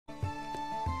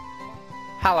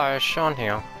Hello, Sean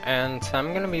here, and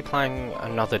I'm going to be playing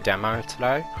another demo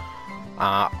today,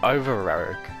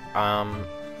 Overrogue.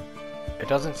 It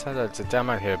doesn't say that it's a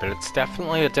demo here, but it's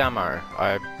definitely a demo.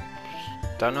 I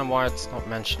don't know why it's not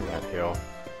mentioning it here.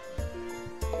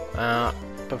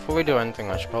 Before we do anything,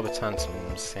 I should probably turn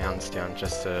some sounds down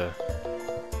just to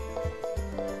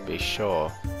be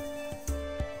sure.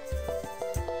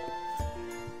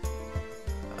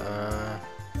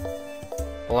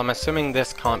 Well, I'm assuming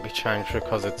this can't be changed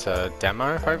because it's a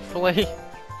demo, hopefully?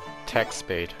 Text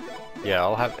speed. Yeah,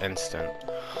 I'll have instant.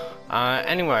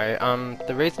 Anyway,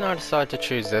 the reason I decided to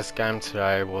choose this game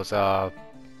today was, I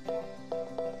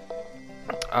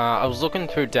was looking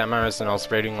through demos and I was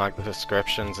reading, like, the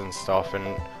descriptions and stuff,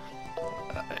 and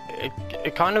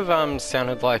it kind of,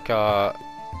 sounded like,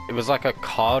 it was like a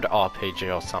card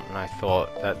RPG or something, I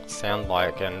thought that sounded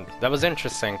like, and that was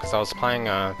interesting because I was playing,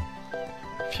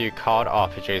 few card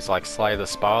RPGs like Slay the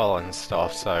Spire and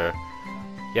stuff, so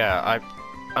yeah,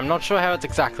 I'm not sure how it's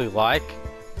exactly like,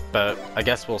 but I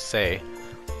guess we'll see.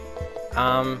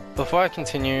 Before I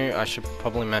continue, I should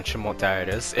probably mention what day it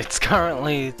is. It's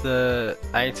currently the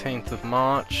 18th of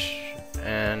March,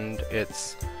 and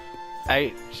it's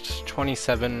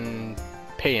 8:27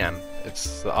 PM.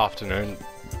 It's the afternoon,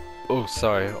 oh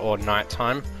sorry, or night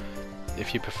time,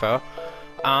 if you prefer.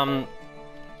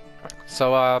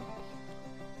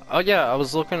 Oh yeah, I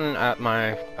was looking at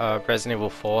my Resident Evil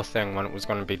 4 thing when it was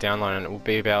going to be downloaded, and it will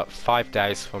be about 5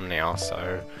 days from now,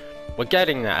 so we're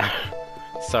getting there.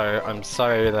 So I'm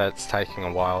sorry that it's taking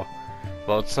a while.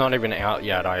 Well, it's not even out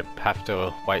yet, I have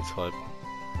to wait till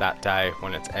that day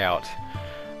when it's out.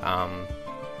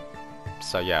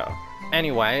 So yeah.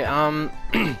 Anyway,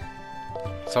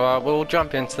 so we'll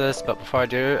jump into this, but before I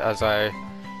do, as I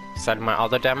said in my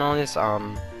other demos,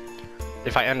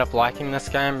 if I end up liking this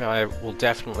game, I will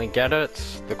definitely get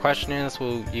it. The question is,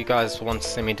 will you guys want to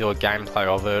see me do a gameplay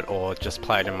of it, or just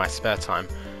play it in my spare time?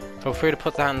 Feel free to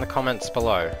put that in the comments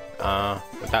below.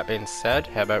 With that being said,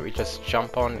 how about we just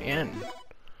jump on in?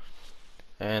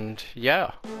 And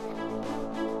yeah.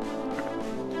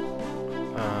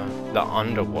 The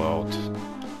Underworld.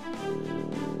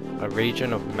 A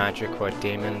region of magic where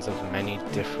demons of many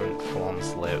different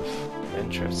forms live.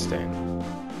 Interesting.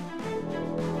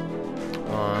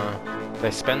 They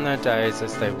spend their days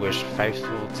as they wish,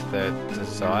 faithful to their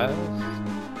desires.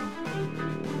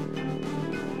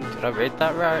 Did I read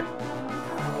that right?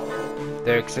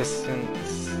 There exists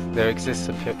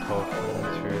a pitfall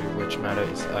through which matter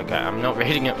is... Okay, I'm not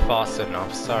reading it fast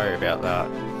enough, sorry about that.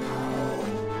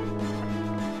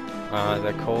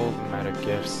 They're called matter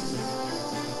gifts.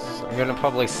 I'm gonna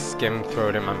probably skim through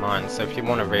it in my mind, so if you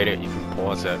want to read it, you can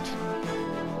pause it.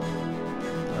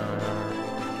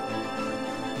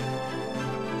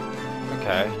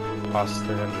 Okay, past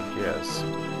 300 years.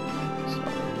 So,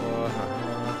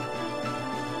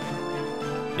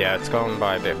 yeah, it's going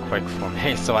by a bit quick for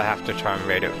me, so I have to try and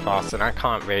read it fast, and I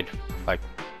can't read, like,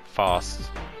 fast.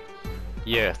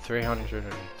 Yeah, 300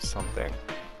 and something.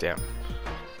 Damn.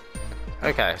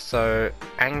 Okay, so,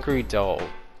 Angry Doll.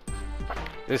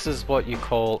 This is what you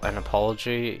call an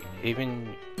apology.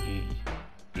 Even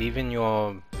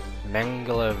your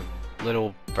mangular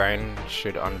little brain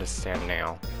should understand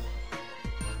now.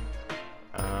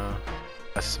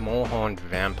 A small-horned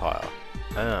vampire.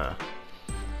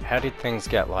 How did things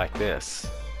get like this?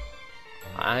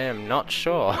 I am not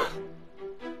sure.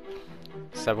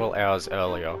 Several hours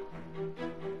earlier.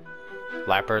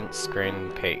 Labyrinth Screen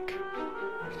Peak.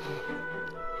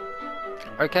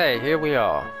 Okay, here we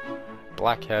are.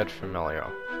 Black-haired familiar.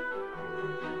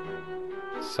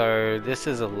 So, this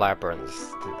is a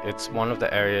labyrinth. It's one of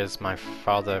the areas my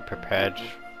father prepared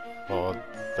for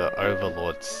the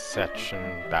Overlord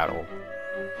section battle.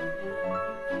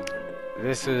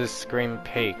 This is Scream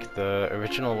Peak. The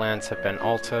original lands have been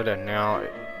altered, and now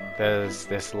there's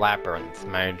this labyrinth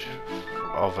made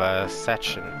of a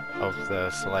section of the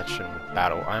selection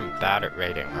battle. I'm bad at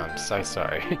reading, I'm so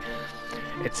sorry.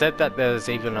 It said that there's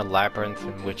even a labyrinth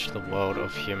in which the world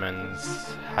of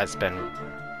humans has been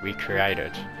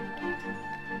recreated.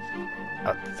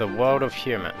 The world of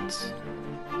humans.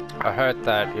 I heard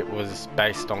that it was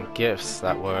based on gifts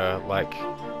that were like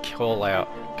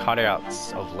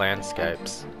cutouts of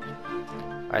landscapes.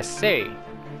 I see.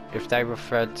 If they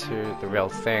referred to the real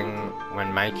thing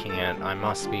when making it,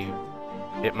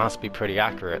 it must be pretty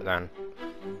accurate then.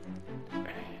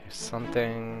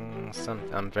 Something,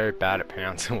 I'm very bad at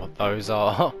pronouncing what those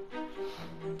are.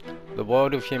 The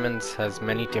world of humans has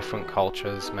many different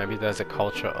cultures. Maybe there's a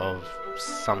culture of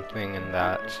something in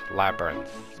that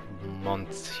labyrinth.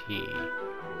 Monty.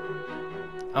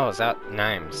 Oh, is that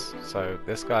names? So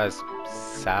this guy's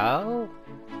Sal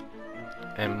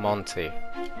and Monty.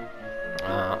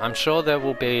 I'm sure there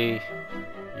will be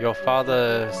your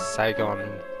father, Sagon,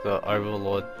 the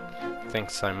Overlord,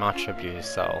 thinks so much of you,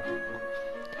 Sal.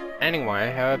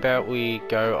 Anyway, how about we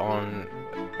go on?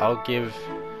 I'll give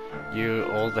you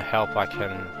all the help I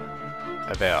can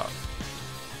about.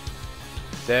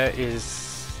 There it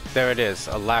is,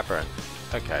 a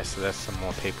labyrinth. Okay, so there's some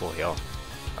more people here.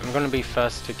 I'm gonna be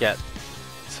first to get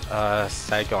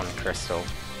Sagon Crystal.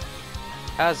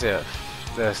 As if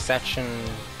the section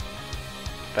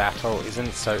battle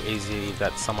isn't so easy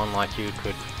that someone like you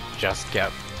could just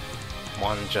get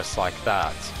one just like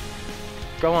that.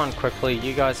 Go on quickly,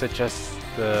 you guys are just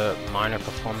the minor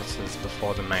performances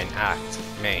before the main act.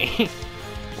 Me.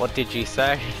 What did you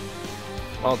say?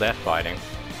 Well, they're fighting.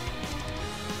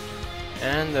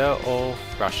 And they're all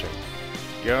rushing.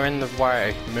 You're in the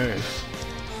way, move.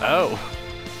 Oh!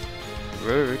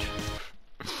 Rude.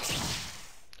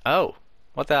 Oh!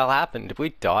 What the hell happened? Did we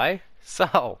die?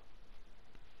 So...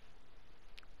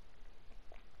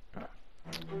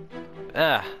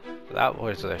 Ah, that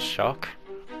was a shock.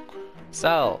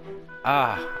 So,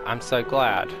 I'm so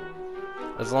glad.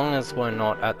 As long as we're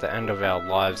not at the end of our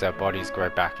lives, our bodies grow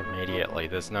back immediately.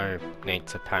 There's no need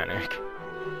to panic.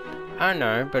 I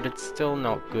know, but it's still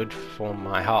not good for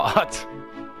my heart.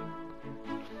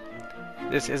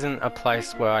 This isn't a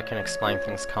place where I can explain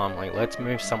things calmly. Let's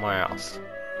move somewhere else.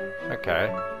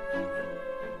 Okay.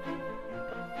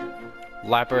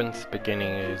 Labyrinth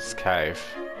Beginners Cave.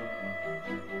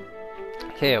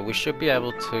 Here, we should be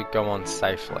able to go on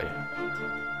safely.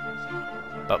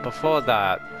 But before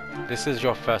that, this is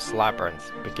your first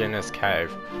labyrinth, Beginner's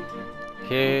Cave.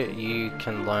 Here you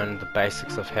can learn the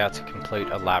basics of how to complete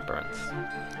a labyrinth.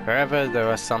 However, there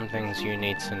are some things you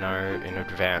need to know in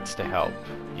advance to help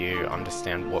you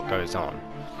understand what goes on.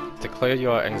 To clear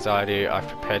your anxiety, I've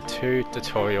prepared 2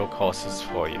 tutorial courses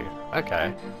for you.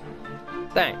 Okay.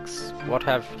 Thanks. What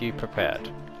have you prepared?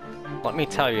 Let me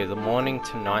tell you, the morning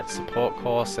to night support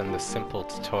course and the simple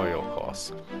tutorial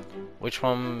course. Which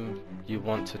one you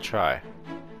want to try?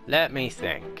 Let me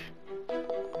think.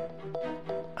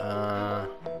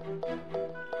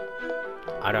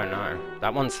 I don't know.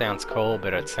 That one sounds cool,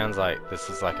 but it sounds like this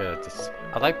is like a...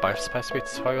 Are they both supposed to be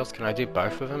tutorials? Can I do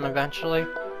both of them eventually?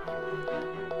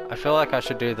 I feel like I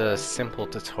should do the simple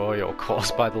tutorial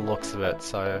course by the looks of it,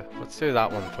 so let's do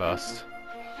that one first.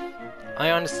 I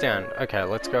understand. Okay,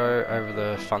 let's go over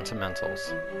the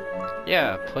fundamentals.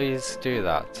 Yeah, please do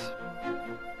that.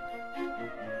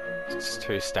 It's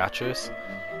 2 statues.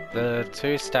 The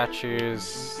 2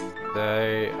 statues,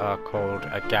 they are called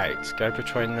a gate. Go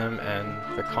between them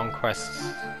and the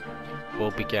conquest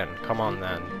will begin. Come on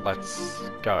then, let's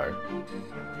go.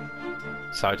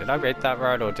 So, did I read that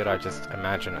right, or did I just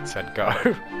imagine it said go?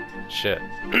 Shit.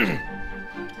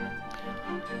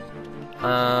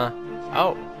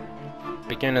 Oh!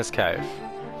 Beginner's Cave.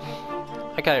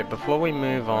 Okay, before we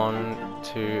move on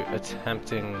to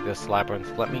attempting this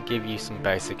labyrinth, let me give you some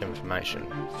basic information.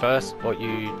 First, what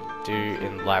you do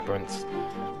in labyrinths,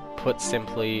 put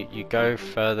simply, you go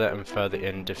further and further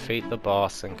in, defeat the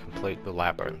boss and complete the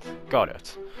labyrinth. Got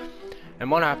it.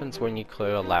 And what happens when you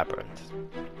clear a labyrinth?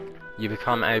 You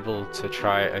become able to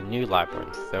try a new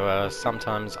labyrinth. There are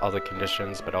sometimes other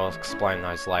conditions, but I'll explain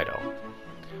those later.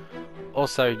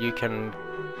 Also, you can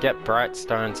get bright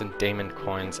stones and demon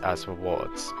coins as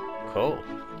rewards. Cool.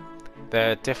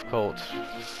 They're different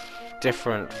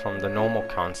from the normal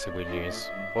currency we use.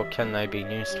 What can they be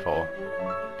used for?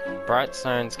 Bright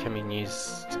stones can be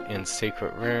used in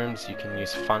secret rooms. You can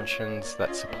use functions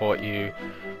that support you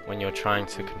when you're trying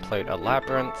to complete a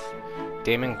labyrinth.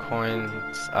 Demon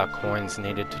coins are coins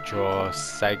needed to draw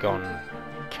Sagon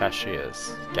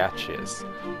gachas.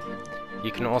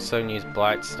 You can also use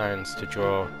blight stones to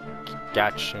draw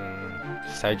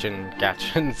Sagan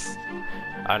gachans.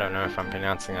 I don't know if I'm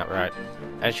pronouncing that right.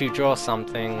 As you draw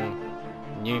something,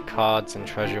 new cards and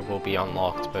treasure will be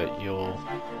unlocked, but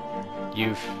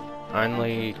you've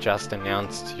only just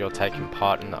announced you're taking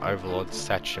part in the Overlord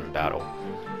section battle.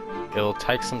 It'll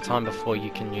take some time before you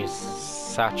can use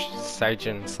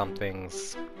Sagan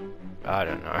somethings. I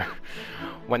don't know.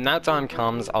 When that time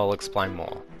comes, I'll explain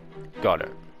more. Got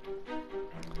it.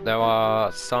 There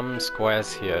are some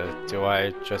squares here. Do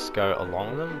I just go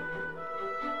along them?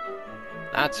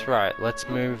 That's right, let's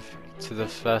move to the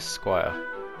first square.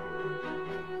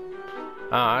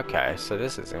 Ah, okay, so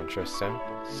this is interesting.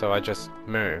 So I just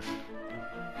move.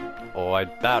 Or I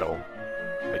battle.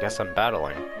 I guess I'm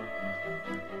battling.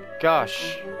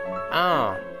 Gosh.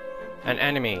 Ah, an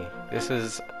enemy. This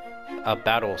is a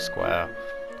battle square.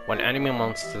 When enemy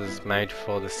monsters made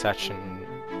for the section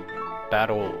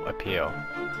battle appear.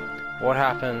 What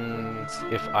happens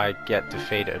if I get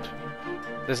defeated?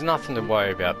 There's nothing to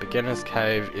worry about. Beginner's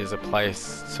Cave is a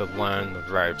place to learn the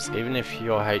ropes. Even if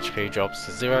your HP drops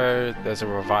to 0, there's a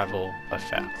revival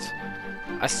effect.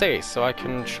 I see, so I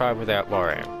can try without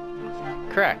worrying.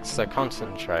 Correct, so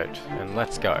concentrate, and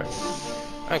let's go.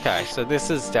 Okay, so this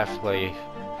is definitely...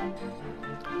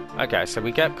 Okay, so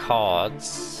we get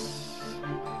cards.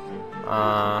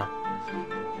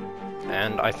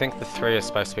 And I think the 3 is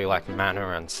supposed to be like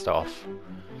mana and stuff.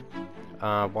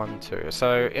 1, 2.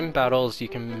 So in battles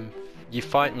you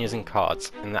fight using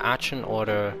cards. In the action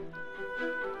order,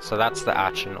 so that's the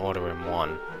action order in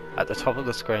 1. At the top of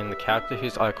the screen, the character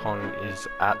whose icon is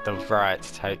at the right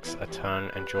takes a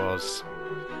turn and draws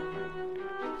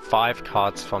 5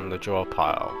 cards from the draw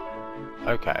pile.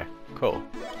 Okay, cool.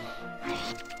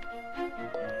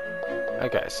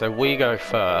 Okay, so we go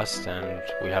first and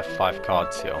we have 5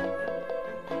 cards here.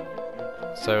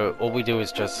 So all we do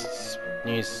is just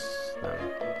use them.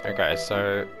 Okay,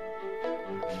 so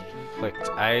flicked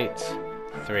 8,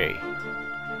 3.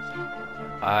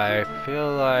 I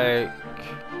feel like...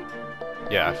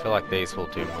 Yeah, I feel like these will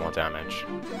do more damage.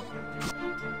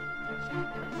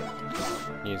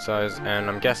 Use those, and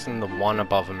I'm guessing the one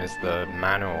above them is the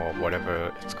mana or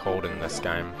whatever it's called in this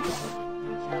game.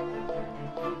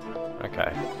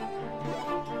 Okay.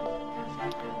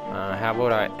 How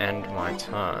would I end my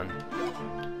turn?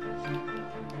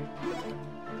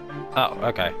 Oh,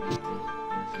 okay.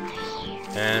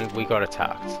 And we got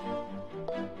attacked.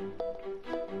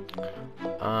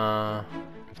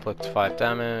 Inflict 5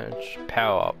 damage.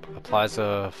 Power up. Applies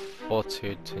a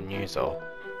fortitude to user.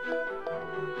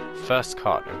 First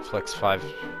cut inflicts 5.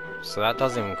 So that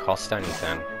doesn't even cost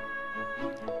anything.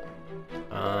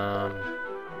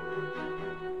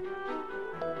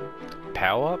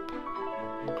 Power up?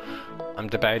 I'm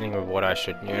debating with what I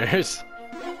should use.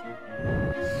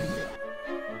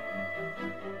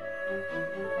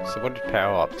 So what did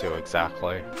power up do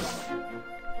exactly?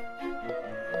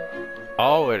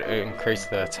 Oh, it increased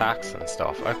the attacks and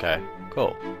stuff. Okay,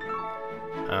 cool.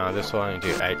 This will only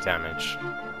do 8 damage.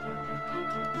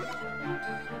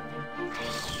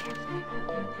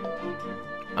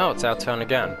 Oh, it's our turn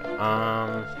again.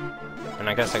 And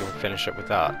I guess I can finish it with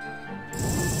that.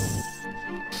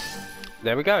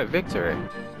 There we go, victory!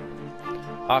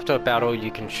 After a battle,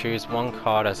 you can choose 1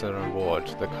 card as an reward.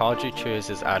 The card you choose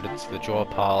is added to the draw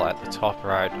pile at the top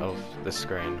right of the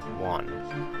screen.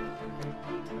 1.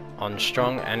 On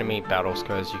strong enemy battle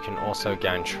scores, you can also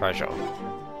gain treasure.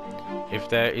 If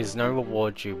there is no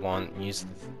reward you want, use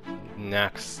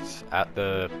next at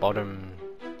the bottom.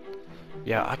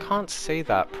 Yeah, I can't see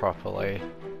that properly.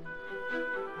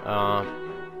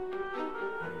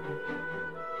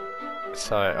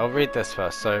 So, I'll read this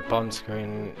first. So, bottom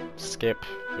screen, skip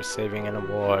receiving an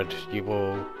award. You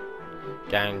will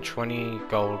gain 20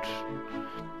 gold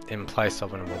in place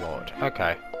of an award.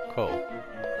 Okay, cool.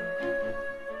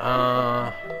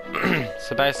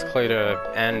 So basically to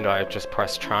end, I just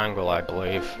press triangle, I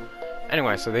believe.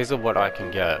 Anyway, so these are what I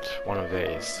can get. One of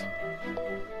these.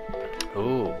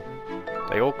 Ooh.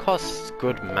 They all cost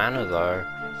good mana though.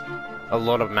 A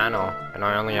lot of mana, and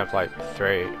I only have like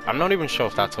 3. I'm not even sure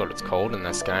if that's what it's called in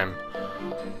this game.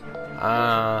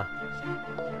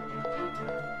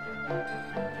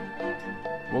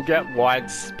 We'll get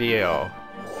Wide Spear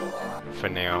for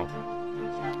now.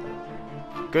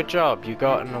 Good job, you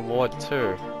got an award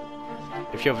too.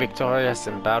 If you're victorious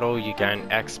in battle, you gain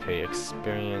XP,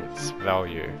 experience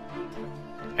value,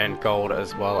 and gold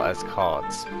as well as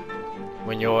cards.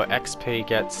 When your XP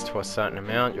gets to a certain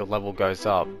amount, your level goes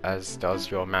up, as does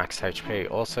your max HP.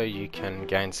 Also, you can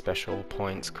gain special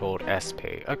points called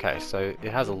SP. Okay, so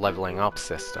it has a leveling up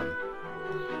system.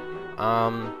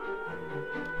 I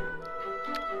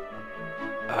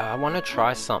want to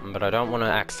try something, but I don't want to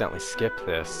accidentally skip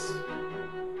this.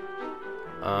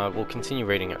 We'll continue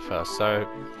reading it first. So,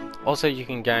 also you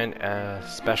can gain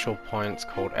special points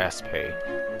called SP.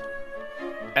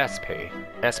 SP.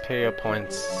 SP are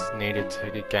points needed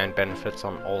to gain benefits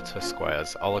on altar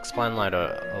squares. I'll explain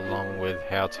later, along with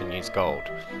how to use gold.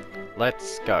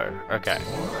 Let's go. Okay.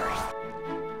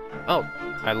 Oh,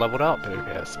 I leveled up, who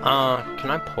cares? Can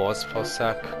I pause for a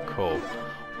sec? Cool.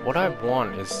 What I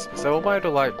want is there a way to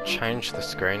like change the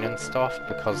screen and stuff?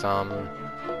 Because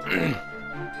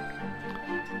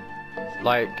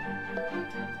like,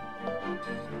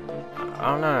 I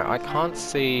don't know, I can't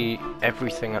see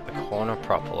everything at the corner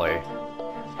properly.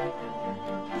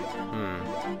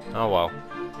 Oh well.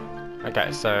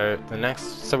 Okay, so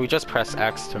we just press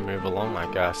X to move along,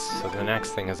 I guess. So the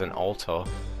next thing is an altar.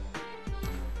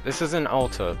 This is an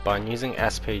altar. By using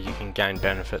SP you can gain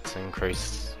benefits and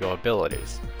increase your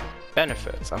abilities.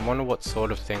 Benefits, I wonder what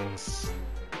sort of things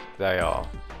they are.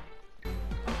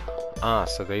 Ah,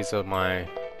 so these are my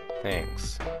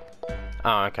things.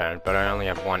 Oh, okay, but I only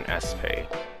have 1 SP.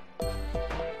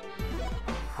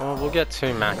 Well, we'll get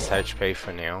 2 max HP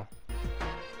for now.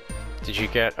 Did you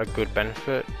get a good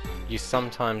benefit? You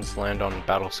sometimes land on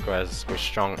battle squares with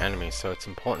strong enemies, so it's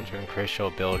important to increase your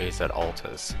abilities at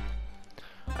altars.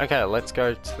 Okay, let's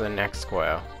go to the next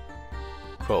square.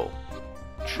 Cool.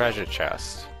 Treasure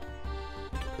chest.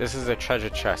 This is a treasure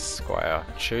chest square.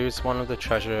 Choose one of the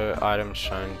treasure items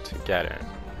shown to get it.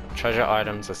 Treasure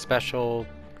items are special.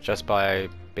 Just by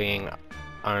being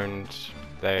owned,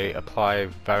 they apply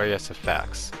various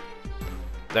effects.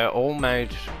 They're all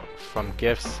made from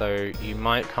gifts, so you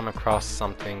might come across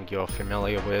something you're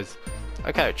familiar with.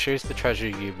 Okay, choose the treasure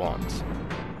you want.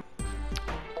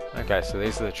 Okay, so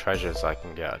these are the treasures I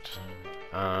can get.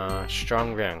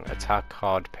 Strong ring, attack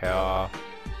card power,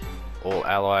 all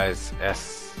allies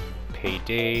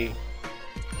SPD.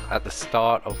 At the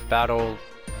start of battle,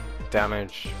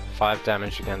 damage, 5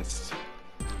 damage against...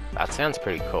 That sounds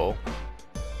pretty cool.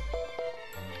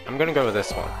 I'm gonna go with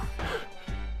this one.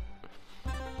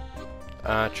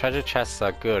 Treasure chests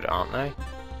are good, aren't they?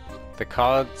 The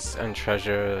cards and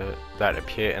treasure that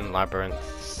appear in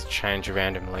labyrinths change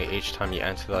randomly each time you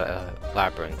enter the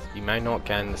labyrinth. You may not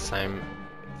gain the same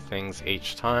things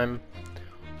each time.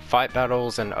 Fight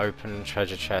battles and open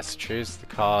treasure chests. Choose the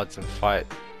cards and fight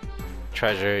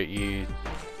treasure you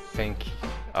think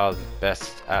are the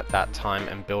best at that time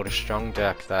and build a strong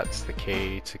deck. That's the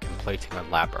key to completing a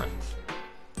labyrinth.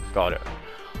 Got it.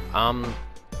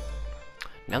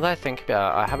 Now that I think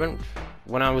about it, I haven't...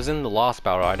 When I was in the last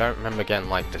battle, I don't remember getting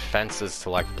like defenses to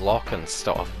like block and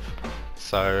stuff.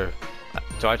 So,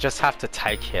 do I just have to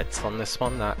take hits on this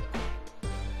one? That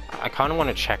I kind of want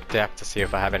to check deck to see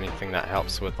if I have anything that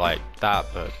helps with like that,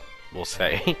 but we'll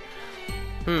see.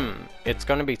 It's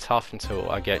gonna be tough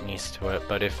until I get used to it,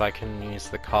 but if I can use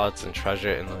the cards and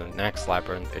treasure in the next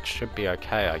labyrinth, it should be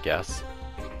okay, I guess.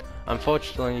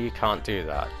 Unfortunately, you can't do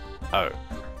that. Oh.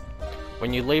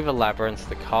 When you leave a labyrinth,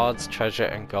 the cards, treasure,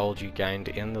 and gold you gained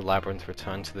in the labyrinth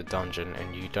return to the dungeon,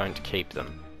 and you don't keep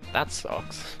them. That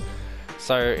sucks.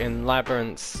 So in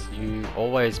labyrinths, you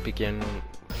always begin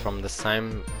from the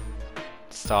same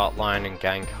start line and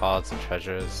gain cards and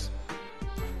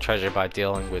treasure by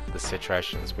dealing with the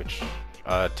situations which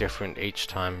are different each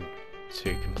time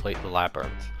to complete the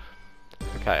labyrinth.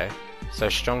 Okay, so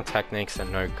strong techniques are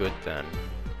no good then.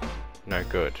 No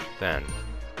good then.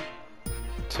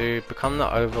 To become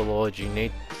the Overlord, you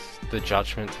need the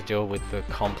judgment to deal with the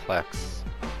complex,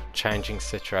 changing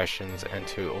situations and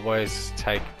to always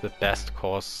take the best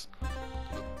course.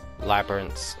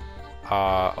 Labyrinths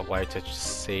are a way to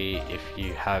see if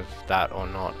you have that or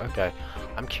not. Okay,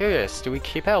 I'm curious, do we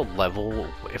keep our level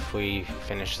if we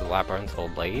finish the labyrinth or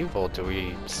leave, or do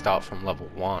we start from level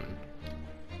 1?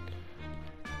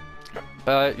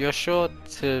 But you're sure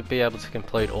to be able to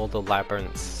complete all the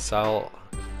labyrinths, so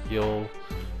you'll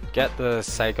get the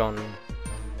Sagon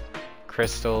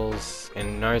crystals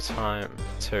in no time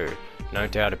too, no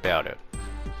doubt about it.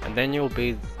 And then you'll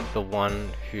be the one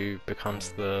who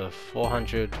becomes the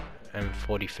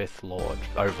 445th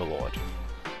Overlord.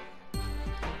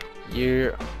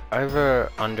 You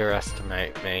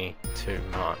underestimate me too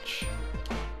much.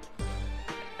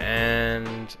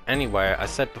 And anyway, I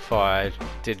said before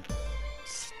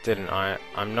didn't I?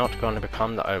 I'm not going to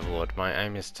become the Overlord. My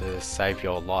aim is to save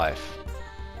your life.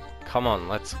 Come on,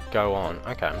 let's go on.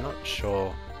 Okay, I'm not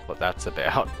sure what that's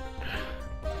about.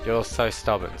 You're so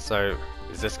stubborn. So,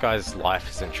 is this guy's life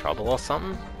is in trouble or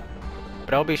something?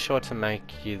 But I'll be sure to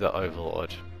make you the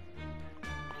Overlord.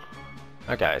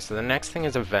 Okay, so the next thing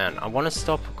is event. I want to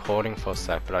stop recording for a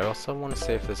sec, but I also want to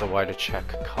see if there's a way to check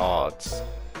cards.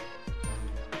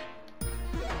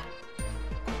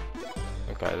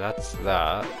 Okay, that's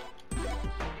that.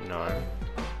 No.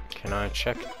 Can I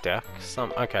check deck?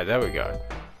 Okay, there we go.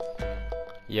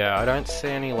 Yeah, I don't see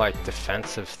any like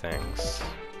defensive things.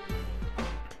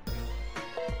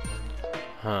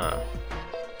 Huh.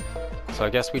 So I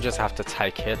guess we just have to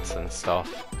take hits and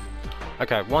stuff.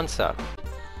 Okay, one sec.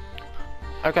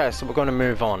 Okay, so we're gonna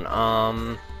move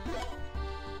on.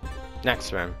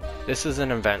 Next room. This is an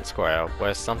event square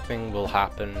where something will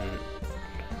happen.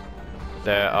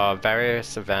 There are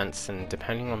various events, and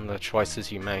depending on the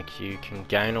choices you make, you can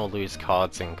gain or lose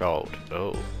cards and gold.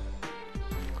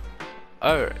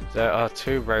 Oh, there are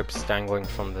 2 ropes dangling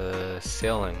from the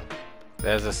ceiling.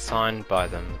 There's a sign by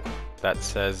them that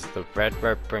says the red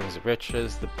rope brings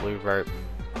riches, the blue rope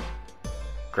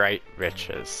great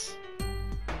riches.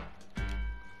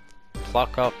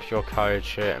 pluck up your courage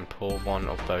here and pull one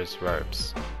of those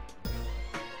ropes.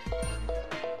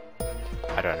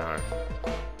 I don't know.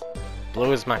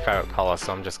 Blue is my favorite color,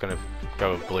 so I'm just gonna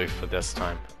go with blue for this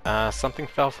time. Something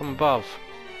fell from above.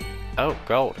 Oh,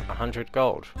 gold. 100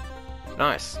 gold.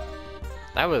 Nice.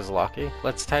 That was lucky.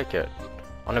 Let's take it.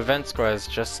 On event squares,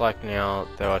 just like now,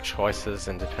 there are choices,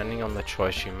 and depending on the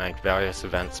choice you make, various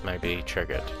events may be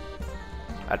triggered.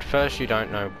 At first, you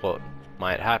don't know what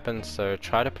might happen, so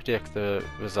try to predict the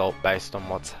result based on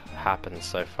what's happened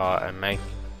so far and make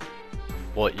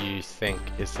what you think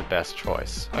is the best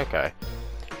choice. Okay.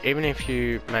 Even if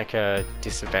you make a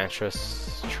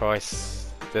disadvantageous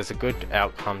choice, there's a good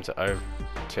outcome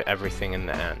to everything in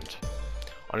the end.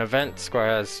 On event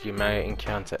squares, you may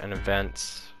encounter an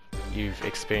event you've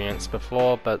experienced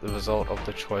before, but the result of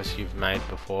the choice you've made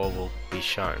before will be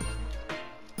shown.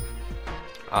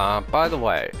 By the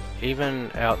way, even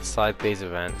outside these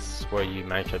events where you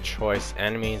make a choice,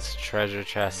 enemies, treasure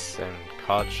chests, and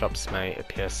card shops may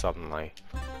appear suddenly.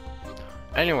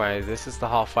 Anyway, this is the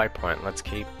halfway point. Let's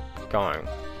keep going.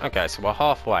 Okay, so we're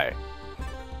halfway.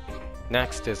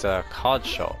 Next is a card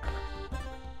shop.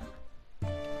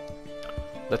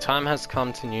 The time has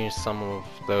come to use some of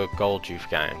the gold you've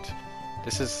gained.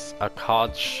 This is a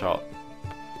card shop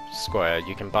square.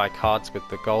 You can buy cards with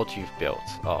the gold you've built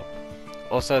up.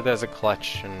 Also, there's a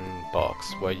collection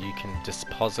box where you can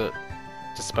dispose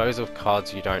of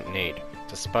cards you don't need.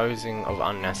 Disposing of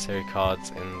unnecessary cards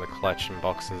in the collection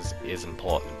boxes is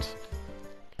important.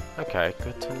 Okay,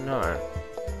 good to know.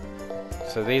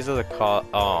 So these are the cards.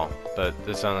 Oh, but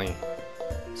there's only.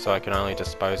 So I can only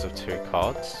dispose of 2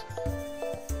 cards?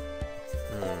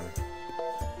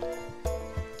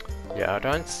 Yeah, I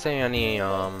don't see any,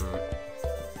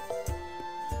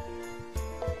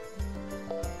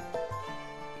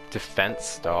 defense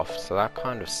stuff, so that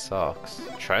kind of sucks.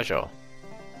 Treasure.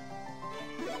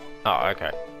 Oh,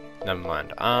 okay. Never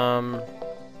mind. I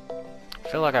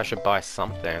feel like I should buy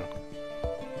something.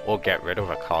 Or get rid of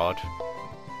a card.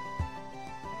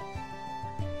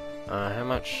 How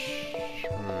much?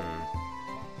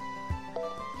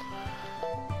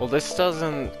 Well, this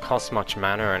doesn't cost much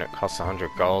mana and it costs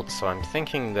 100 gold, so I'm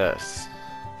thinking this.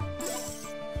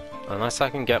 Unless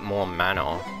I can get more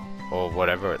mana, or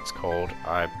whatever it's called,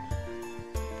 I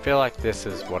feel like this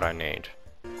is what I need.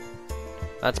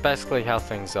 That's basically how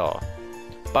things are.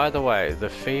 By the way, the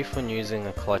fee for using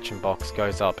a collection box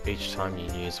goes up each time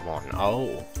you use one.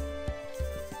 Oh!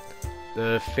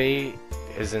 The fee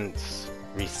isn't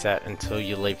reset until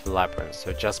you leave the labyrinth,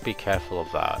 so just be careful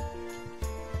of that.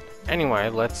 Anyway,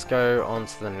 let's go on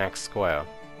to the next square.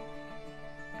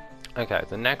 Okay,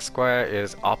 the next square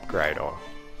is Upgrader.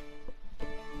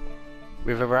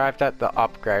 We've arrived at the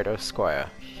Upgrader square.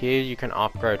 Here you can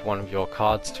upgrade one of your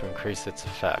cards to increase its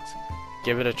effect.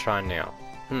 Give it a try now.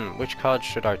 Which card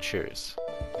should I choose?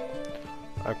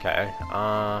 Okay,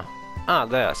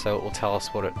 there, so it will tell us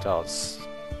what it does.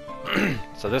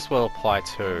 So this will apply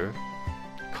to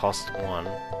cost 1.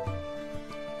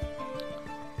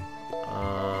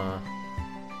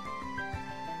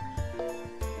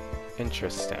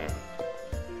 Interesting.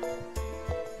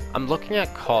 I'm looking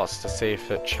at cost to see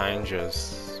if it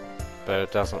changes, but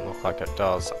it doesn't look like it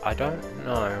does. I don't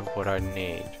know what I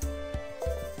need.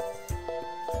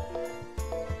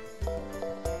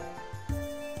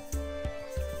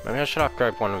 Maybe I should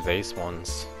upgrade one of these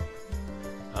ones.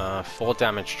 4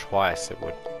 damage twice, it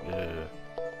would...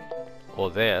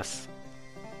 or this.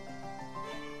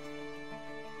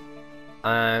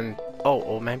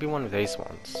 Or maybe one of these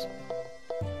ones.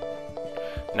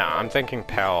 Nah, I'm thinking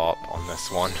power up on this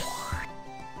one.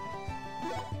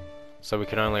 So we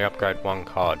can only upgrade 1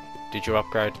 card. Did you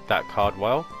upgrade that card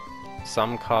well?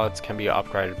 Some cards can be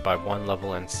upgraded by 1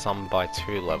 level and some by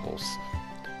 2 levels.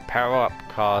 Power up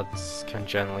cards can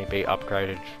generally be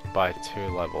upgraded by 2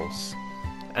 levels.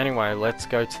 Anyway, let's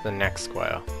go to the next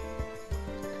square.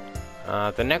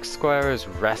 The next square is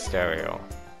Rest Area.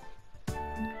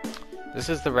 This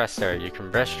is the rest area. You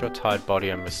can rest your tired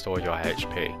body and restore your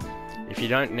HP. If you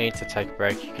don't need to take a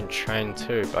break, you can train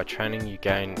too. By training you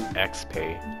gain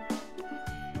XP.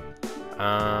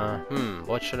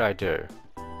 What should I do?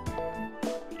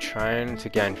 Train to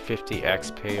gain 50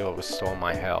 XP or restore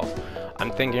my health.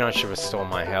 I'm thinking I should restore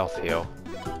my health here.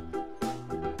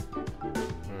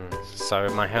 So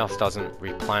my health doesn't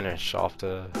replenish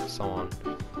after so on.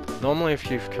 Normally if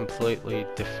you've completely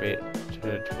defeated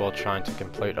while trying to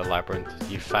complete a labyrinth,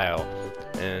 you fail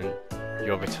and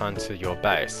you'll return to your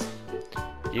base.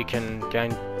 You can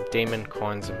gain demon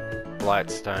coins and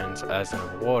blight stones as an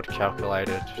reward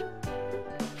calculated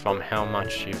from how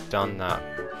much you've done that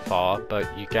far, but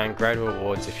you gain greater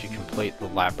rewards if you complete the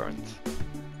labyrinth.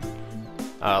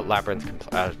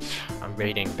 I'm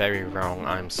reading very wrong,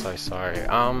 I'm so sorry.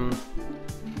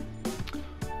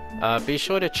 Be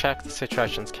sure to check the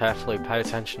situations carefully, pay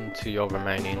attention to your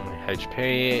remaining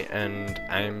HP, and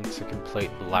aim to complete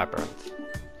the labyrinth.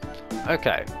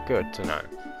 Okay, good to know.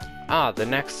 The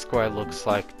next square looks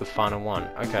like the final one.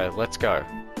 Okay, let's go.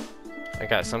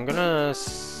 Okay, so I'm gonna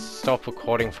stop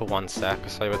recording for 1 sec,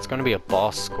 so it's gonna be a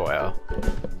boss square.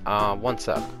 1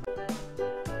 sec.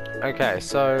 Okay,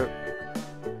 so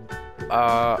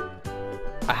I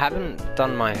haven't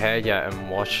done my hair yet and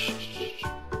washed,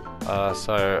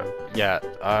 so yeah,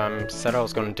 said I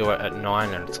was gonna do it at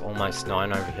 9 and it's almost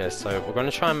 9 over here, so we're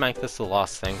gonna try and make this the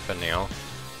last thing for now,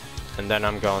 and then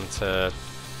I'm going to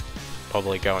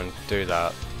probably go and do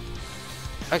that.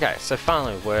 Okay, so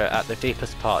finally we're at the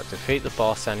deepest part. Defeat the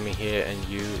boss enemy here and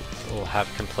you will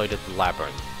have completed the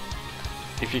labyrinth.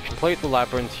 If you complete the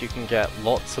labyrinth, you can get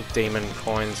lots of demon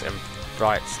coins and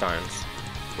bright stones.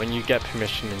 When you get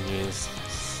permission and use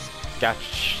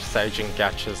Saging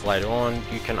Gachas later on,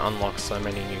 you can unlock so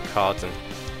many new cards and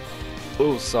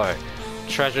also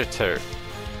treasure too.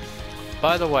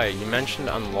 By the way, you mentioned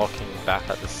unlocking back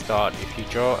at the start. If you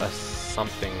draw a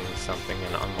something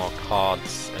and unlock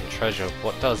cards and treasure,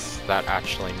 what does that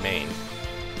actually mean?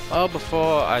 Well,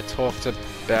 before I talked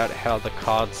about how the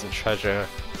cards and treasure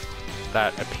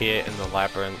that appear in the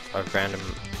labyrinth are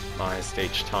randomized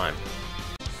each time.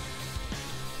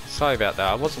 Sorry about that,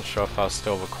 I wasn't sure if I was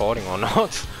still recording or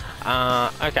not.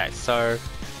 Okay, so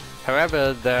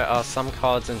however, there are some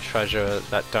cards and treasure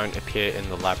that don't appear in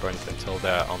the labyrinth until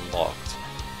they're unlocked.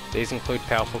 These include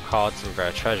powerful cards and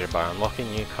rare treasure. By unlocking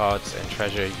new cards and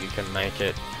treasure, you can make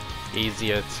it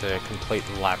easier to complete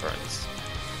the labyrinths.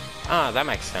 That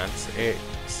makes sense. It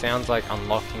sounds like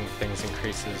unlocking things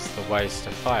increases the ways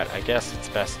to fight. I guess it's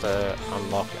best to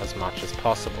unlock as much as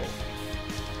possible.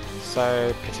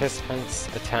 So, participants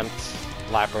attempt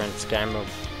labyrinths, gain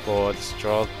rewards,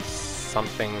 draw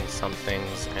somethings,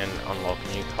 and unlock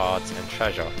new cards and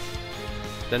treasure.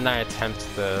 Then they attempt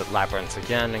the labyrinths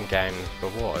again and gain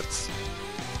rewards.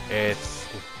 It's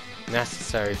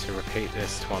necessary to repeat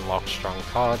this to unlock strong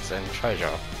cards and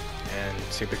treasure, and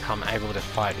to become able to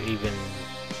fight even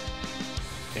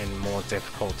in more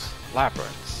difficult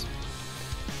labyrinths.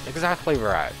 Exactly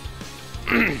right.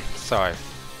 Sorry.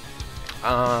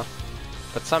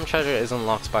 But some treasure is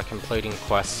unlocked by completing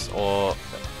quests or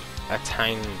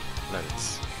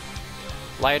attainments.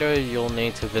 Later you'll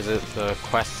need to visit the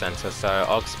quest center, so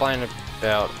I'll explain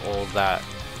about all that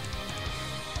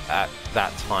at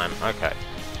that time.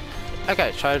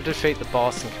 Okay, try to defeat the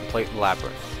boss and complete the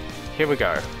labyrinth. Here we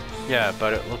go. Yeah,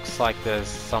 but it looks like there's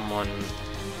someone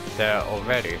there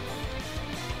already.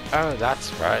 Oh,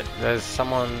 that's right, there's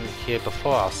someone here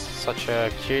before us. Such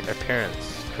a cute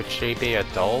appearance. Could she be a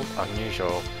doll?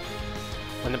 Unusual.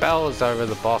 When the battle is over,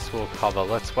 the boss will cover.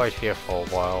 Let's wait here for a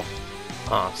while.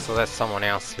 So there's someone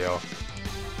else here.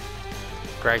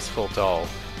 Graceful doll.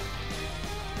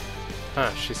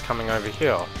 She's coming over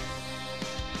here.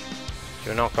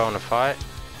 You're not going to fight?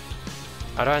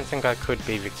 I don't think I could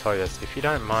be victorious. If you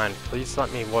don't mind, please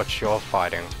let me watch your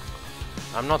fighting.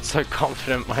 I'm not so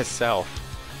confident myself.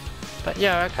 But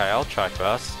yeah, okay, I'll try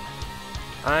first.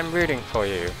 I'm rooting for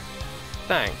you.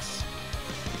 Thanks.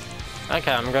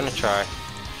 Okay, I'm gonna try.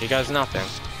 Here goes nothing.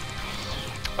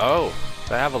 Oh,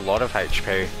 they have a lot of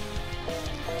HP.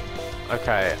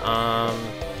 Okay,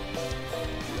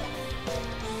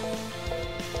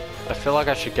 I feel like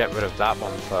I should get rid of that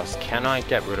one first. Can I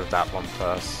get rid of that one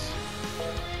first?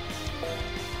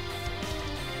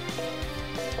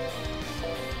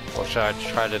 Or should I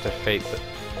try to defeat the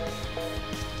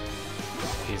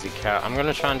easy cat? I'm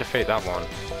gonna try and defeat that one.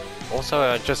 Also,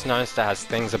 I just noticed it has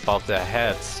things above their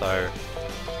heads, so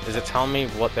does it tell me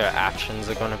what their actions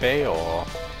are gonna be, or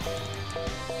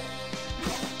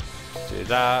do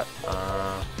that?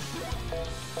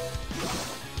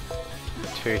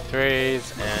 2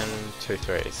 3s and 2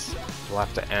 3s. We'll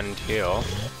have to end here.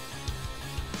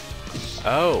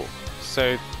 Oh,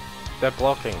 so they're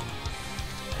blocking.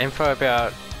 Info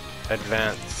about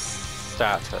advanced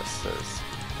statuses,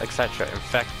 etc.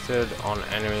 Infected on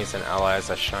enemies and allies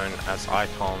are shown as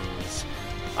icons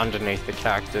underneath the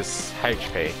character's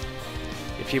HP.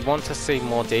 If you want to see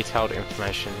more detailed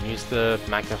information, use the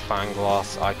magnifying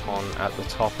glass icon at the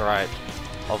top right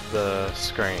of the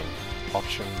screen,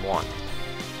 option 1.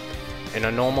 In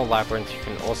a normal labyrinth, you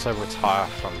can also retire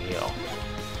from here.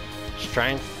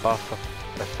 Strength buff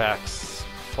effects,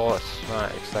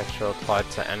 fortnite, etc. applied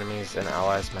to enemies and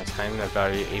allies maintain their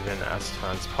value even as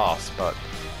turns pass, but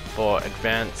for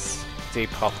advanced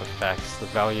depuff effects, the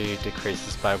value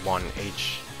decreases by 1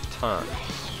 each turn.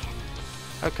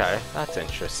 Okay, that's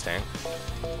interesting.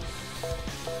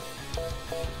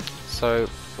 So,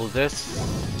 will this...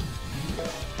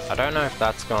 I don't know if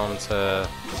that's going to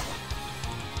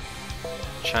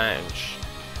change.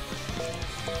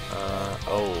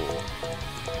 Oh.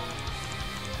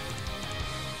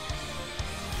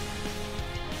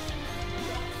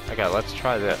 Okay, let's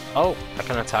try that. Oh, I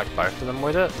can attack both of them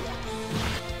with it?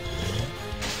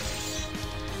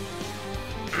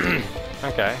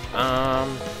 Okay, I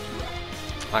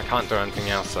can't do anything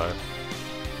else though.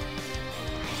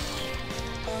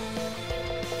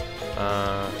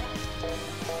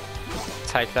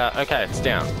 Take that. Okay, it's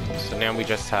down. So now we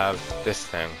just have this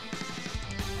thing.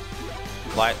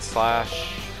 Light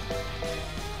slash.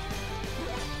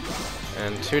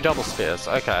 And 2 double spears.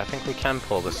 Okay, I think we can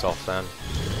pull this off then.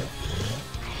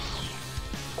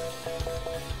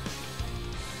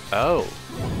 Oh,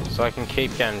 so I can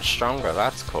keep getting stronger.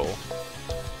 That's cool.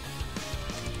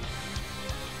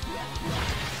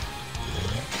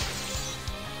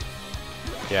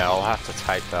 Yeah, I'll have to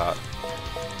take that.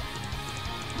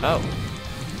 Oh.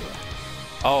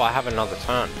 Oh, I have another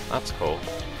turn. That's cool.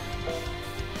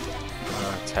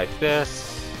 Take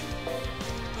this.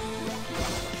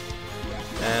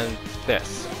 And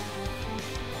this.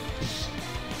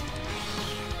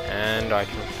 And I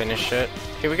can finish it.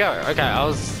 Here we go. Okay,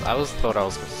 I thought I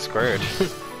was screwed.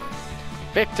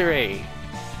 Victory!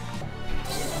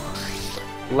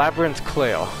 Labyrinth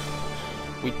clear.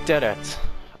 We did it.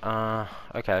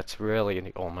 Okay, it's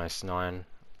really almost 9.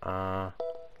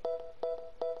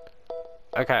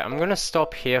 Okay, I'm gonna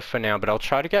stop here for now, but I'll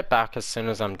try to get back as soon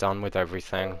as I'm done with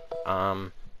everything.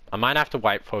 I might have to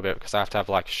wait for a bit because I have to have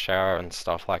like a shower and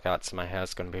stuff like that, so my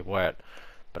hair's gonna be wet.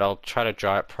 But I'll try to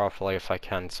dry it properly if I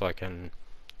can, so I can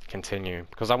continue.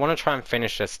 Because I want to try and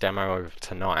finish this demo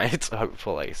tonight,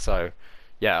 hopefully. So,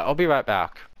 yeah, I'll be right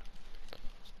back.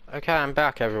 Okay, I'm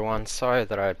back, everyone. Sorry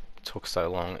that I took so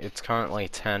long. It's currently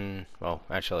 10... Well,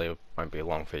 actually, it won't be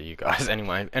long for you guys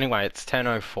anyway. Anyway, it's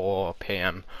 10:04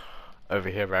 PM. Over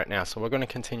here right now, so we're going to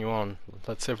continue on.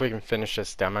 Let's see if we can finish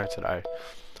this demo today.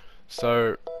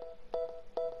 So,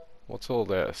 what's all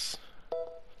this?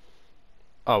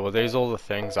 Oh, well, these are all the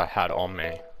things I had on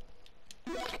me.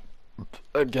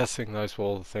 I'm guessing those were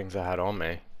all the things I had on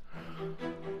me.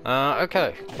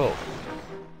 Okay, cool.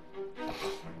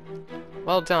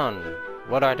 Well done.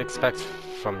 What I'd expect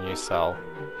from you, Cell.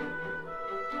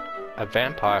 A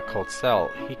vampire called Cell.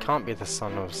 He can't be the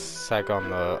son of Sagon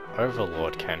the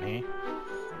Overlord, can he?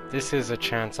 This is a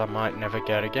chance I might never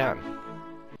get again.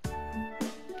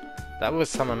 That was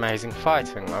some amazing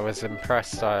fighting. I was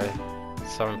impressed. So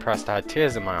impressed I had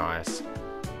tears in my eyes.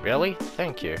 Really?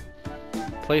 Thank you.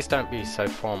 Please don't be so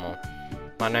formal.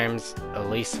 My name's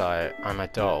Elisai. I'm a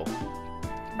doll.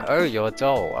 Oh, you're a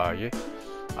doll, are you?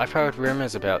 I've heard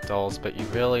rumors about dolls, but you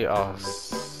really are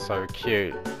so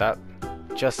cute. That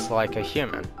just like a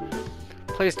human.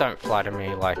 Please don't flatter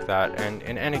me like that, and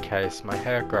in any case, my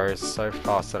hair grows so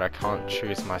fast that I can't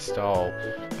choose my style.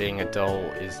 Being a doll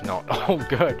is not all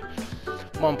good.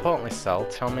 More importantly, Cell,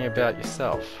 tell me about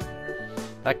yourself.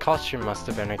 That costume must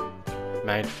have been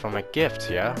made from a gift,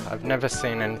 yeah? I've never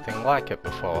seen anything like it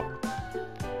before.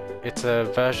 It's a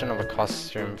version of a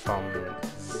costume from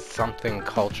something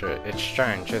culture. It's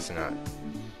strange, isn't it?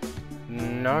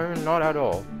 No, not at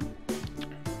all.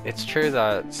 It's true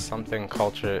that something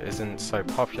culture isn't so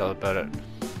popular, but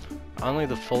only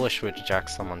the foolish would reject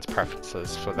someone's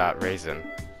preferences for that reason.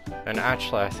 And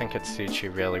actually, I think it suits you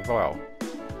really well.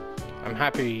 I'm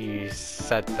happy you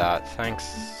said that.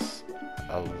 Thanks,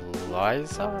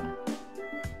 Eliza?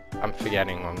 I'm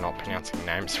forgetting, I'm not pronouncing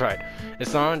names right.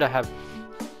 It's an honor to have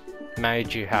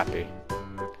made you happy.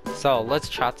 So, let's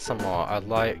chat some more. I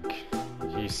like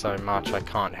you so much I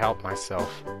can't help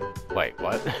myself. Wait,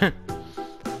 what?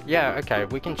 Yeah, okay,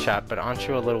 we can chat, but aren't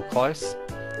you a little close?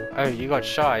 Oh, you got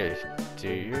shy, do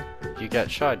you? You get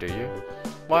shy, do you?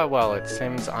 Well, it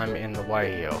seems I'm in the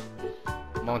way here.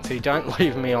 Monty, don't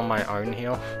leave me on my own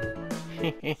here.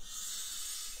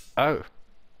 Oh.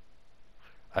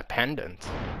 A pendant.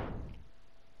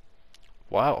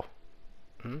 Wow.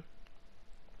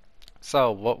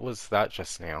 So, what was that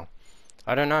just now?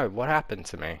 I don't know, what happened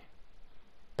to me?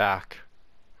 Back.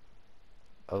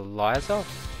 Eliza?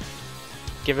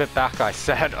 Give it back, I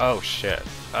said. Oh, shit.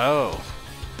 Oh.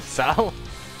 Sal?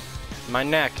 My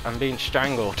neck, I'm being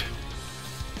strangled.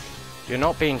 You're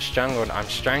not being strangled, I'm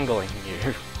strangling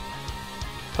you.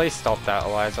 Please stop that,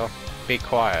 Eliza. Be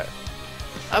quiet.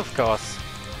 Of course.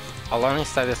 I'll only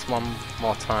say this one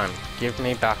more time. Give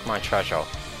me back my treasure.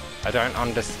 I don't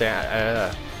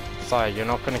understand. Sorry, you're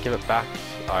not gonna give it back,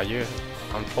 are you?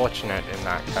 Unfortunate in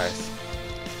that case.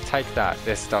 Take that,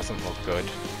 this doesn't look good.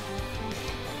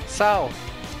 Sal!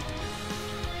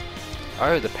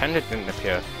 Oh, the pendant didn't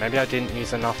appear. Maybe I didn't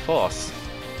use enough force.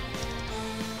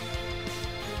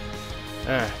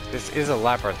 This is a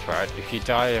labyrinth, right? If you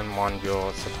die in one,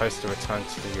 you're supposed to return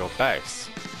to your base.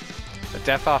 A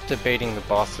death after beating the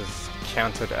boss is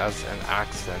counted as an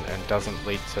accident and doesn't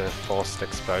lead to forced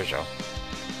exposure.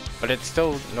 But it's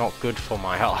still not good for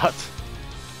my heart.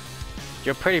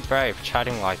 You're pretty brave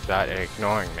chatting like that and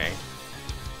ignoring me.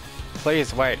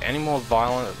 Please wait, any more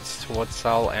violence towards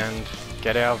Sal and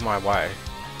get out of my way.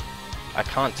 I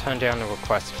can't turn down a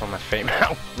request from a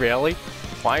female. Really?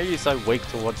 Why are you so weak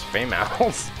towards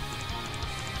females?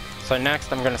 So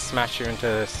next I'm gonna smash you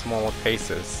into smaller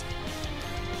pieces.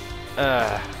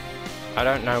 I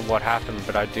don't know what happened,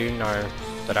 but I do know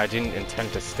that I didn't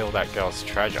intend to steal that girl's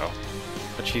treasure.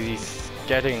 But she's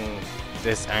getting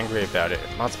this angry about it.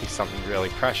 It must be something really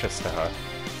precious to her.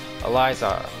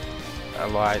 Eliza,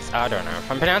 I don't know.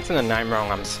 If I'm pronouncing the name wrong,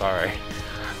 I'm sorry.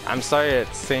 I'm sorry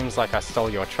it seems like I stole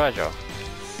your treasure.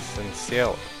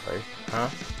 Sincerely, huh?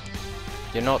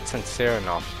 You're not sincere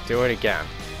enough. Do it again.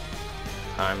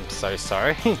 I'm so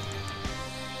sorry.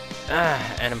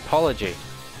 An apology.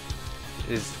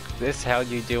 Is this how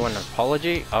you do an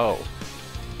apology? Oh.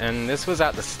 And this was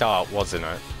at the start, wasn't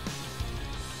it?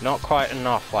 Not quite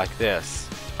enough like this.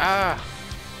 Ah!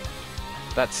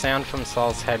 That sound from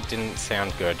Sal's head didn't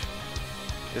sound good.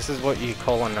 This is what you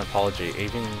call an apology.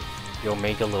 Even your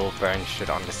meager little brain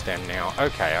should understand now.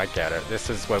 Okay, I get it. This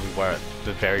is where we were at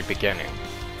the very beginning.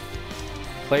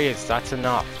 Please, that's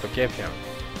enough. Forgive him.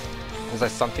 Was there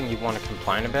something you want to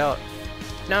complain about?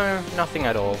 No, nothing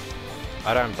at all.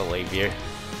 I don't believe you.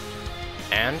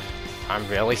 And? I'm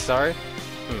really sorry?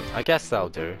 I guess that'll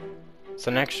do. So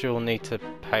next you'll need to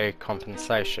pay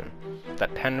compensation.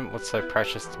 That pendant was so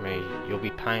precious to me, you'll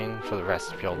be paying for the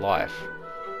rest of your life.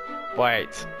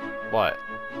 Wait, what?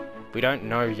 We don't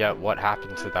know yet what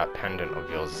happened to that pendant of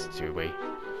yours, do we?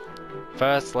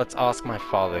 First, let's ask my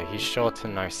father. He's sure to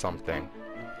know something.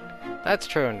 That's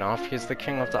true enough. He's the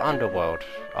king of the underworld.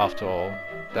 After all,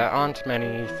 there aren't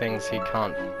many things he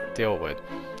can't deal with.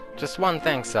 Just one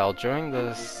thing, Sal. During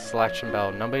the selection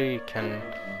battle, nobody can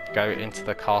go into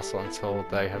the castle until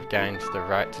they have gained the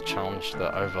right to challenge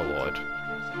the Overlord.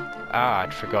 Ah,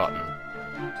 I'd forgotten.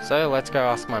 So let's go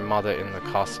ask my mother in the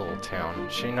castle town.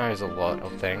 She knows a lot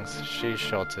of things. She's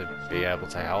sure to be able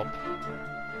to help.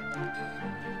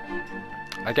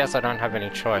 I guess I don't have any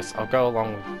choice. I'll go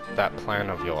along with that plan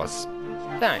of yours.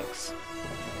 Thanks.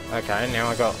 Okay, now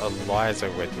I got Eliza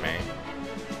with me.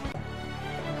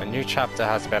 A new chapter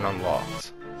has been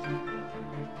unlocked.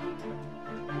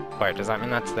 Wait, does that mean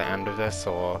that's the end of this,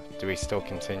 or do we still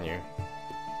continue?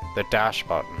 The dash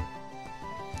button.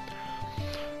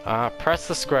 Press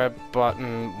the square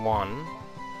button 1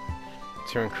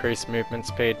 to increase movement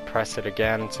speed. Press it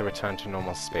again to return to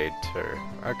normal speed 2.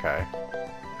 Okay.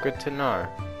 Good to know.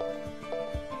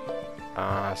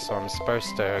 So I'm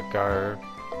supposed to go...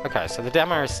 Okay, so the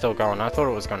demo is still going. I thought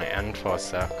it was going to end for a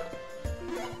sec.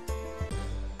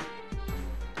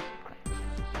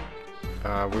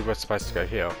 We were supposed to go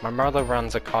here. My mother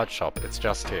runs a card shop. It's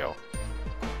just here.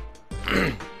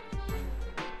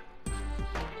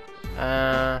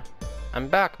 I'm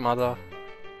back, mother.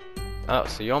 Oh,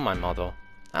 so you're my mother.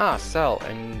 Ah, Sal,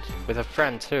 and with a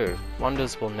friend too.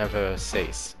 Wonders will never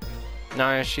cease.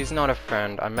 No, she's not a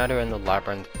friend. I met her in the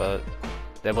labyrinth, but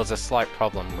there was a slight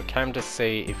problem. We came to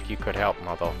see if you could help,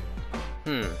 mother.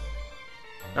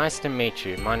 Nice to meet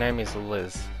you. My name is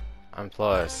Liz. I'm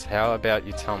Flores. How about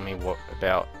you tell me what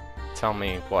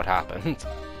happened?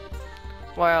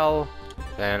 Well,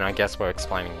 then I guess we're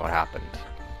explaining what happened.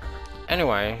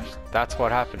 Anyway, that's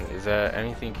what happened. Is there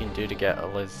anything you can do to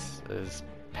get Liz's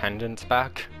pendant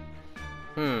back?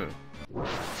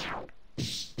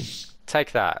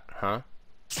 Take that, huh?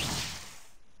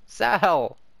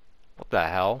 Sal! What the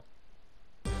hell?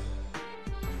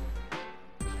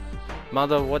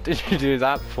 Mother, what did you do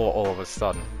that for all of a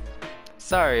sudden?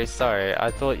 Sorry. I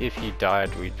thought if you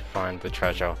died, we'd find the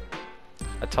treasure.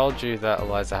 I told you that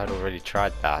Eliza had already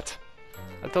tried that.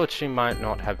 I thought she might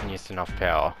not have used enough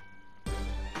power.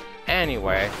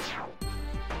 Anyway,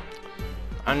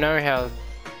 I know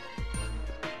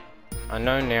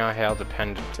now how the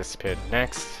pendant disappeared.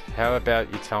 Next, how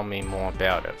about you tell me more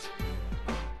about it?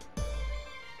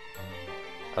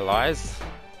 Eliza?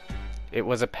 It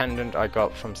was a pendant I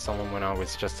got from someone when I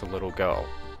was just a little girl.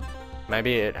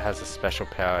 Maybe it has a special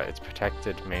power. It's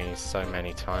protected me so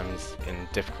many times in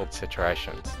difficult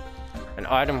situations. An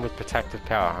item with protective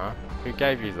power, huh? Who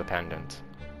gave you the pendant?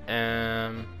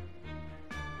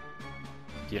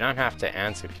 You don't have to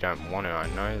answer if you don't want to. I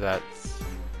know that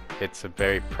it's a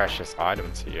very precious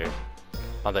item to you.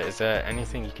 Mother, is there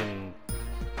anything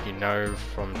you know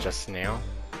from just now?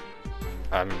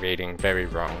 I'm reading very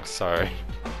wrong, sorry.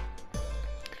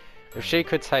 If she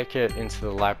could take it into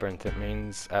the labyrinth, it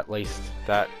means at least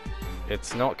that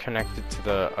it's not connected to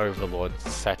the Overlord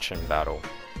section battle.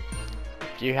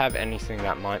 If you have anything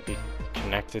that might be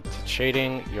connected to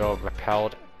cheating, you're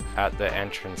repelled at the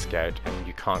entrance gate and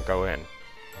you can't go in.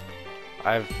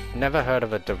 I've never heard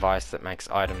of a device that makes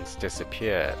items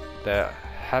disappear. There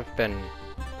have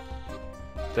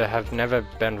never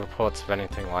been reports of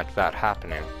anything like that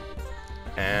happening.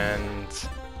 And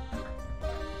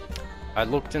I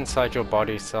looked inside your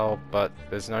body cell, but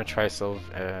there's no trace of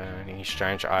any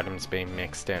strange items being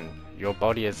mixed in. Your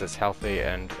body is as healthy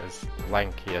and as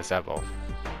lanky as ever.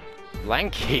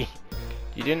 Lanky?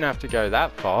 You didn't have to go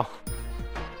that far.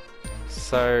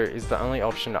 So, is the only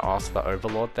option to ask the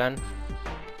Overlord then?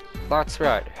 That's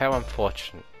right, how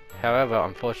unfortunate. However,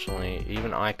 unfortunately,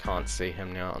 even I can't see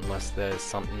him now unless there's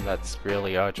something that's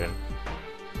really urgent.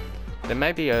 There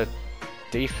may be a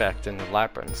defect in the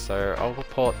labyrinth, so I'll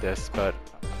report this, but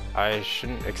I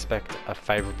shouldn't expect a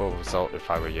favourable result if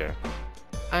I were you.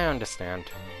 I understand.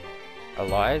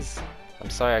 Elias? I'm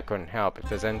sorry I couldn't help. If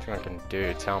there's anything I can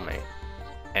do, tell me.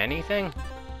 Anything?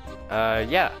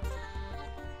 Yeah.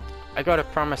 I got a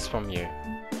promise from you.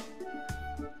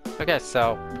 Okay,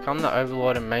 so, become the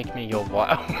Overlord and make me your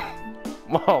wife.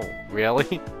 Whoa,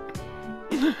 really?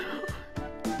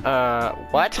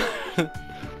 What?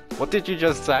 What did you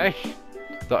just say?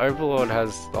 The Overlord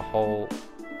has the whole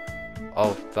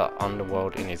of the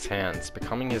underworld in his hands.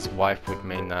 Becoming his wife would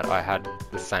mean that I had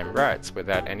the same rights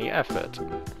without any effort.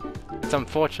 It's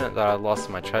unfortunate that I lost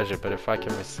my treasure, but if I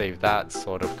can receive that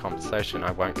sort of compensation,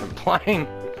 I won't complain.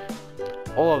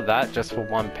 All of that just for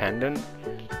one pendant?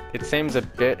 It seems a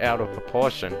bit out of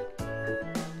proportion.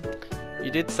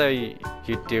 You did say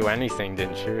you'd do anything,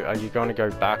 didn't you? Are you going to go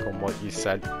back on what you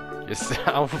said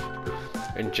yourself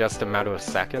in just a matter of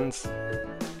seconds?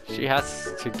 She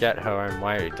has to get her own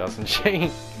way, doesn't she?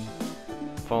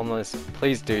 Formless,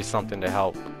 please do something to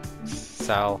help.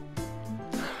 Sal.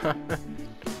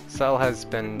 Sal has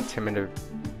been timid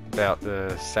about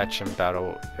the section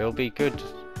battle. It'll be a good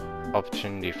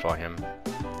opportunity for him.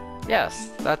 Yes,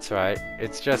 that's right.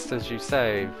 It's just as you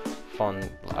say,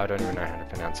 I don't even know how to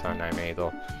pronounce her name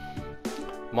either.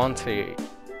 Monty,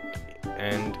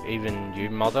 and even you,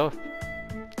 Mother?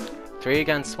 3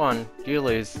 against 1, you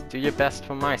lose. Do your best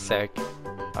for my sake.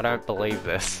 I don't believe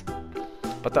this.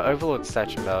 But the Overlord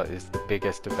section battle is the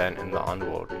biggest event in the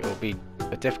Underworld. It will be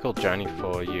a difficult journey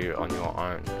for you on your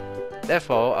own.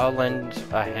 Therefore, I'll lend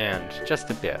a hand,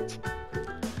 just a bit.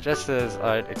 Just as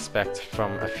I'd expect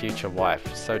from a future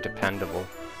wife, so dependable.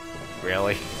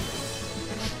 Really?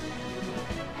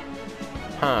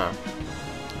 Huh.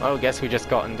 Well, I guess we just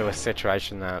got into a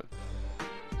situation that...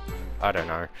 I don't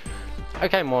know.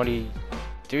 Okay, Morty,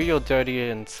 do your dirty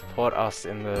and support us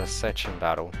in the section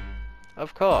battle.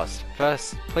 Of course.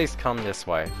 First, please come this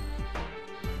way.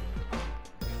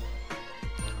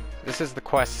 This is the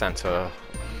quest center.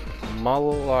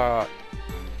 Muller,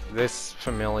 this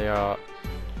familiar,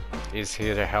 is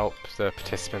here to help the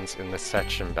participants in the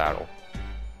section battle.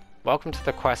 Welcome to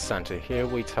the quest center. Here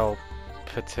we tell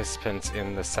participants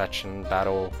in the section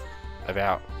battle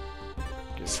about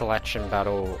selection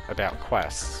battle about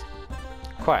quests.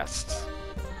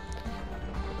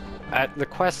 At the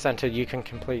quest center you can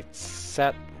complete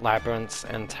set labyrinths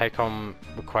and take on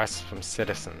requests from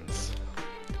citizens.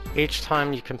 Each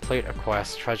time you complete a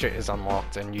quest, treasure is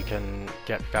unlocked and you can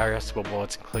get various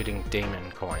rewards including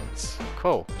demon coins.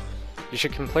 Cool. You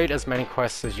should complete as many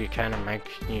quests as you can and make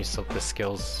use of the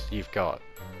skills you've got.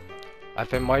 I've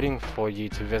been waiting for you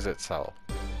to visit Cell.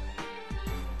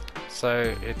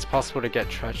 So it's possible to get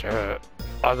treasure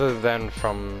other than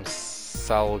from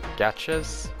Cell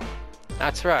gachas?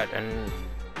 That's right, and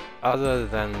other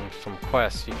than from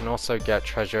quests, you can also get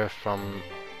treasure from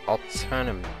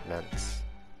tournaments.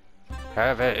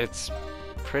 However, it's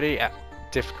pretty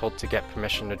difficult to get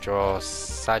permission to draw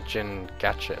Sajin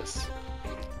gachas.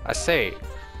 I see.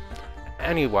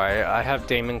 Anyway, I have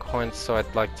demon coins, so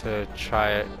I'd like to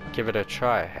give it a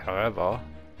try. However,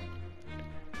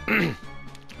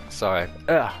 sorry.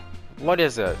 What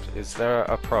is it? Is there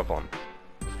a problem?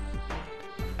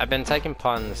 I've been taking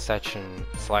part in the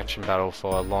selection battle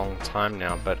for a long time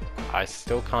now, but I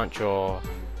still can't draw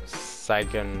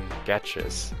Sagan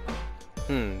gachas.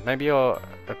 Maybe your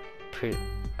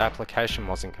application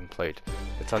wasn't complete.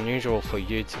 It's unusual for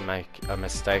you to make a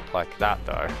mistake like that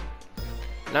though.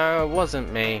 No, it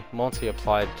wasn't me. Monty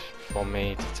applied for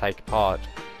me to take part.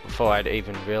 before I'd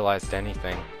even realized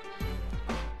anything.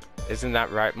 Isn't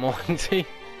that right, Monty?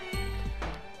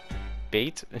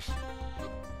 Beat?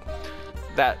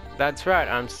 That's right,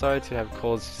 I'm sorry to have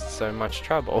caused so much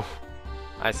trouble.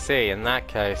 I see, in that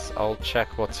case, I'll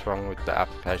check what's wrong with the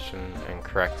application and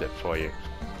correct it for you.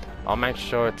 I'll make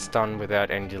sure it's done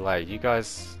without any delay. You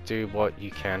guys do what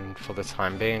you can for the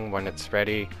time being. When it's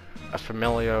ready, a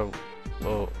familiar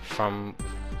from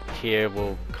here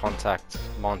will contact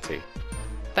Monty.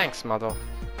 Thanks, Mother.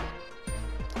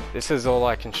 This is all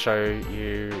I can show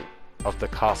you of the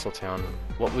castle town.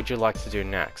 What would you like to do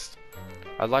next?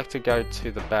 I'd like to go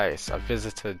to the base. I've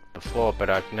visited before, but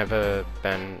I've never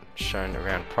been shown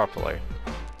around properly.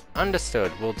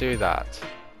 Understood, we'll do that.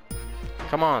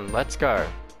 Come on, let's go.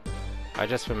 I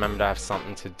just remembered I have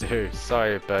something to do.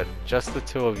 Sorry, but just the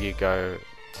two of you go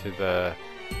to the...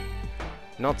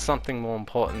 Not something more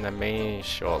important than me,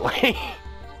 surely.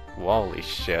 Holy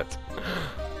shit.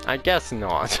 I guess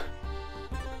not.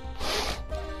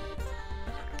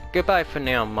 Goodbye for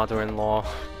now, mother-in-law.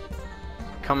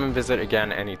 Come and visit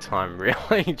again anytime,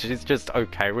 really? She's just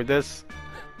okay with this?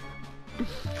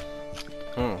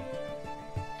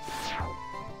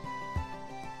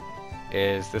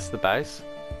 Is this the base?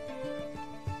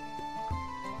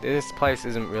 This place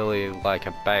isn't really like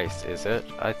a base, is it?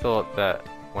 I thought that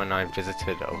when I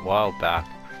visited a while back,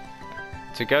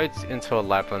 to go into a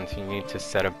labyrinth you need to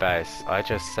set a base. I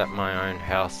just set my own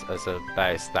house as a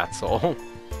base, that's all.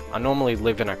 I normally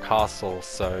live in a castle,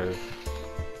 so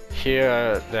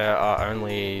here there are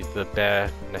only the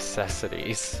bare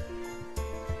necessities.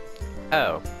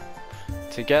 Oh.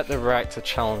 To get the right to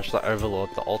challenge the Overlord,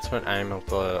 the ultimate aim of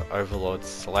the Overlord's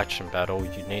selection battle,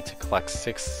 you need to collect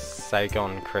 6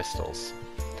 Sagon crystals.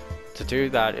 To do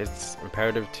that, it's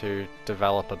imperative to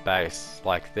develop a base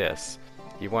like this.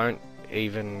 You won't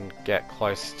even get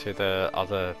close to the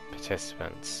other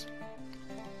participants.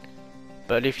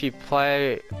 But if you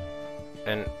play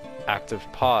an active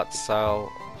part, so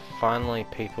finally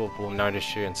people will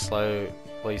notice you and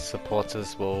slowly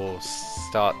supporters will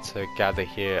start to gather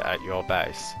here at your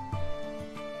base.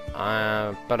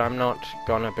 But I'm not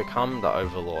gonna become the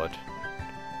Overlord.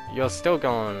 You're still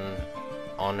going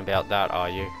on about that, are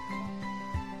you?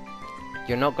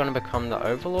 You're not gonna become the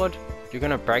Overlord? You're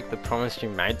gonna break the promise you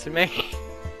made to me?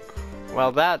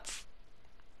 Well, that's...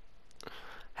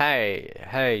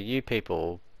 Hey, you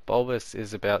people. Bulbous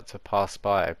is about to pass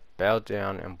by. Bow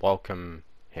down and welcome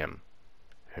him.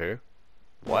 Who?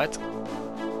 What?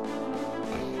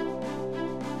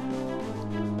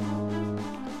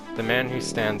 The man who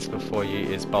stands before you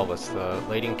is Bulbous, the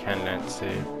leading candidate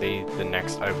to be the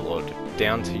next Overlord.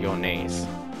 Down to your knees.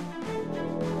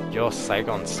 You're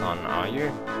Sagon's son, are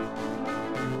you?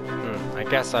 I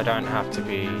guess I don't have to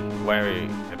be wary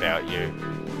about you.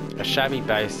 A shabby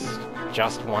base,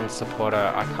 just one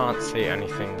supporter, I can't see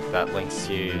anything that links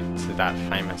you to that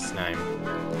famous name.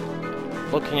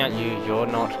 Looking at you, you're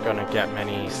not gonna get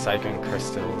many Sagon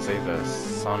crystals either,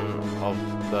 son of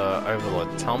the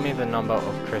Overlord. Tell me the number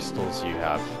of crystals you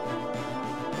have.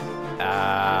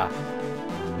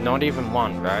 Not even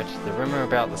one, right? The rumor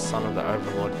about the son of the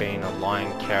Overlord being a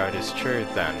lying coward is true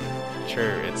then.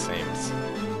 True, it seems.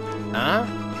 Huh?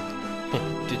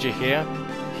 Did you hear?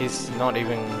 He's not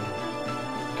even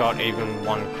got even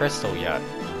one crystal yet.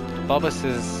 Bulbous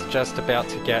is just about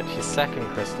to get his second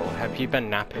crystal. Have you been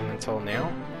napping until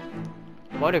now?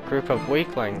 What a group of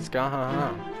weaklings,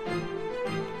 gahaha.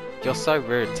 You're so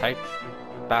rude, take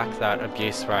back that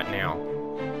abuse right now.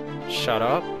 Shut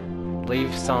up.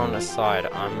 Leave someone aside.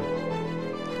 I'm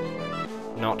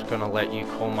not gonna let you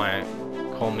call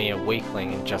me a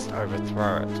weakling and just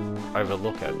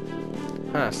overlook it.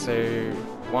 Huh, so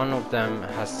one of them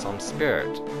has some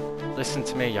spirit. Listen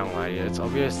to me, young lady, it's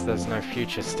obvious there's no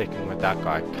future sticking with that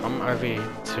guy. Come over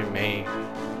to me,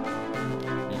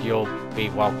 you'll be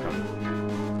welcome.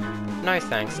 No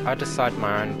thanks, I decide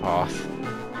my own path.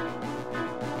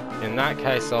 In that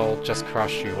case, I'll just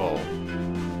crush you all.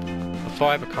 Before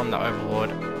I become the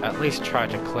Overlord, at least try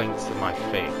to cling to my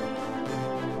feet.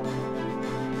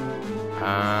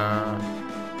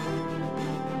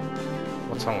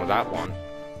 What's wrong with that one?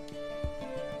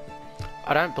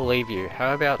 I don't believe you.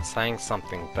 How about saying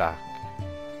something back?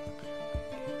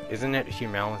 Isn't it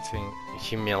humiliating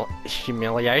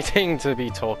to be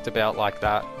talked about like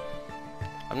that?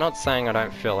 I'm not saying I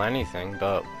don't feel anything,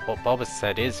 but what Bulbous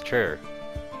said is true.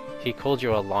 He called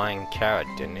you a lying coward,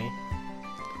 didn't he?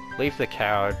 Leave the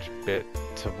coward bit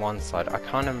to one side. I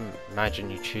can't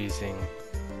imagine you choosing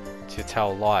to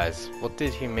tell lies. What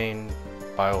did he mean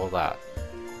by all that?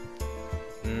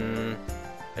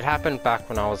 It happened back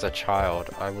when I was a child.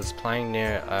 I was playing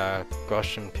near a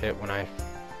Goshen pit when I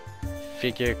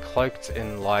figure cloaked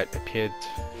in light appeared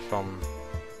from...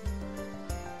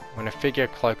 When a figure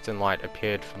cloaked in light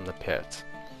appeared from the pit.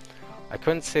 I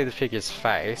couldn't see the figure's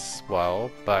face well,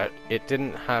 but it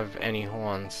didn't have any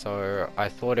horns, so I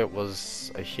thought it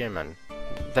was a human.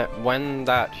 When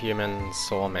that human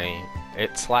saw me,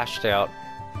 it slashed out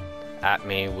at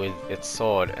me with its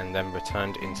sword and then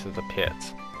returned into the pit.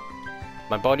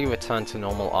 My body returned to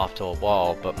normal after a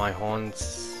while, but my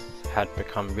horns had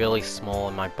become really small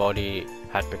and my body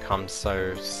had become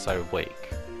so weak.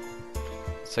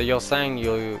 So you're saying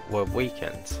you were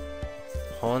weakened?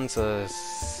 Horns are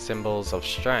symbols of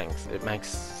strength. It makes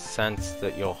sense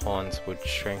that your horns would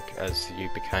shrink as you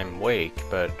became weak,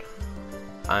 but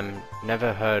I've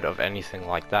never heard of anything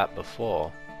like that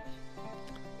before.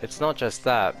 It's not just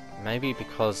that, maybe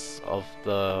because of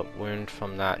the wound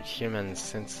from that human,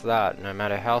 since that, no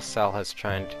matter how Sal has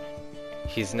trained,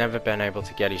 he's never been able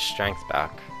to get his strength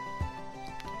back.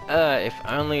 If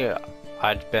only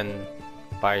I'd been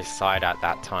by his side at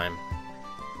that time.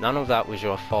 None of that was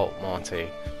your fault, Monty.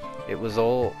 It was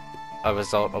all a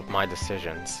result of my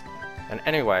decisions. And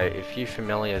anyway, if you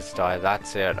familiars die,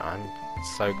 that's it. I'm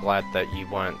so glad that you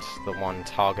weren't the one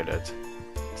targeted.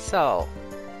 Sal.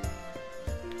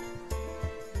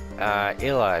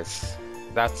 Eli's.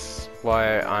 That's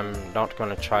why I'm not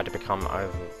gonna try to become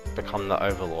the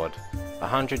Overlord.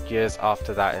 100 years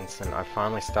after that incident, I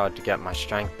finally started to get my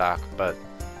strength back, but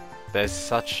there's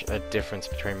such a difference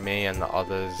between me and the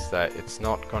others that it's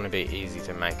not gonna be easy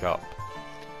to make up.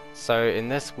 So in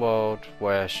this world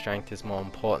where strength is more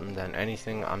important than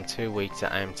anything, I'm too weak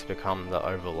to aim to become the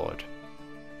Overlord.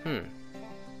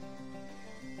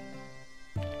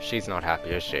 She's not happy,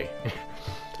 is she?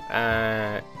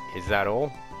 Is that all?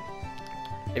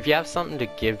 If you have something to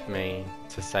give me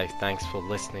to say thanks for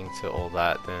listening to all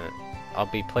that, then I'll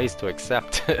be pleased to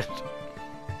accept it.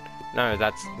 No,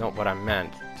 that's not what I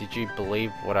meant. Did you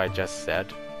believe what I just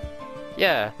said?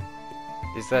 Yeah.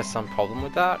 Is there some problem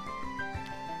with that?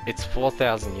 It's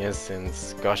 4,000 years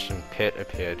since Goshen Pit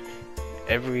appeared.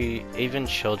 Even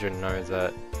children know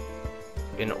that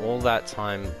in all that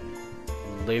time,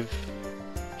 live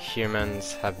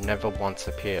humans have never once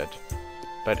appeared.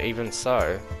 But even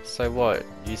so what?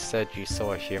 You said you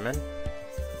saw a human?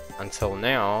 Until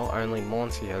now, only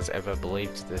Monty has ever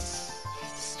believed this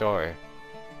story.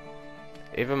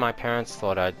 Even my parents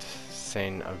thought I'd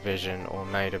seen a vision or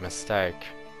made a mistake.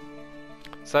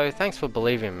 So thanks for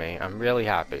believing me, I'm really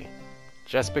happy.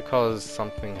 Just because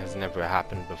something has never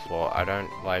happened before, I don't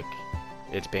like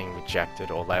it being rejected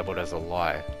or labelled as a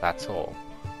lie, that's all.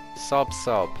 Sob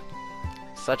sob.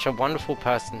 Such a wonderful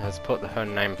person has put her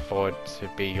name forward to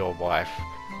be your wife.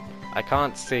 I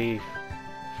can't see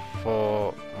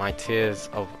for my tears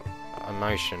of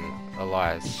emotion,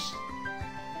 Elias.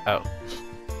 Oh.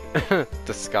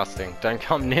 Disgusting. Don't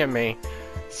come near me,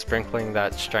 sprinkling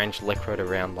that strange liquid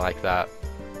around like that.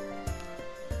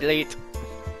 Delete.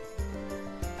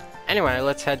 Anyway,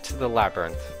 let's head to the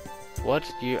labyrinth. What?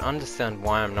 You understand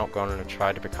why I'm not going to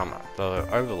try to become the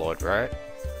Overlord, right?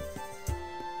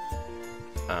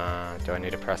 Do I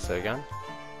need to press it again?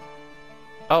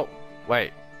 Oh,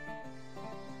 wait.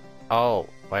 Oh,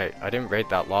 wait, I didn't read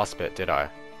that last bit, did I?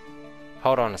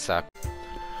 Hold on a sec.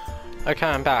 Okay,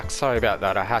 I'm back. Sorry about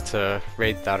that. I had to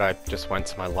read that. I just went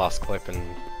to my last clip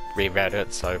and reread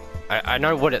it, so I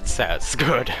know what it says.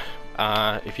 Good.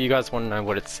 If you guys want to know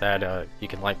what it said, you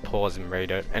can like pause and read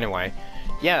it. Anyway,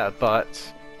 yeah,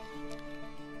 but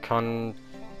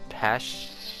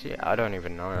compassion. I don't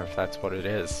even know if that's what it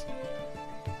is.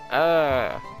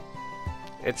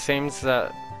 It seems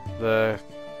that the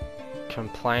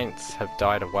complaints have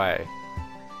died away.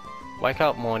 Wake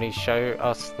up, Morty. Show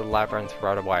us the labyrinth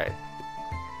right away.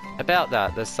 About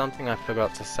that, there's something I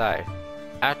forgot to say.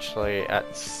 Actually,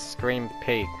 at Scream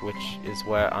Peak, which is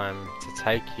where I'm to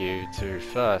take you to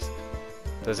first,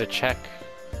 there's a check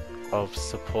of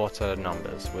supporter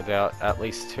numbers. Without at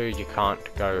least 2, you can't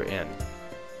go in.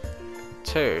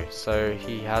 2, so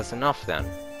he has enough then.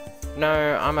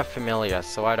 No, I'm a familiar,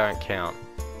 so I don't count.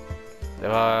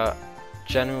 There are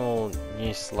general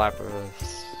use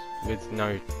labyrinths with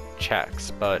no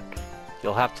checks, but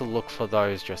you'll have to look for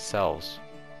those yourselves.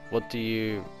 What do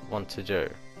you want to do?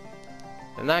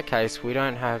 In that case, we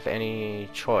don't have any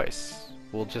choice.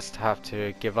 We'll just have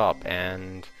to give up,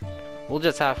 and we'll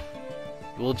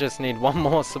just need one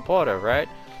more supporter, right?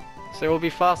 So it'll be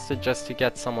faster just to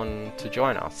get someone to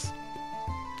join us.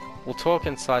 We'll talk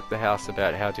inside the house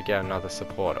about how to get another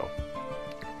supporter.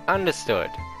 Understood.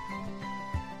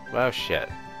 Well, shit.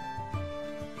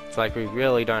 It's like we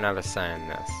really don't have a say in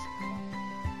this.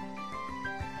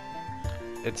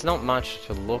 It's not much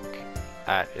to look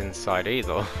at inside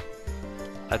either.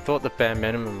 I thought the bare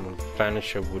minimum of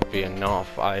furniture would be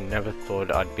enough. I never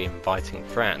thought I'd be inviting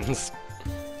friends.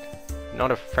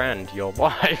 Not a friend, your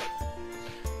wife.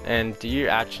 And do you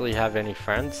actually have any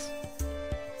friends?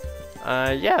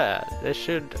 Yeah, there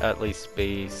should at least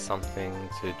be something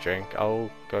to drink.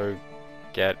 I'll go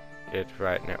get it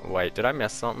right now. Wait, did I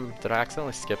miss something? Did I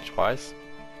accidentally skip twice?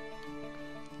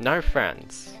 No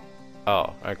friends.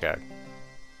 Oh, okay.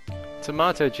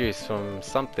 Tomato juice from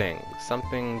something.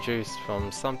 Something juice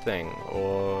from something.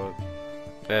 Or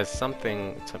there's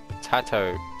something to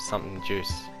potato something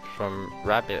juice from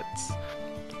rabbits.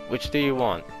 Which do you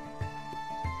want?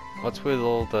 What's with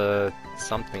all the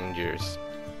something juice?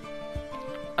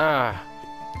 Ah,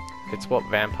 it's what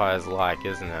vampires like,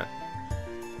 isn't it?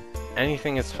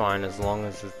 Anything is fine as long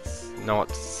as it's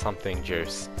not something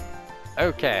juice.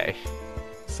 Okay.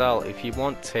 So, if you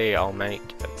want tea, I'll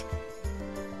make it.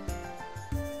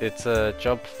 It's a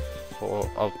job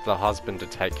of the husband to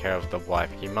take care of the wife.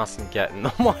 You mustn't get in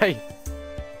the way.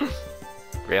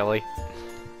 Really?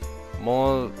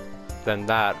 More than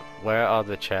that, where are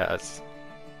the chairs?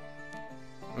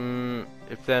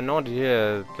 If they're not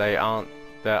here, there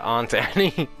aren't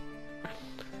any.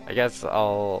 I guess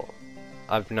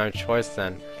I've no choice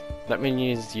then. Let me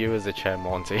use you as a chair,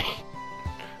 Monty.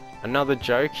 Another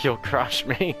joke? You'll crush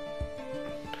me.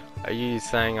 Are you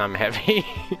saying I'm heavy?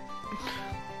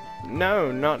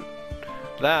 No, not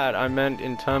that. I meant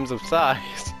in terms of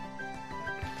size.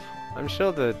 I'm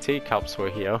sure the teacups were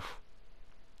here.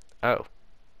 Oh.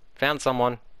 Found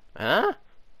someone. Huh?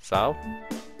 So?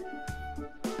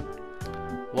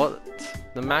 What?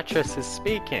 The mattress is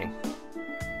speaking.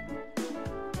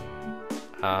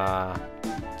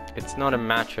 It's not a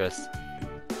mattress.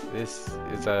 This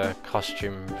is a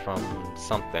costume from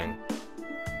something.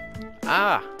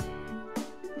 Ah!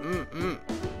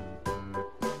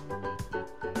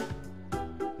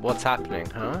 What's happening,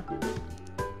 huh?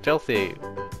 Filthy.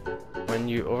 When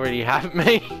you already have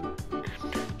me?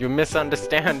 You're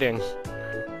misunderstanding.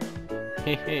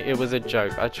 It was a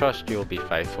joke. I trust you'll be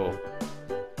faithful.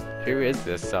 Who is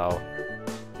this soul?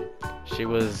 She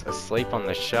was asleep on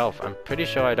the shelf. I'm pretty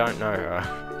sure I don't know her.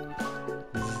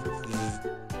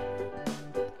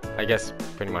 I guess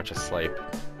pretty much asleep.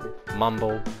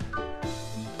 Mumble.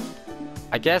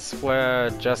 I guess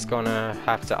we're just gonna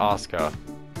have to ask her.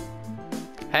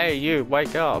 Hey, you,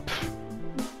 wake up.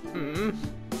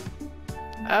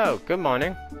 Oh, good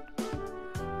morning.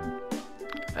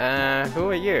 Who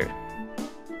are you?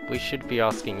 We should be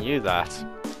asking you that.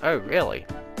 Oh, really?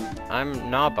 I'm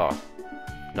Naba.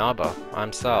 Naba,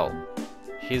 I'm Sal.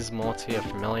 He's Morty, a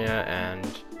familiar,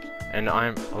 and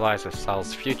I'm Eliza,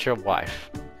 Sal's future wife.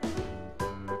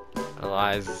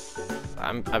 Eliza...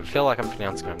 I feel like I'm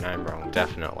pronouncing her name wrong,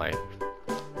 definitely.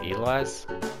 Eliza?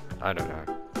 I don't know.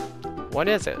 What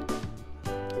is it?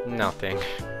 Nothing.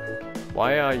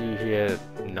 Why are you here,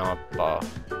 Naba?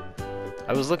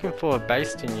 I was looking for a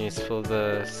base to use for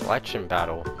the selection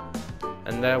battle.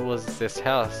 And there was this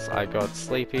house. I got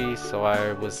sleepy, so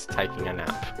I was taking a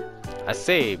nap. I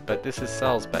see, but this is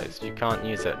Sal's base. You can't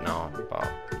use it now,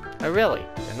 Naba. Oh really?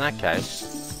 In that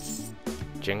case...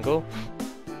 Jingle?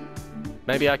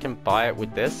 Maybe I can buy it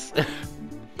with this?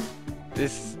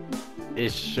 This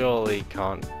is surely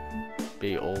can't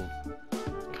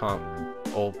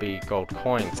all be gold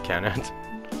coins, can it?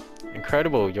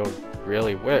 Incredible, you're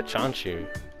really rich, aren't you,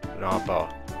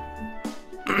 Naba?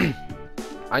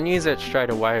 I use it straight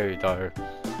away, though.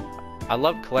 I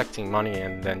love collecting money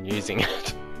and then using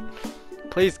it.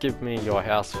 Please give me your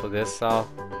house for this, Sal.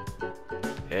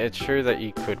 It's true that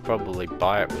you could probably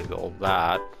buy it with all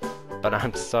that, but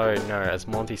I'm sorry, no, as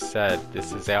Monty said,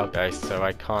 this is our base, so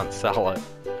I can't sell it.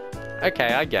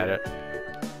 Okay, I get it.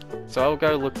 So I'll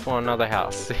go look for another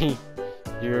house. See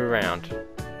you around.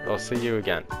 I'll see you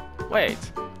again. Wait!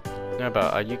 No,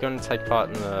 but are you going to take part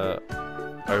in the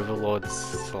Overlord's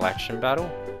selection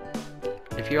battle?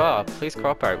 If you are, please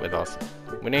cooperate with us.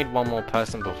 We need one more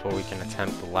person before we can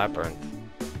attempt the labyrinth.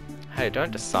 Hey,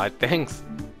 don't decide things.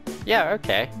 Yeah,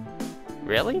 okay.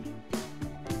 Really?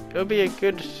 It'll be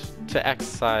good to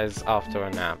exercise after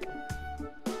a nap.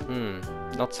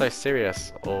 Not so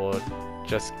serious, or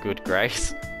just good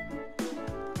grace.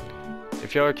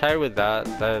 If you're okay with that,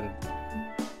 then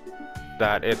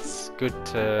it's good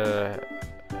to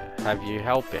have you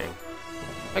helping.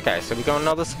 Okay, so we got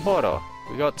another supporter.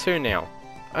 We got 2 now.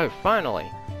 Oh, finally!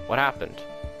 What happened?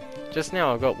 Just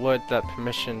now I got word that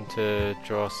permission to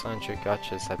draw Sancho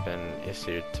gachas had been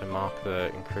issued to mark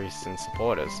the increase in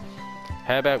supporters.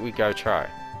 How about we go try?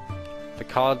 The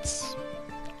cards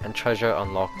and treasure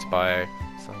unlocked by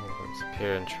some of them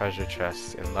appear in treasure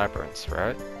chests in labyrinths,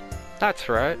 right? That's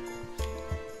right.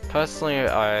 Personally,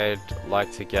 I'd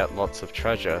like to get lots of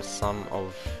treasure. Some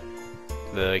of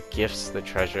the gifts the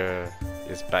treasure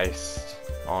is based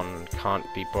on can't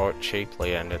be bought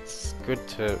cheaply, and it's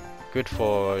good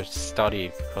for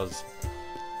study because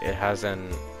it has an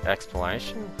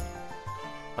explanation.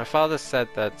 My father said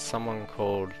that someone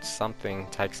called something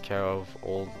takes care of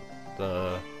all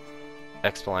the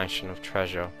explanation of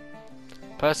treasure.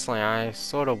 Personally, I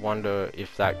sort of wonder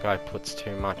if that guy puts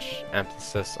too much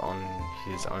emphasis on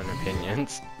his own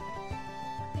opinions.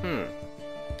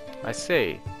 I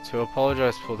see. To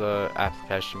apologize for the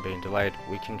application being delayed,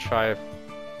 we can try it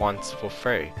once for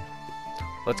free.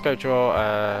 Let's go draw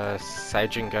a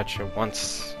Seijin Gacha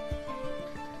once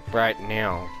right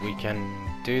now. We can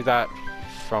do that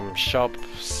from shop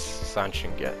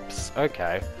Sanchin Gips.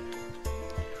 Okay.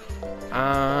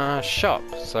 Shop.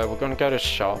 So we're gonna go to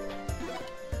shop.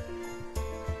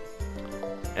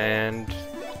 And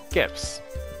gifts.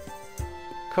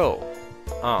 Cool.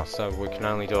 Oh, so we can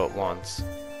only do it once.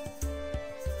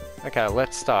 Okay,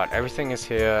 let's start. Everything is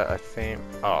here. A theme.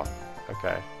 Oh,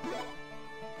 okay.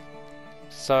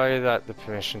 Sorry that the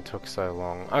permission took so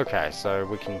long. Okay, so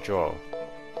we can draw.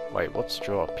 Wait, what's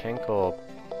draw? Pink or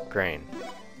green?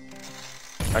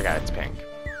 Okay, it's pink.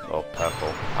 Or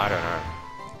purple. I don't know.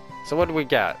 So what do we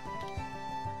get?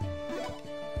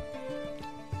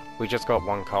 We just got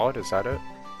one card, is that it?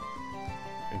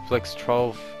 Inflicts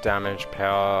 12 damage,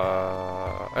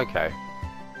 power... Okay.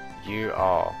 You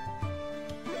are...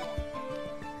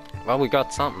 Well, we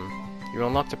got something. You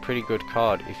unlocked a pretty good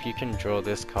card. If you can draw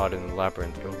this card in the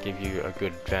labyrinth, it'll give you a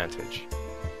good advantage.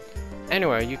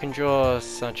 Anyway, you can draw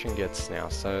Sanchin Gets now,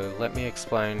 so let me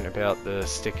explain about the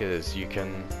stickers you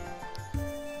can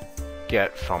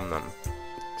get from them.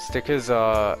 Stickers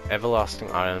are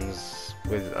everlasting items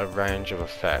with a range of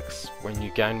effects. When you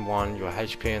gain one, your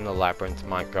HP in the labyrinth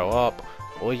might go up,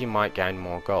 or you might gain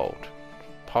more gold.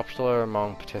 Popular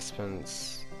among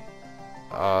participants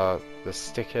are the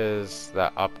stickers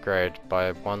that upgrade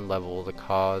by one level the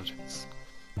cards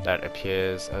that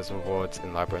appears as rewards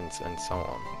in labyrinths and so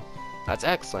on. That's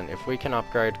excellent. If we can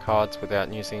upgrade cards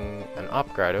without using an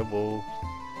upgrader,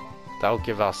 that'll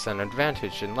give us an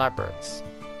advantage in labyrinths.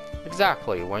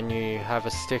 Exactly, when you have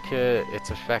a sticker, its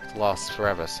effect lasts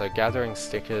forever, so gathering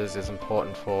stickers is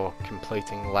important for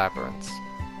completing labyrinths.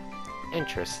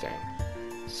 Interesting.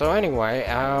 So anyway,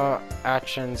 our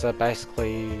actions are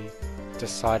basically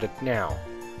decided now.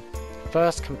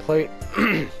 First, complete...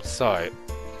 Sorry.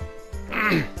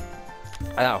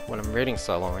 Ow, when I'm reading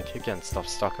so long, I keep getting stuff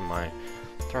stuck in my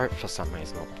throat for some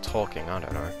reason, or talking, I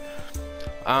don't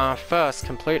know. First,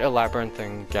 complete a labyrinth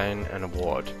and gain an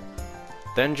award.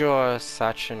 Then draw a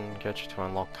Sanchin Gacha to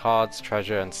unlock cards,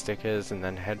 treasure, and stickers, and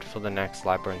then head for the next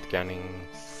labyrinth gaining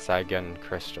Sagan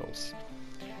crystals.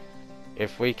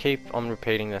 If we keep on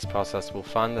repeating this process, we'll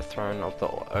find the throne of the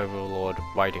Overlord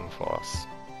waiting for us.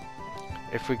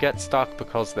 If we get stuck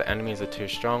because the enemies are too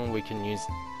strong, we can use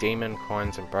demon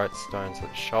coins and bright stones at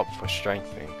the shop for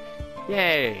strengthening.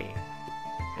 Yay!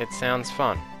 It sounds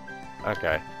fun.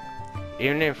 Okay.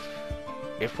 Even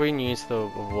if we use the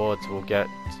rewards we'll get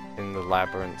in the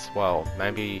labyrinths, well,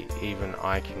 maybe even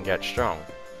I can get strong.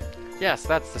 Yes,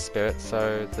 that's the spirit,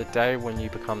 so the day when you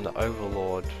become the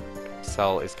Overlord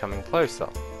cell is coming closer.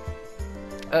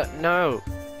 No!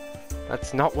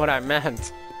 That's not what I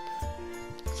meant!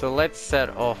 So let's set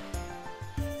off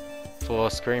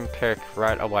for Screen Pick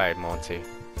right away, Monty.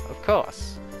 Of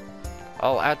course.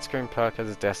 I'll add Screen Perk as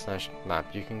a destination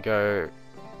map. You can go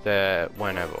there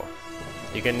whenever.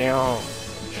 You can now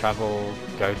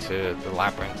go to the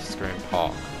Labyrinth Screen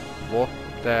Park. Walk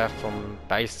there from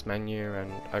base menu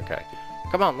and... okay.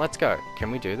 Come on, let's go.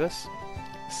 Can we do this?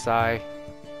 Sigh.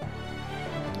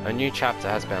 A new chapter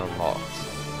has been unlocked.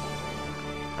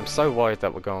 I'm so worried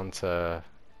that we're going to...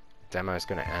 demo's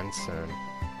gonna end soon.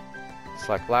 It's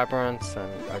like labyrinths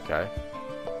and... okay.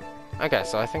 Okay,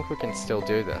 so I think we can still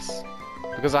do this.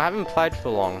 Because I haven't played for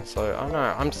long, so I don't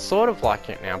know. I'm sort of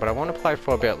liking it now, but I want to play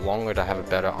for a bit longer to have a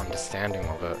better understanding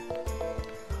of it.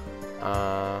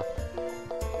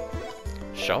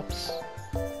 Shops?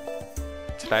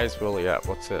 Today's roulette,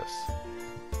 what's this?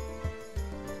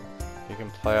 You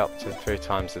can play up to 3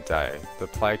 times a day. The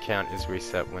play count is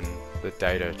reset when the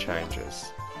data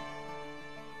changes.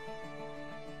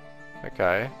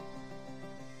 Okay.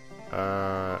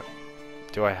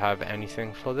 Do I have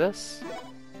anything for this?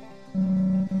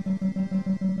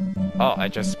 Oh, I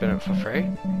just spin it for free?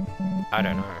 I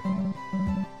don't know.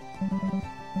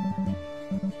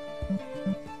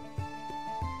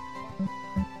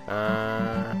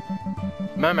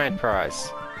 Mermaid prize.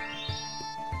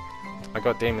 I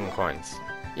got demon coins.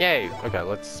 Yay! Okay,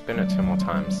 let's spin it 2 more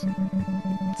times.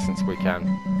 since we can.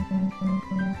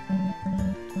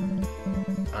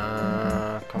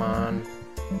 Come on.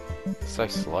 So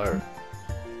slow.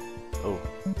 Ooh.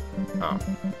 Oh.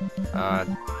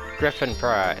 Griffin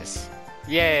prize.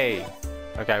 Yay!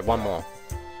 Okay, one more.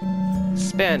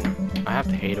 Spin! I have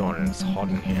the heater on and it's hot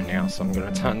in here now, so I'm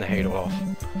gonna turn the heater off.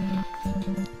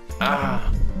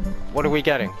 What are we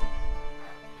getting?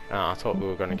 Oh, I thought we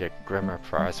were gonna get Grimmer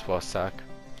prize for a sec.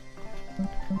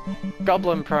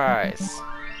 Goblin prize!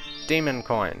 Demon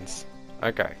coins.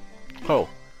 Okay, cool.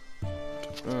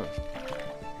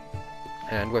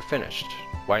 And we're finished.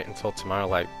 Wait until tomorrow,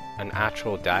 like an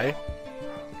actual day?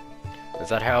 Is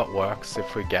that how it works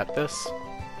if we get this?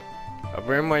 A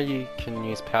room where you can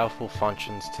use powerful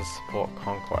functions to support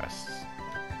conquests.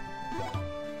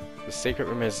 The secret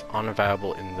room is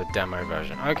unavailable in the demo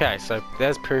version. Okay, so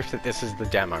there's proof that this is the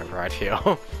demo right here.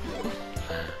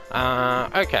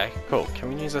 Okay, cool.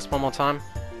 Can we use this one more time?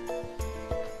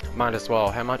 Might as well.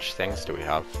 How much things do we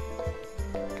have?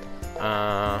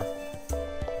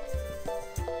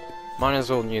 Might as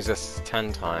well use this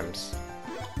 10 times.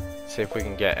 See if we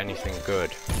can get anything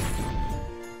good.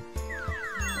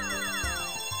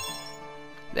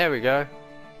 There we go.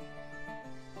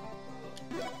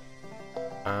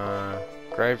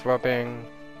 Grave robbing.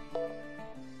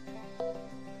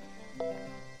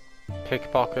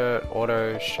 Pickpocket,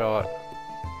 auto shot.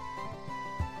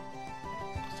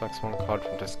 Selects one card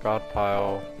from discard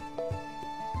pile.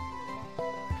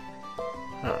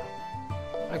 Huh.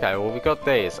 Okay, well we got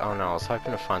these. Oh no, I was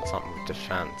hoping to find something with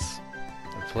defense.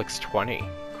 Inflicts 20.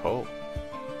 Cool.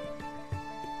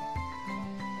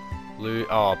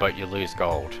 Oh, but you lose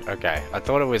gold. Okay, I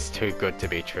thought it was too good to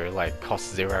be true, like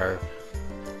cost 0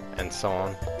 and so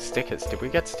on. Stickers, did we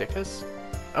get stickers?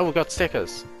 Oh, we got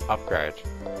stickers! Upgrade.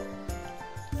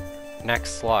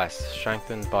 Next slice,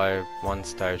 strengthened by 1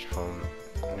 stage from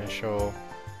initial.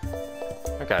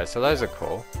 Okay, so those are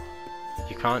cool.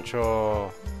 You can't draw...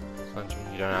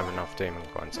 You don't have enough demon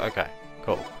coins. Okay,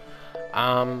 cool.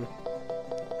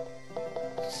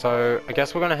 So, I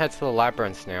guess we're gonna head to the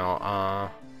labyrinth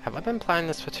now. Have I been playing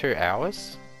this for 2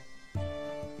 hours?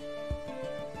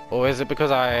 Or is it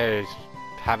because I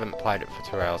haven't played it for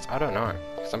 2 hours? I don't know,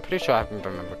 because I'm pretty sure I haven't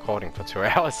been recording for 2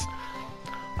 hours.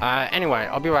 Anyway,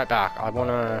 I'll be right back. I want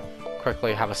to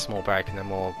quickly have a small break and then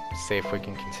we'll see if we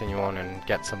can continue on and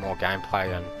get some more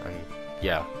gameplay and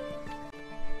yeah.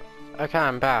 Okay,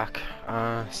 I'm back.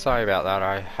 Sorry about that,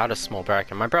 I had a small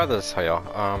break and my brother's here.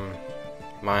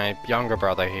 My younger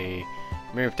brother, he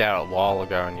moved out a while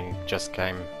ago and he just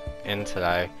came in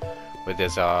today with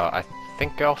his, I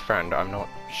think girlfriend, I'm not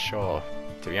sure.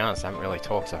 To be honest, I haven't really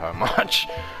talked to her much,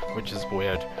 which is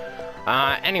weird.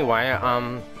 Anyway,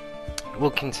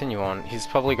 we'll continue on. He's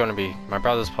probably going to be, my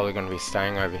brother's probably going to be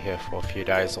staying over here for a few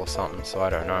days or something, so I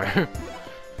don't know.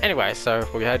 Anyway, so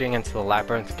we're heading into the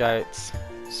labyrinth gates.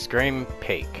 Scream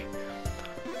Peak.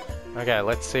 Okay,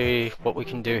 let's see what we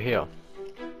can do here.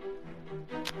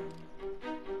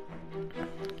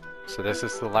 So this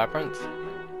is the labyrinth.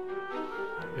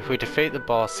 If we defeat the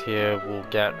boss here, we'll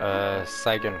get a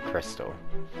Sagan crystal.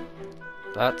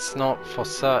 That's not for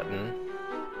certain.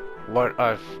 What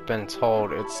I've been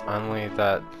told, it's only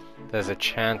that there's a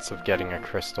chance of getting a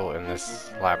crystal in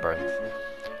this labyrinth.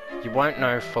 You won't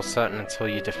know for certain until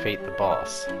you defeat the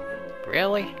boss.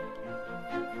 Really?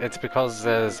 It's because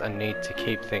there's a need to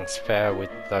keep things fair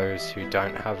with those who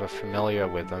don't have a familiar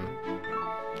with them.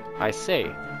 I see.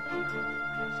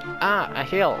 Ah, a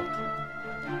hill!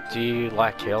 Do you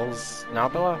like hills,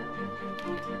 Nabila?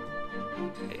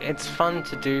 It's fun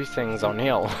to do things on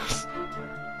hills.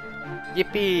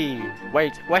 Yippee!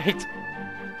 Wait!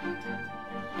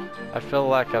 I feel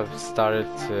like I've started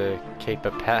to keep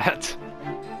a pet.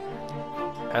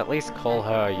 At least call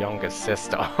her younger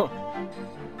sister.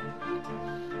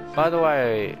 By the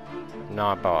way,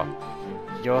 Naba,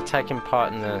 you're taking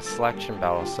part in the selection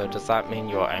battle, so does that mean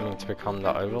you're aiming to become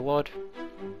the Overlord?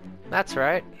 That's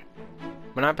right.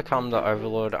 When I become the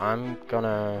Overlord, I'm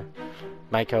gonna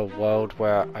make a world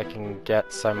where I can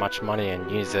get so much money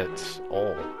and use it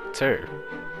all, too.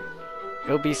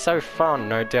 It'll be so fun,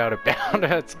 no doubt about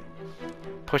it.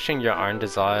 Pushing your own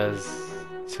desires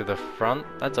to the front,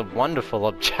 that's a wonderful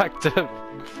objective.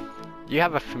 You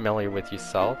have a familiar with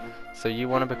yourself, so you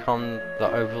want to become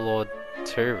the Overlord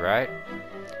too, right?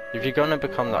 If you're gonna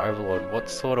become the Overlord, what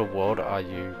sort of world are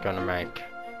you gonna make?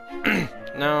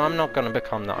 No, I'm not gonna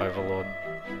become the Overlord.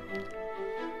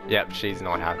 Yep, she's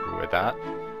not happy with that.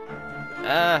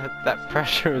 That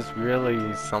pressure is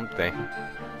really something.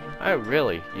 Oh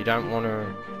really? You don't want to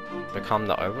become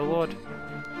the Overlord?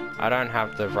 I don't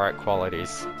have the right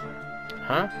qualities.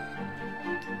 Huh?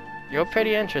 You're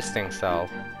pretty interesting, Sal.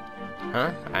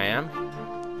 Huh? I am?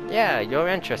 Yeah, you're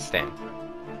interesting.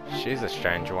 She's a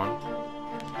strange one.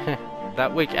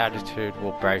 That weak attitude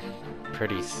will break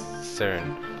pretty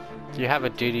soon. You have a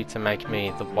duty to make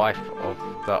me the wife of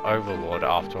the Overlord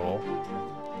after all.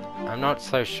 I'm not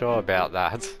so sure about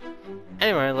that.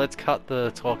 Anyway, let's cut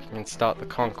the talking and start the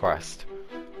conquest.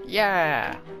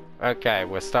 Yeah! Okay,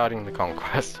 we're starting the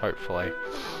conquest, hopefully.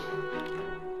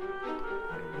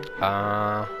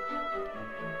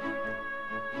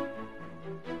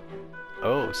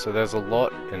 Oh, so there's a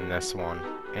lot in this one.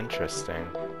 Interesting.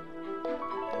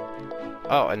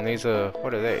 Oh, and these are...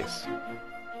 what are these?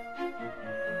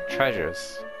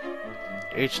 Treasures.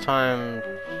 Each time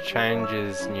change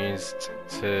is used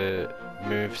to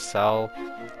move Cell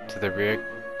to the rear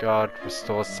guard,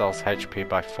 restores Cell's HP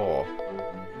by 4.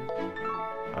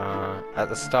 At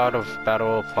the start of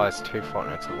battle applies 2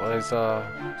 fortnite to laser,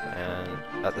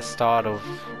 and at the start of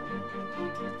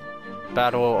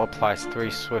battle applies 3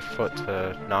 swift foot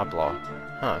to Nabla.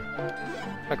 Huh.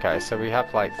 Okay, so we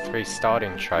have like 3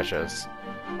 starting treasures.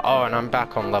 Oh, and I'm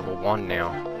back on level 1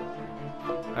 now.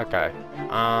 Okay.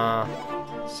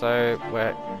 So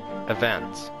we're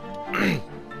events.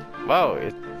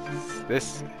 Whoa,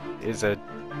 this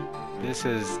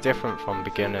is different from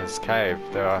Beginner's Cave.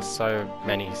 There are so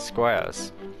many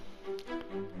squares.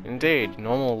 Indeed,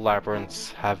 normal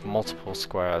labyrinths have multiple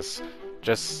squares,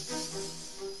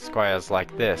 just squares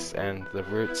like this, and the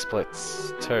route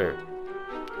splits too.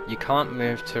 You can't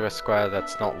move to a square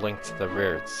that's not linked to the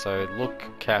route, so look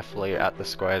carefully at the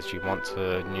squares you want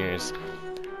to use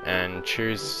and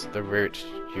choose the route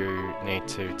you need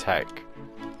to take.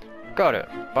 Got it.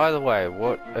 By the way,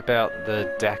 what about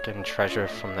the deck and treasure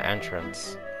from the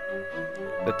entrance?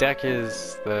 The deck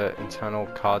is the internal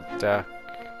card deck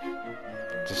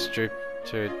distributed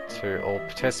to all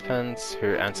participants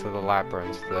who enter the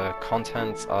labyrinth. The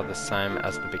contents are the same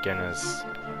as the beginner's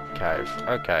cave.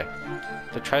 Okay.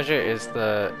 The treasure is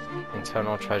the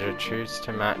internal treasure. Choose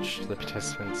to match the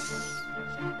participants.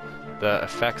 The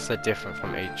effects are different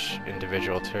from each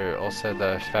individual too. Also,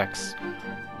 the effects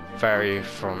vary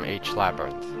from each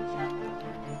labyrinth.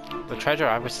 The treasure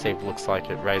I received looks like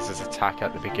it raises attack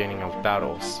at the beginning of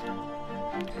battles.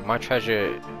 My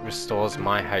treasure restores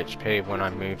my HP when I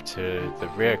move to the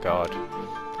rear guard.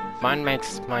 Mine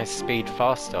makes my speed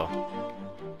faster.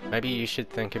 Maybe you should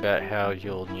think about how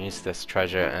you'll use this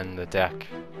treasure and the deck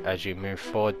as you move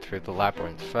forward through the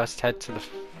labyrinth. First head to the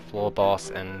floor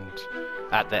boss and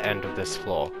at the end of this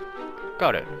floor.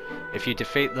 Got it. If you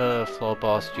defeat the floor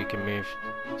boss, you can move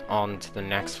on to the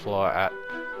next floor. At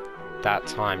that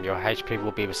time, your HP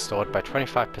will be restored by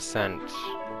 25%.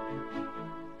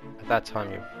 At that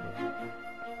time,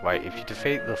 wait, if you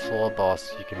defeat the floor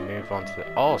boss, you can move on to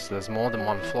the... oh, so there's more than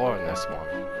one floor in this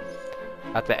one.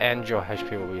 At the end, your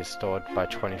HP will be restored by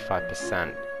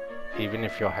 25%. Even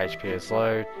if your HP is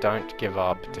low, don't give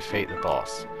up, defeat the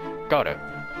boss. Got it.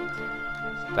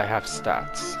 They have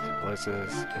stats.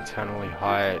 Liz's internally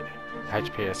high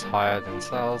HP is higher than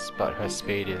Cell's, but her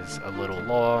speed is a little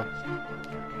lower.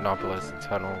 Nobla's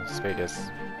internal speed is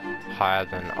higher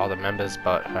than other members,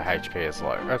 but her HP is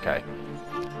low. Okay.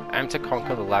 Aim to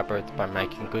conquer the labyrinth by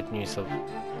making good use of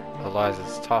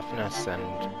Eliza's toughness and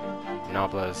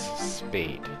Nobla's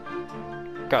speed.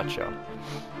 Gotcha.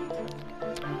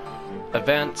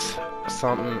 Event,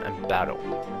 something, and battle.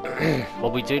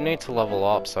 Well, we do need to level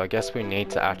up, so I guess we need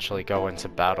to actually go into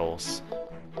battles.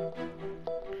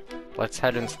 Let's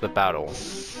head into the battle.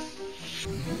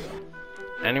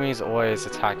 Enemies always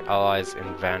attack allies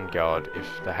in Vanguard.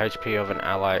 If the HP of an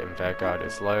ally in Vanguard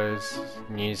is low,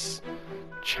 use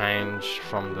change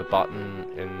from the button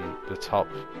in the top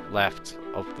left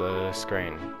of the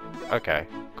screen. Okay,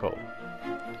 cool.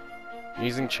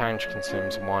 Using change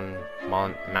consumes 1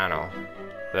 mana.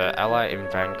 The ally in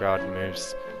Vanguard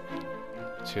moves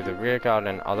to the rear guard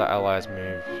and other allies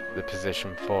move the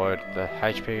position forward. The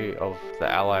HP of the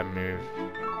ally move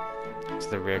to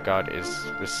the rear guard is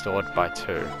restored by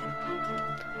 2.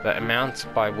 The amount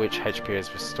by which HP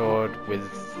is restored with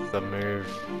the move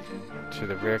to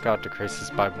the rear guard decreases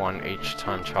by 1 each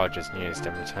time charge is used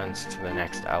and returns to the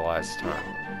next ally's turn.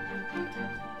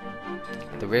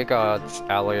 The rear guard's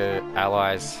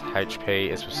allies' HP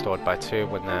is restored by 2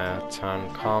 when their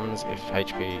turn comes. If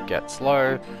HP gets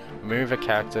low, move a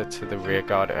character to the rear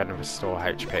guard and restore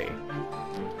HP.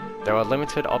 There are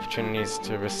limited opportunities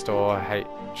to restore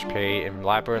HP in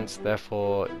labyrinths,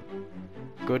 therefore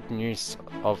good use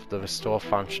of the restore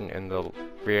function in the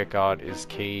rear guard is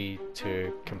key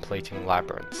to completing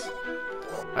labyrinths.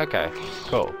 Okay,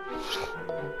 cool.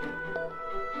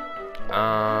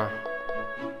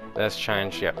 There's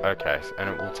change, yep, okay. And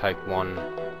it will take one,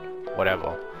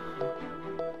 whatever.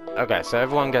 Okay, so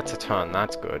everyone gets a turn,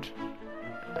 that's good.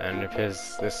 And it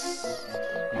appears this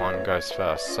one goes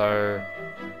first, so...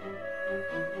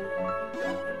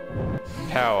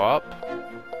 Power up.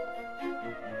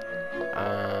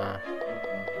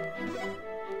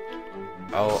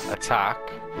 I'll attack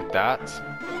with that.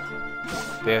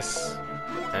 This,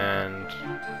 and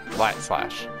light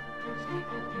slash.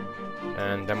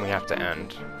 And then we have to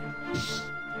end.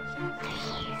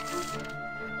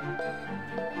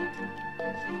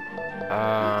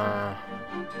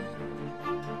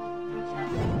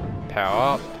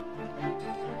 Power up.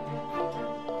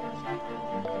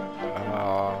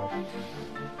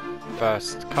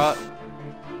 First cut.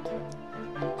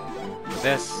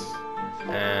 This,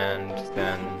 and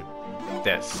then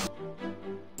this.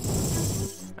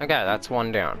 Okay, that's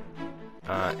one down.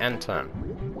 End turn.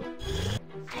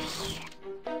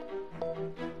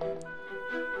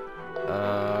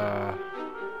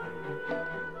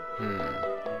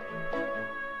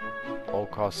 All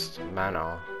cost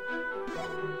mana.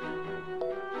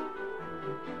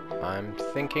 I'm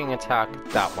thinking attack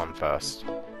that one first.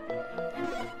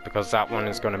 Because that one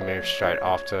is going to move straight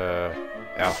after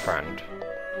our friend.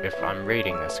 If I'm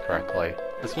reading this correctly.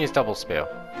 Let's use double spear.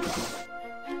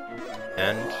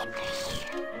 And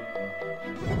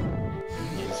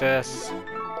use this.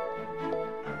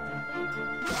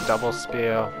 Double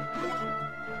spear.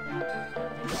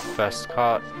 First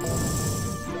cut.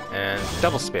 And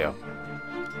double spear.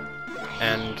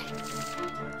 And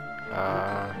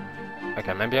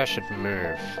okay, maybe I should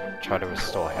move. Try to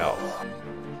restore health.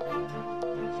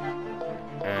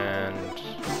 And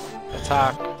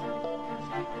attack.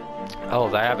 Oh,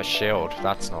 they have a shield.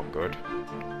 That's not good.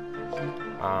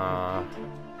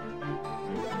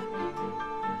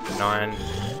 9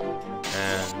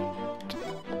 and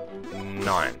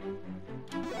 9.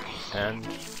 And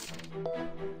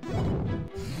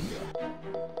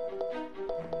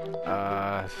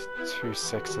 2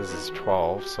 6s is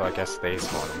 12, so I guess these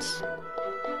ones.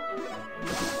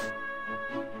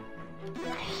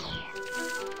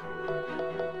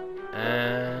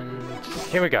 And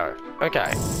here we go.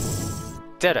 Okay.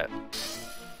 Did it.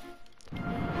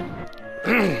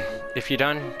 If you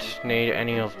don't need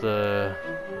any of the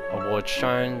awards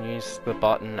shown, use the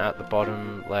button at the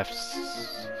bottom left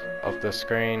of the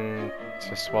screen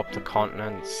to swap the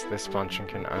continents. This function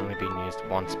can only be used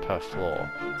once per floor.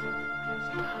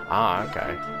 Ah,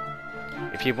 okay.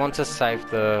 If you want to save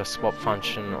the swap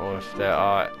function, or if there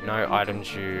are no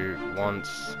items you want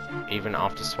even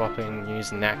after swapping,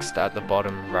 use next at the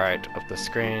bottom right of the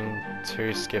screen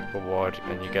to skip reward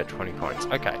and you get 20 coins.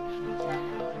 Okay.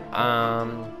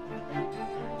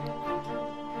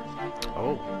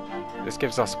 Oh, this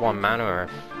gives us 1 mana.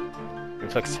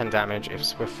 Inflicts 10 damage if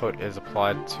Swiftfoot is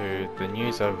applied to the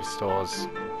user, restores.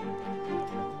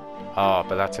 Oh,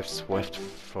 but that's if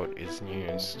Swiftfoot is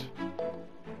used.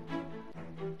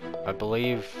 I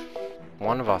believe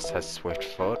one of us has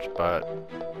Swiftfoot, but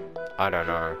I don't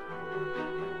know.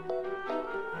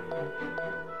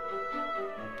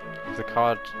 If the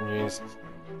card used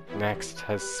next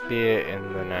has Spear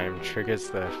in the name, triggers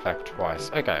the effect twice.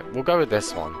 Okay, we'll go with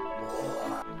this one.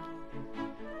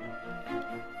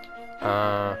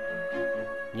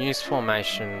 Use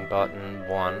formation button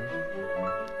 1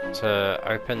 to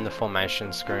open the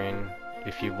formation screen.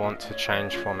 If you want to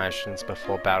change formations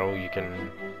before battle, you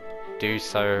can do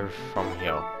so from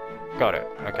here. Got it.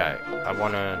 Okay, I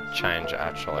want to change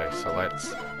actually, so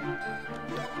let's...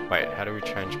 Wait, how do we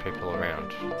change people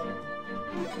around?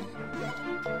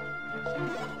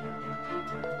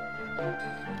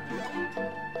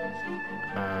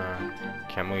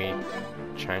 Can we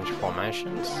change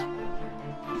formations?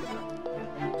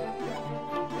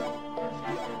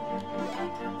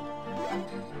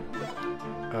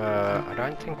 I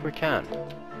don't think we can.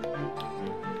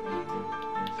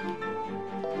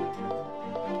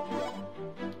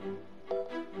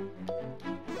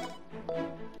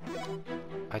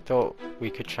 I thought we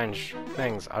could change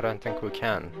things. I don't think we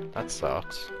can. That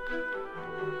sucks.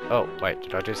 Oh, wait,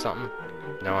 did I do something?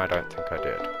 No, I don't think I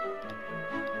did.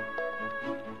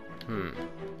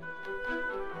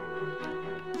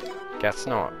 Guess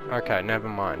not. Okay, never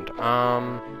mind.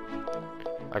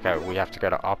 Okay, we have to go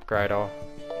to upgrader.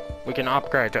 We can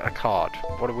upgrade a card.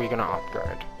 What are we gonna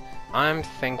upgrade? I'm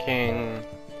thinking...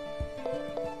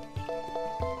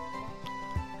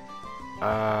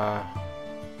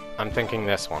 I'm thinking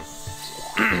this one.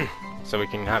 So we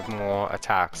can have more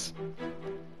attacks.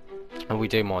 And we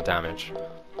do more damage.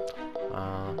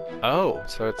 Oh,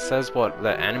 so it says what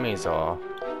the enemies are.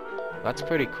 That's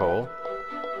pretty cool.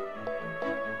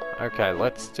 Okay,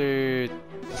 let's do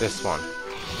this one.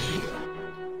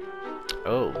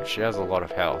 Oh, she has a lot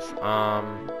of health.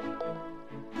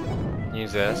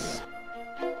 Use this.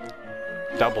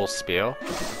 Double spear.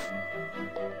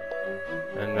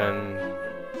 And then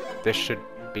this should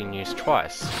be used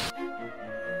twice.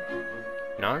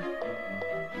 No?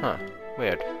 Huh,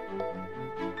 weird.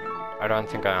 I don't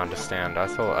think I understand. I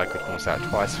thought I could use that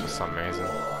twice for some reason.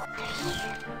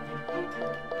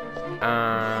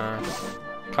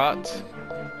 Cut.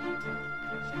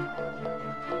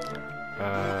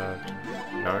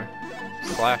 No.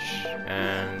 Slash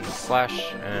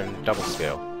and double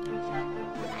spear.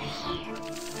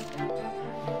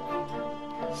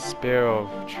 Spear of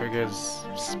triggers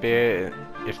spear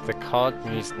if the card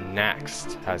used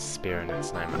next has spear in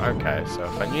its name. Okay, so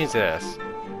if I use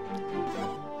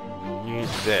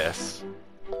this,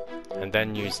 and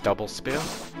then use double spear?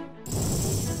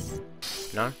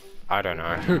 No? I don't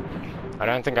know. I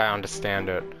don't think I understand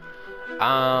it.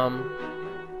 One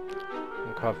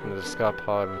card from the discard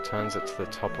pile and returns it to the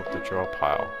top of the draw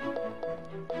pile.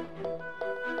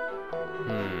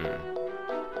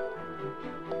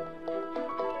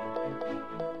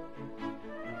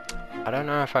 I don't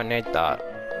know if I need that.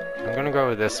 I'm gonna go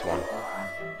with this one.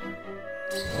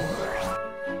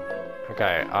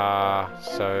 Okay,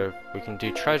 so we can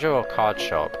do treasure or card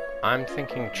shop. I'm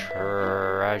thinking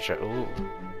treasure. Ooh.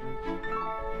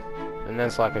 And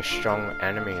there's like a strong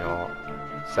enemy, or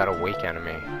is that a weak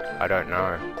enemy? I don't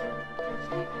know.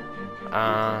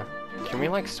 Can we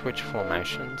like switch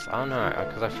formations? I don't know,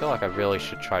 because I feel like I really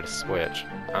should try to switch.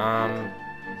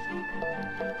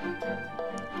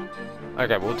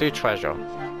 Okay, we'll do treasure.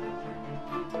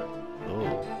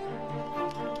 Ooh.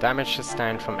 Damage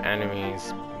sustained from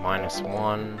enemies,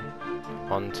 -1.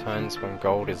 On turns when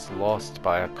gold is lost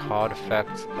by a card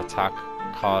effect, attack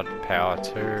card power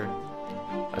 2.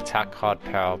 Attack card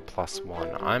power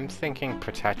 +1. I'm thinking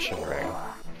protection ring.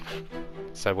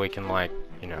 So we can like,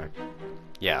 you know,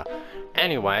 yeah.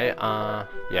 Anyway,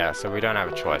 yeah, so we don't have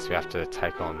a choice. We have to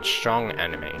take on strong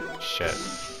enemy. Shit.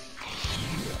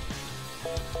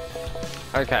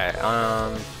 Okay,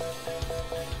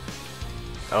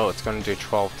 oh, it's gonna do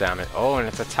 12 damage. Oh, and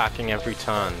it's attacking every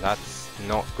turn. That's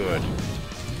not good.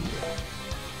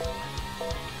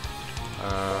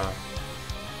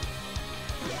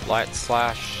 Light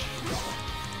slash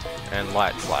and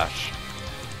light slash.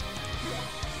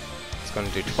 It's gonna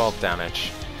do 12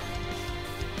 damage.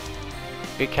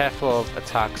 Be careful of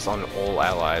attacks on all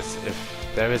allies. If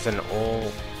there is an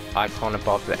all icon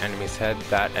above the enemy's head,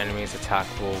 that enemy's attack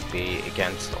will be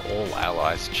against all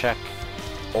allies. Check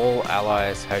all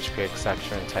allies, HP,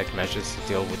 etc. and take measures to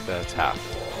deal with the attack.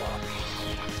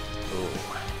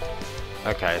 Ooh.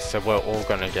 Okay, so we're all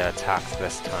gonna get attacked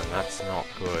this turn. That's not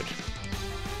good.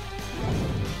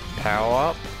 Power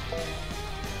up.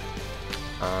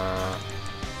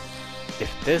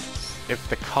 If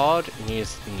the card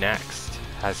used next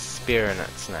has spear in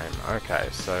its name. Okay,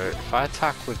 so if I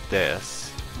attack with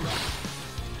this,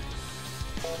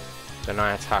 then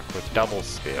I attack with double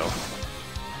spear.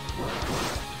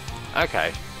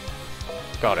 Okay,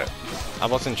 got it. I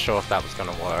wasn't sure if that was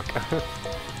gonna work.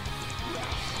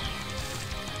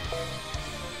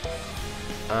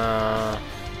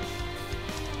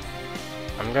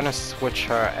 I'm gonna switch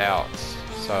her out,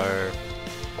 so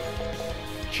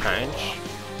change.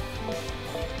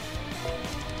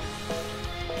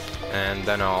 And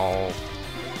then I'll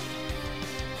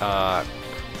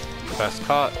first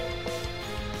cut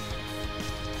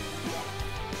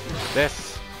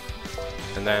this,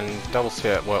 and then double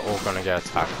spear. We're all gonna get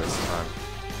attacked this time,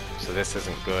 so this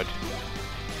isn't good.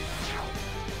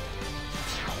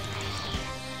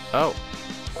 Oh,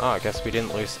 I guess we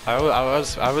didn't lose. I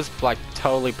was like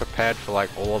totally prepared for like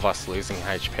all of us losing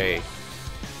HP.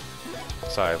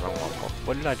 Sorry, wrong one.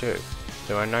 What did I do?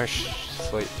 There were no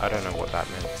sleep. I don't know what that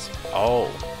means. Oh.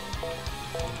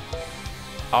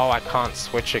 Oh, I can't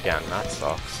switch again. That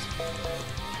sucks.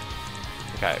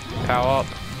 Okay, power up.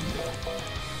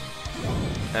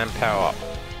 And power up.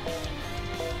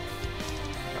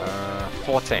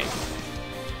 14.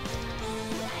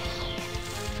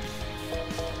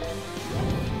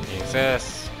 Use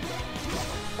this.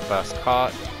 First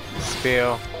cut.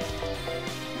 Spear.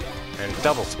 And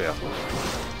double spear.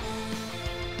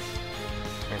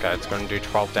 Okay, it's going to do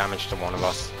 12 damage to one of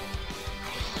us.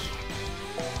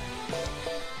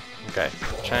 Okay,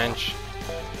 change.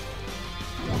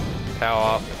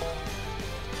 Power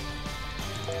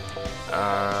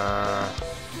up.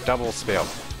 Double spear.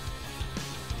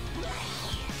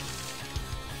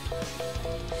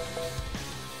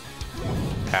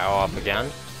 Power up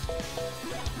again.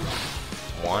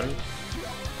 1.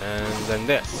 And then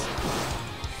this.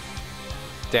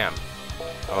 Damn.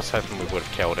 I was hoping we would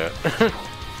have killed it.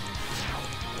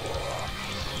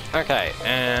 Okay,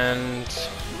 and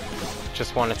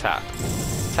just one attack.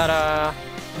 Ta-da!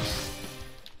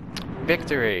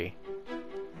 Victory!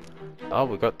 Oh,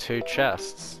 we got 2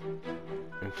 chests.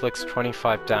 Inflicts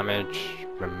 25 damage,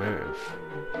 remove.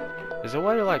 Is there a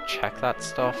way to like check that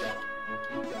stuff?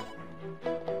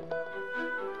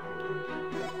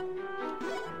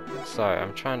 So,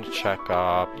 I'm trying to check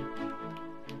up.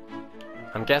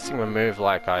 I'm guessing remove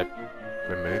like I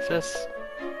remove this?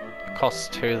 It costs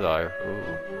 2 though.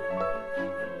 Ooh.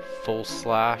 Full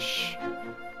slash.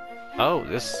 Oh,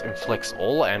 this inflicts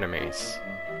all enemies.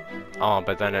 Oh,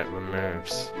 but then it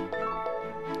removes.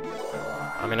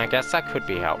 I mean, I guess that could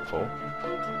be helpful.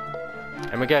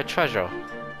 And we get treasure.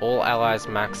 All allies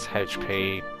max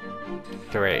HP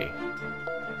 3.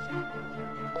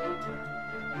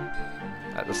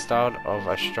 At the start of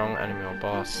a strong enemy or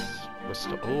boss,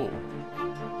 restore. Ooh.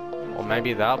 Or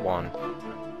maybe that one.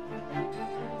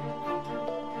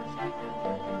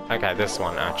 Okay, this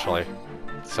one actually.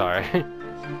 Sorry.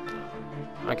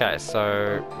 Okay,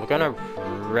 so we're gonna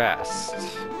rest.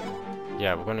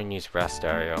 Yeah, we're gonna use rest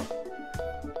area.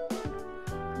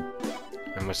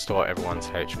 And restore everyone's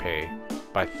HP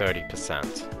by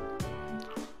 30%.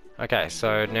 Okay,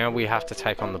 so now we have to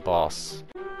take on the boss.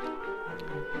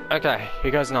 Okay,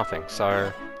 here goes nothing,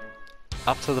 so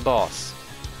up to the boss.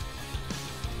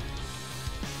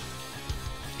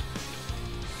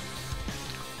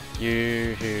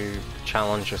 You who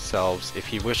challenge yourselves,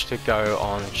 if you wish to go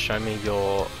on, show me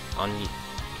your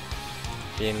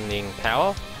unending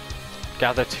power.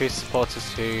 Gather 2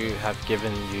 supporters who have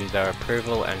given you their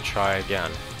approval and try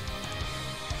again.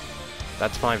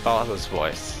 That's my father's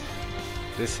voice.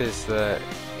 This is the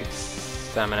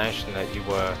examination that you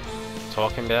were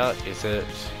talking about, is it,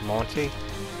 Monty?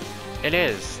 It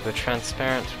is. The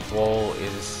transparent wall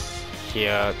is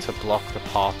here to block the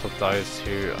path of those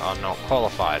who are not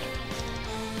qualified.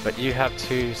 But you have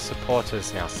 2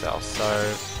 supporters now, Cell,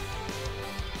 so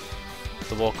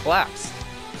the wall collapsed.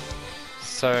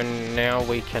 So now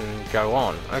we can go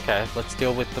on. Okay, let's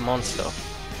deal with the monster.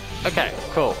 Okay,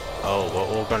 cool. Oh,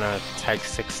 we're all gonna take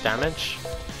 6 damage,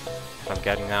 if I'm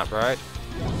getting that right.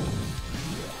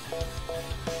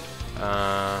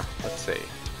 Let's see.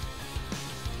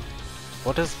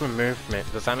 What does remove mean?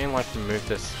 Does that mean like remove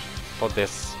this for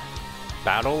this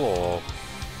battle, or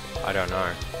I don't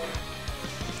know.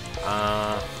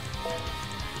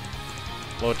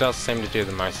 Well, it does seem to do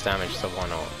the most damage, so why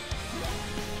not?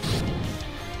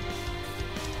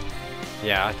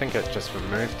 Yeah, I think it just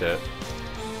removed it.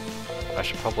 I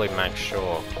should probably make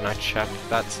sure. Can I check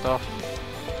that stuff?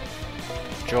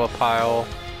 Draw pile.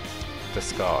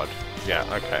 Discard. Yeah,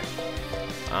 okay.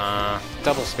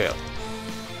 Double spear.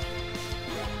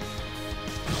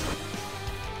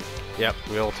 Yep,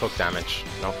 we all took damage.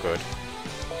 Not good.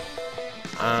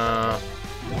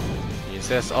 Use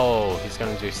this. Oh, he's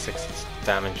gonna do 6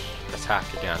 damage attack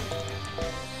again.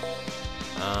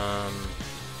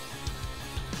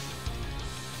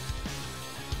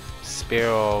 Spear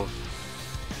of...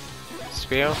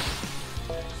 Spear.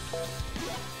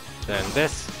 Then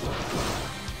this.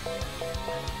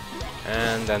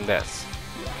 And then this.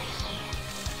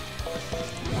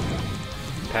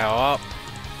 Power up.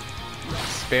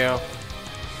 Spear.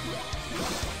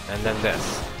 And then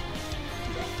this.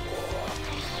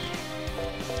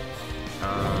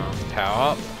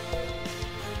 Power up.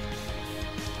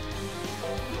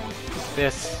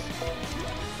 This.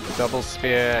 Double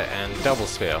spear and double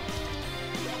spear.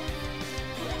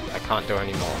 I can't do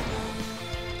any more.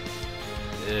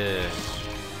 Ugh.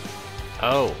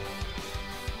 Oh.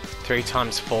 3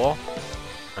 times 4?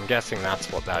 I'm guessing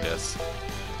that's what that is.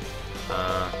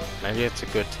 Maybe it's a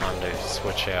good time to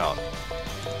switch out.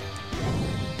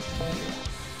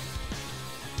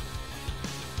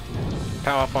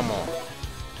 Power up one more.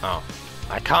 Oh.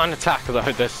 I can't attack though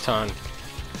this turn.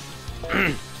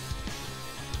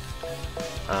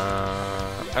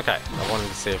 Okay, I wanted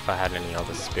to see if I had any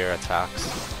other spear attacks.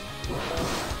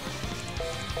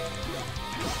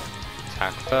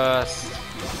 Attack first.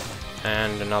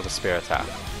 And another spear attack.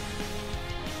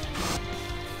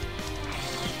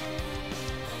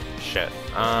 Shit.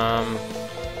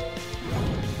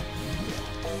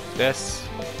 This.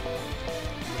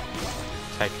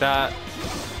 Take that.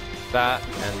 That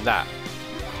and that.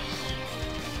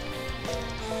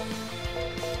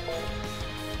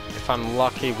 If I'm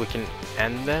lucky, we can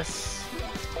end this.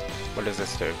 What does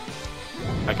this do?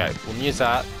 Okay, we'll use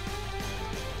that.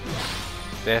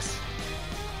 This.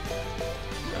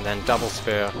 And then double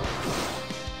spear.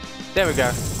 There we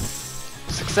go.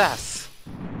 Success!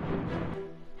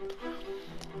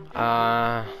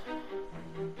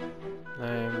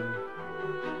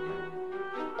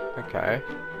 Okay.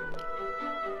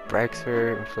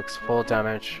 Breakthrough inflicts 4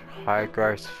 damage, high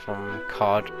growth from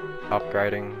card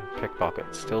upgrading,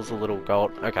 pickpocket, steals a little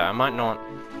gold. Okay, I might not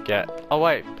get... Oh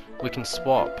wait, we can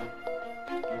swap.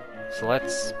 So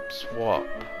let's swap.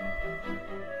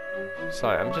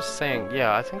 Sorry, I'm just saying,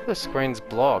 yeah, I think the screen's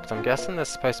blocked. I'm guessing there's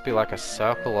supposed to be like a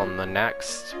circle on the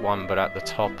next one, but at the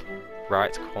top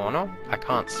right corner? I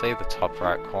can't see the top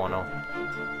right corner.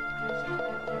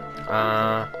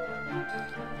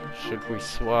 Should we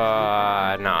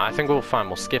swap? No, I think we'll fine.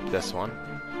 We'll skip this one.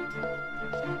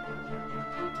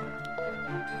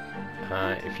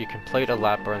 If you complete a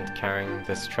labyrinth carrying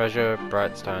this treasure,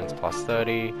 bright stones plus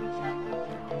 30.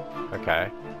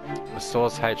 Okay.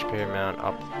 Restores HP amount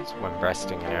up when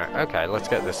resting in air. Okay, let's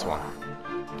get this one.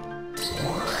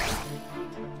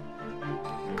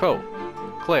 Cool.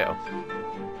 Clear.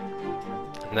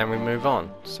 And then we move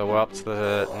on. So we're up to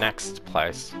the next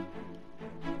place.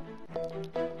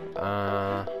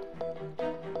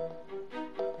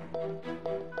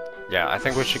 Yeah, I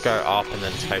think we should go up and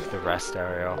then take the rest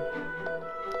area.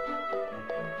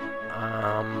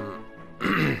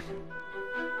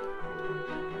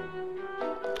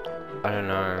 I don't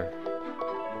know.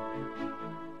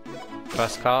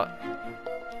 First cut.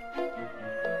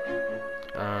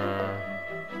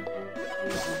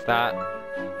 That,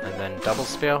 and then double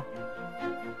spear.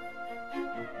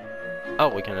 Oh,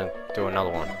 we're gonna do another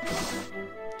one.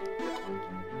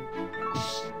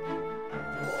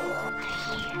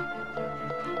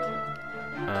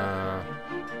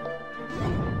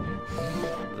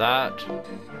 That.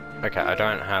 Okay, I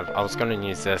don't have. I was gonna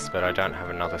use this, but I don't have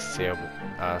another spear.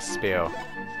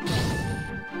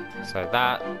 So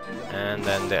that, and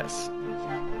then this.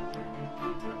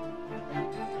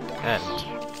 And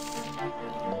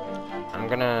I'm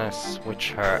gonna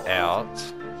switch her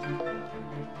out.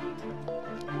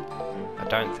 I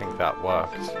don't think that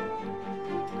worked.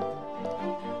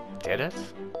 Did it?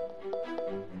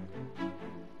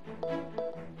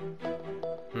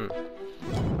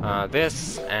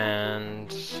 This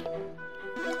and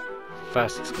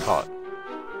first cut.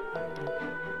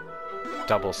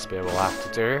 Double spear we'll have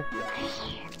to do.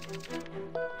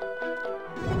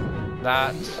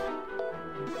 That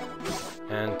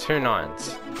and 2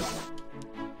 9s.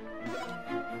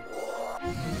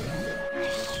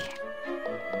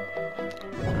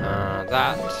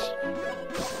 That.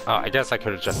 Oh, I guess I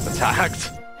could have just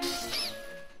attacked.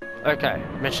 Okay,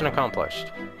 mission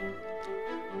accomplished.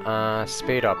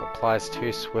 Speed up applies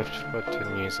 2 swift foot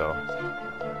to user.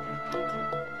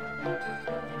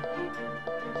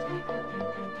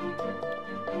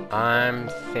 I'm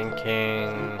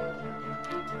thinking...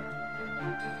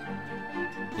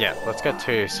 Yeah, let's get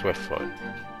 2 swift foot.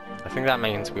 I think that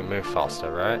means we move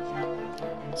faster, right?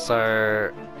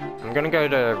 So, I'm gonna go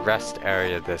to rest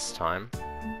area this time.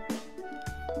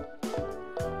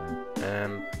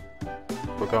 And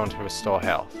we're going to restore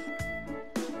health.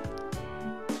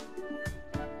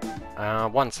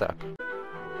 1 sec.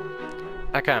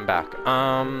 Okay, I'm back.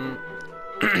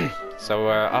 So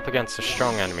we're up against a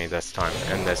strong enemy this time,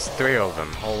 and there's 3 of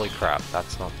them. Holy crap,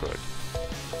 that's not good.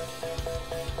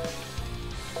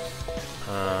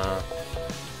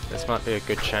 This might be a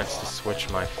good chance to switch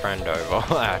my friend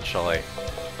over, actually.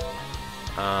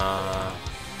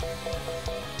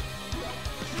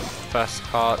 First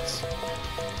cut.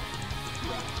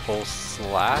 Full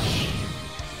slash.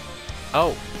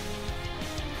 Oh!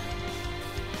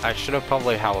 I should have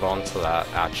probably held on to that,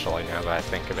 actually, now that I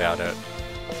think about it.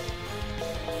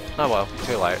 Oh well,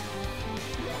 too late.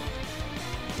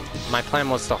 My plan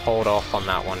was to hold off on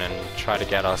that one and try to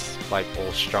get us, like,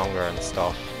 all stronger and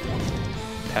stuff.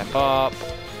 Pep up.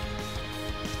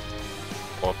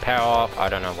 Or power up. I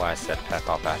don't know why I said pep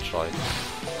up, actually.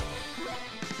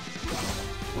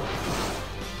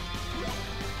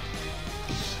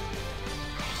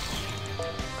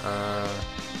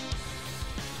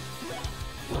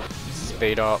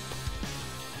 Speed up.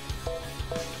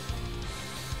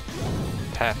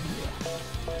 Pep.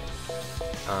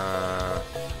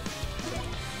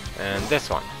 And this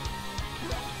one.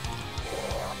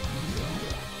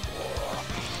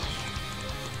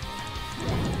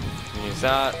 Use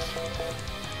that.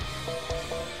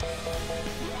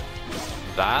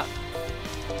 That.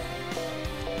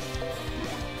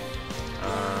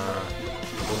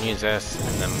 We'll use this,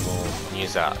 and then we'll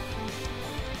use that.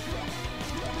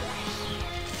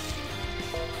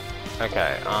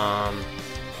 Okay,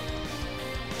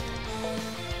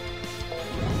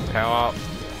 power up.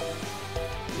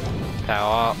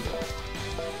 Power up.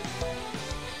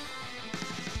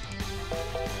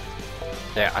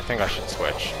 Yeah, I think I should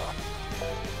switch.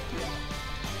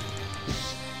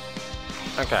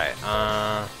 Okay,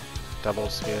 double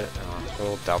spear,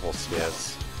 all double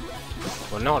spears.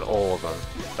 Well, not all of them,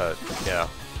 but yeah.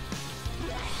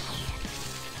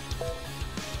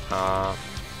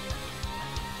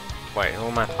 Wait, who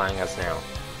am I playing as now?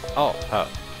 Oh, her.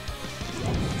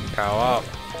 Go up.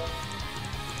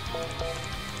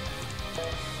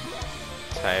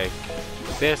 Take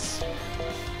this.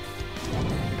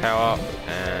 Power up,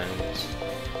 and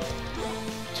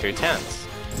 2 10s.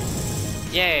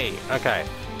 Yay! Okay.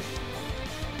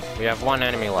 We have 1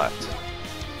 enemy left.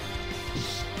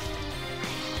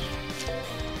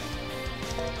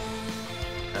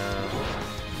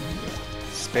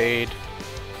 Speed.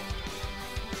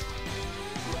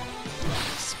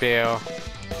 Spear.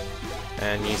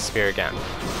 And use spear again.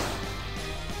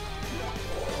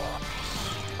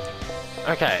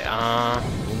 Okay,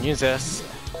 we'll use this.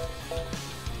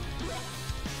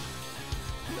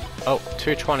 Oh,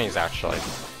 2 20s actually.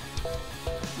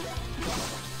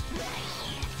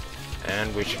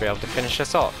 And we should be able to finish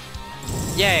this off.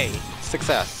 Yay!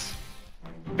 Success!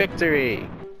 Victory!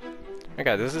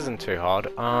 Okay, this isn't too hard.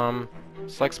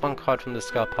 Selects 1 card from the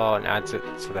discard pile and adds it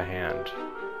to the hand.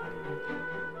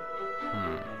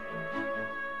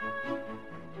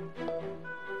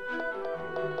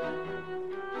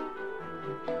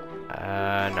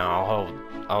 No,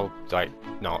 I'll like,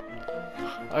 not.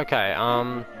 Okay,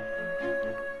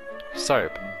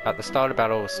 Soap. At the start of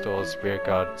battle, restores rear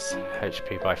guard's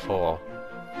HP by 4.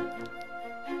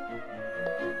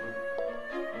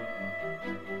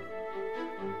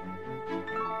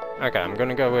 Okay, I'm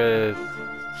gonna go with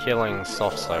healing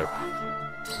soft soap.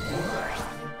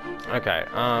 Okay,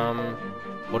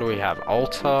 what do we have?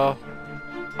 Altar,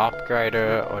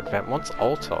 Upgrader, or Advent? What's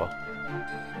Altar?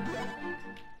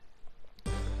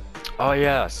 Oh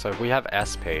yeah, so we have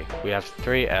SP. We have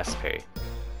 3 SP.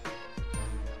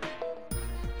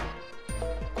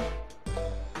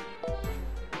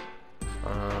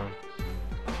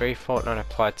 3 Fortnite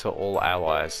applied to all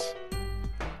allies.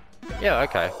 Yeah,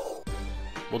 okay.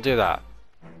 We'll do that.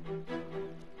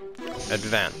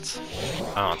 Advent.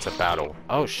 Oh, it's a battle.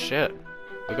 Oh shit.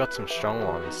 We got some strong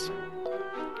ones.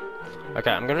 Okay,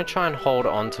 I'm gonna try and hold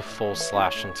on to full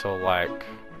slash until, like,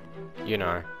 you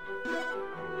know.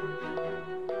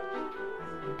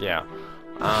 Yeah.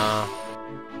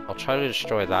 I'll try to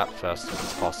destroy that first if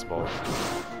it's possible.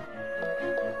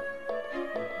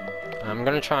 I'm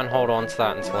gonna try and hold on to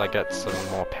that until I get some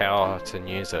more power to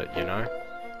use it, you know?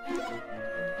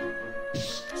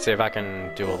 See if I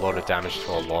can do a lot of damage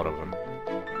to a lot of them.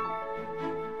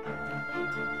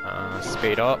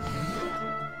 Speed up.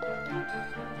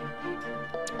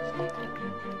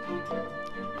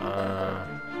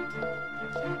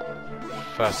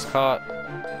 First cut.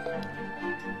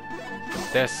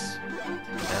 This.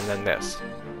 And then this.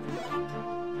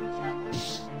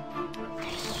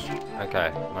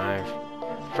 Okay, my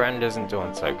friend isn't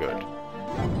doing so good.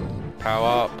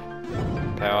 Power up,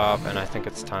 and I think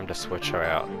it's time to switch her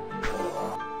out.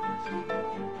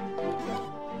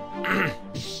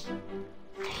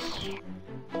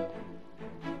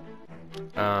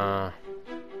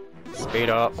 Speed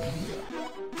up,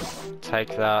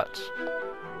 take that,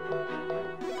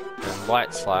 and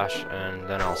light slash, and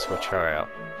then I'll switch her out.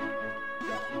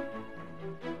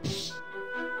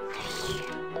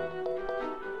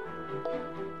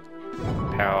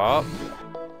 Power up.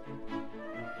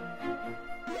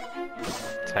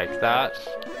 Take that.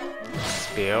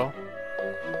 Spear.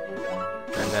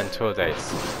 And then 2 of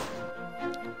these.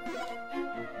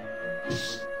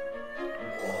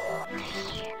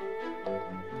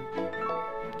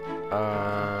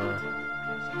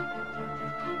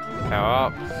 Power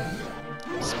up.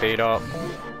 Speed up.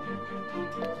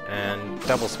 And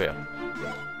double spear.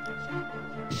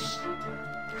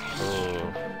 Ooh.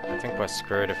 I think we're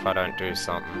screwed if I don't do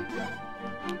something.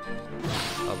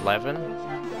 11.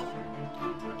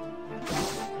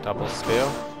 Double spear.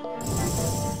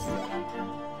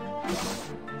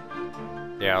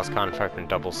 Yeah, I was kind of hoping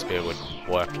double spear would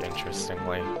work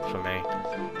interestingly for me.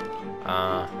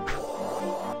 I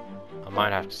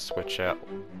might have to switch out.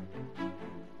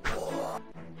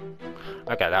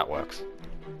 Okay, that works.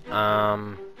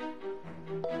 Power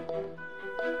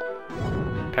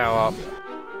up.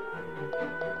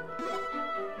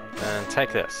 And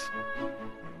take this.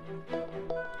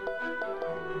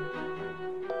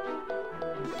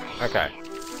 Okay.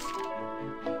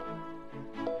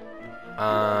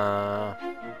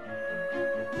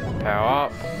 Power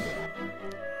up.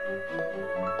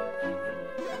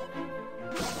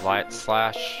 Light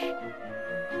slash.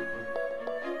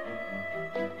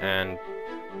 And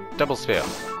double spear.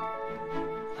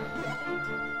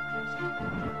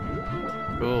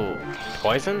 Ooh,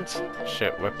 poisoned?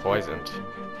 Shit, we're poisoned.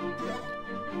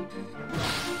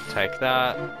 Take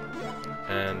that,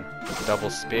 and double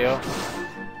spear.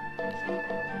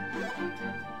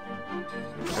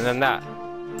 And then that.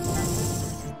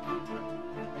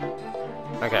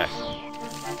 Okay.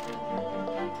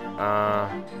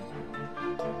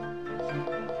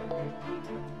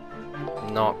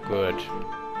 Not good.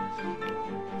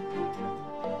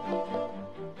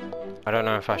 I don't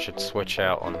know if I should switch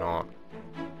out or not.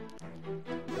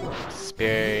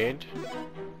 Speed.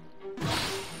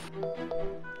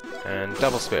 And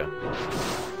double spear.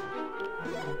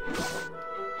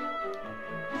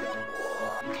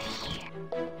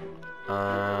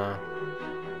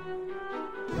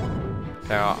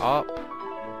 Power up.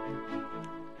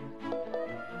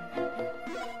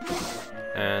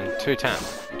 And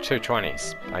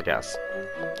 220s, I guess.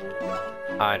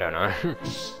 I don't know.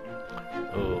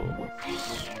 Ooh.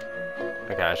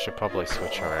 Okay, I should probably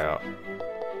switch her out.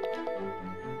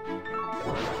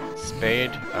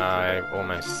 Speed, I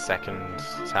almost second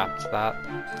tapped that.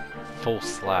 Full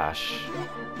slash.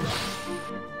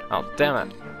 Oh, damn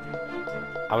it.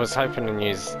 I was hoping to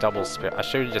use double spear. I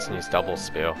should have just used double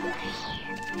spear.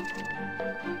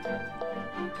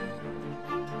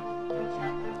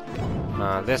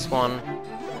 This one.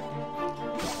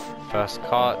 First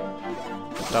cut.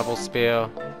 Double spear.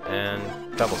 And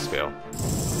double spear.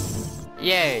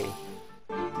 Yay!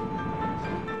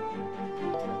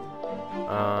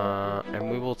 And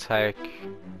we will take...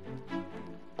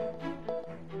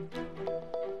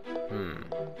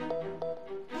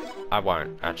 I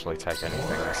won't actually take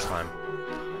anything this time.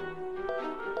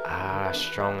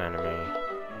 Strong enemy.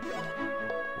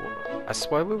 I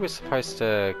swear we were supposed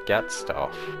to get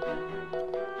stuff.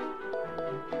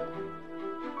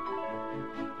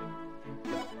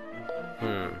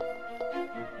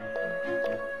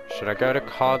 Should I go to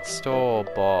card store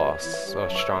or boss or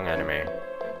strong enemy?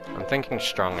 I'm thinking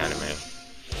strong enemy.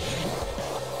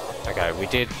 Okay, we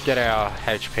did get our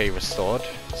HP restored,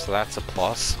 so that's a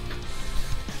plus.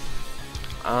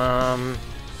 Power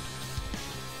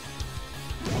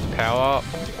up.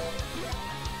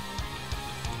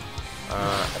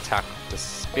 Attack the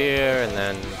spear and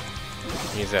then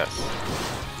use this.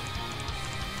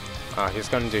 Oh, he's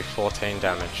gonna do 14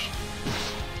 damage.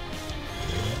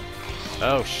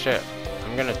 Oh shit,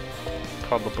 I'm gonna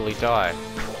probably die.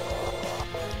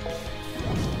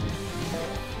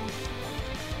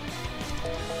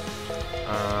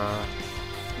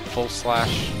 Full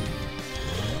slash.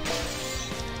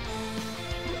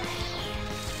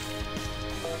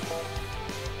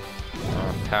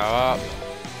 Power up.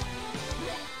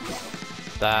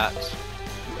 That.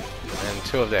 And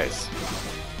 2 of these.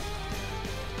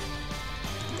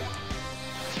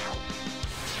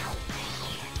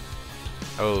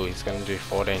 Oh, he's gonna do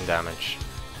 14 damage.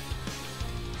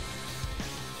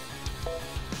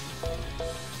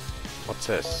 What's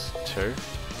this? 2?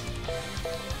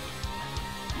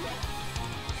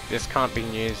 This can't be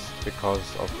used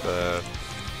because of the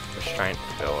restraint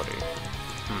ability.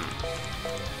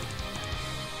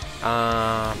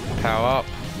 Power up.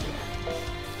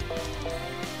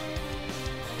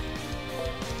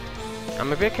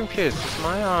 I'm a bit confused. Is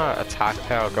my attack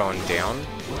power going down?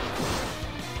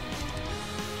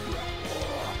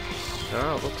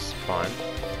 No, it looks fine,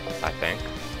 I think.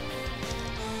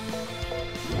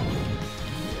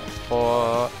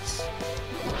 For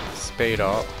speed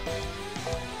up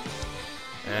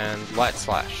and light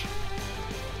slash.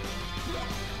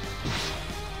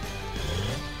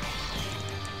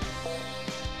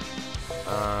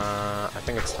 I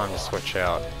think it's time to switch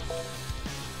out.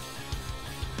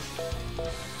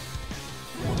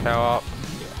 Power up.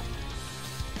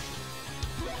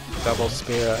 Double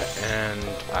spear, and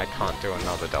I can't do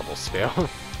another double spear.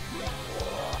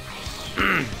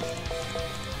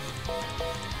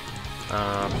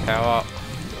 Power up.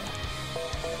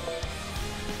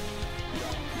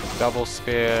 Double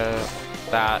spear,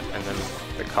 that, and then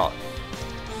the cut.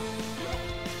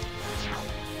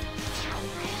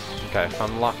 Okay, if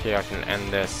I'm lucky I can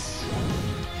end this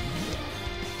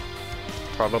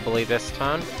probably this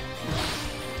turn.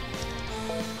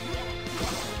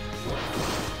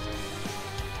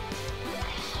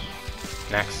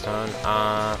 Next turn,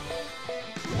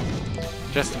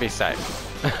 just to be safe.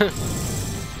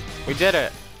 We did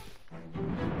it!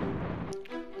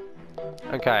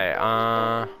 Okay,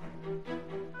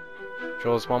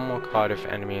 draws 1 more card if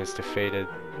enemy is defeated.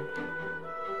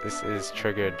 This is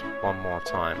triggered 1 more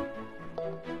time.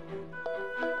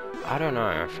 I don't know,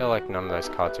 I feel like none of those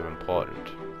cards are important.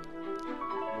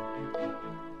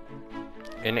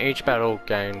 In each battle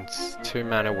gains 2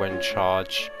 mana when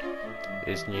charge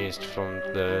is used from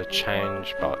the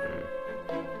change button.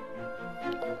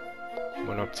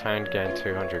 When obtained, gain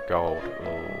 200 gold.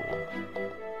 Ooh.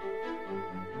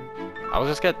 I'll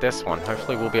just get this one.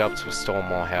 Hopefully we'll be able to restore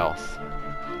more health.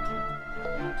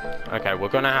 Okay, we're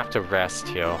gonna have to rest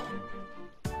here.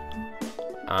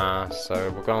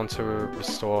 So we're going to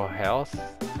restore health,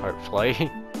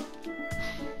 hopefully.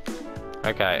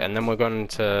 Okay, and then we're going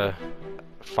to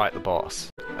fight the boss.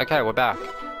 Okay, we're back.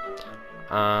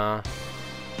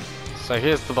 So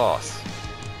here's the boss.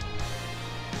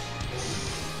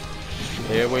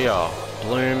 Here we are.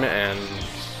 Bloom and...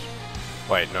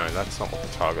 Wait, no, that's not what the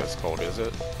target's called, is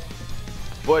it?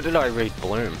 Why did I read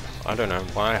Bloom? I don't know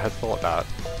why I had thought that.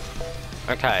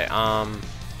 Okay,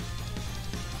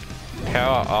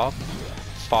 power up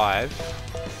 5.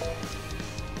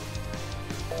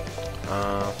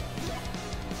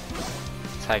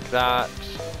 Take that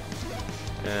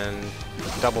and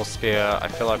double spear. I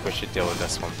feel like we should deal with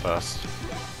this one first.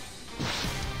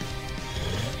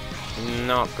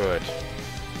 Not good.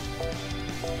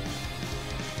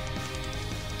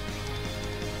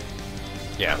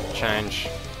 Yeah, change.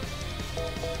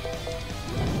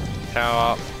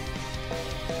 Power up.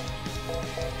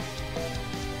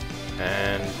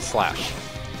 And slash.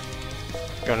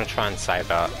 Gonna try and save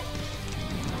that.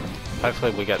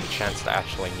 Hopefully we get the chance to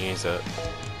actually use it.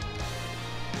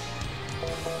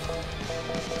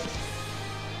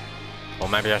 Or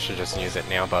maybe I should just use it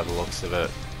now by the looks of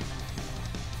it.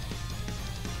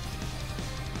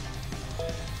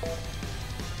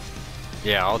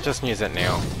 Yeah, I'll just use it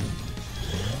now.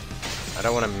 I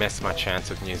don't want to miss my chance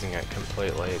of using it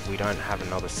completely. We don't have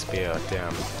another spear,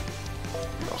 damn.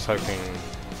 I was hoping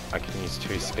I can use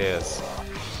 2 spears.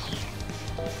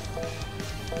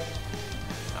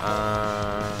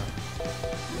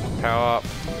 Power up.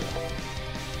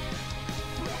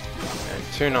 And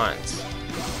 2 9s.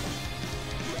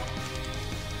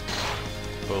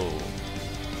 Cool.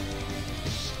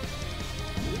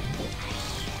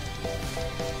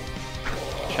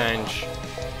 Change.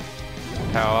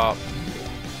 Power up.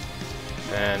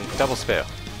 And double spear.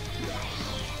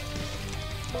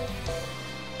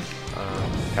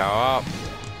 Power up.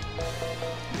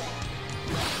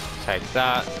 Take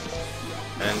that.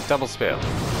 And double spear.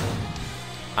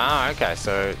 Ah, okay,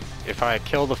 so if I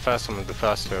kill the first one with the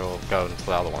first 2, it'll go into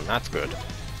the other one. That's good.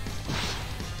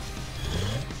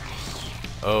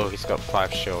 Oh, he's got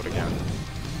 5 shield again.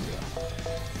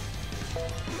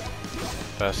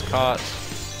 First cut.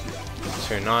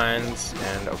 2 9s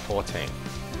and a 14.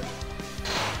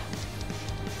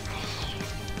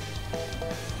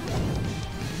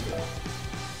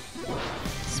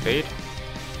 Speed?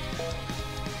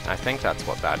 I think that's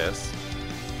what that is.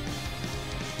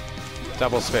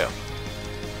 Double spear.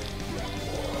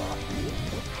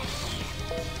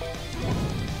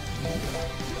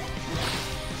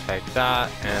 Take that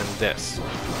and this.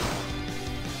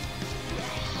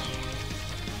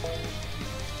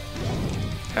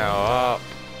 Power up.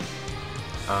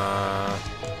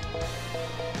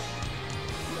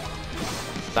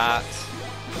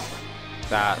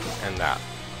 That, and that.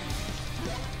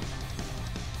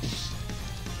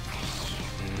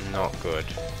 Not good.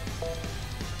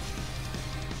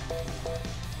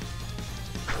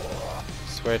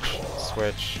 Switch,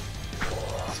 switch,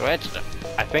 switch.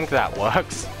 I think that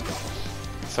works.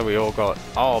 So we all got...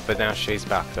 Oh, but now she's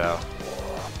back there.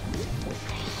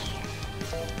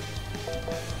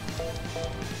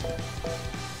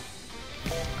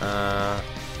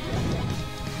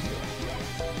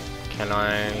 Can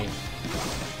I...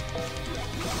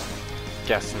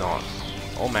 Guess not.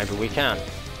 Or maybe we can.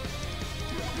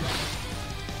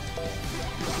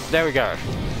 There we go.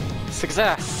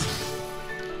 Success!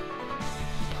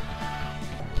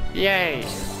 Yay!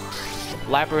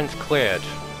 Labyrinth cleared.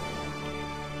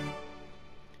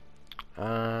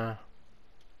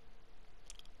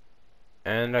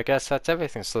 And I guess that's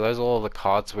everything. So those are all the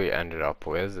cards we ended up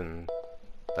with, and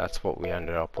that's what we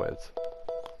ended up with.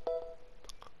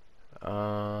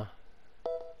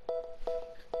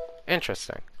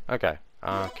 Interesting. Okay.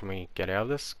 Can we get out of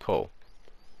this? Cool.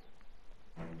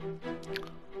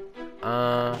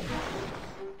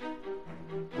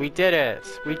 We did it!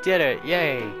 We did it!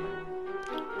 Yay!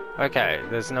 Okay,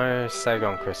 there's no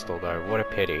Sagon Crystal though, what a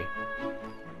pity.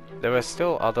 There are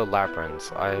still other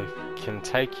labyrinths. I can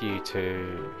take you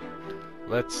to...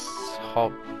 Let's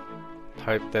hope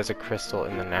there's a crystal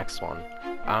in the next one.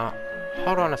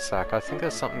 Hold on a sec, I think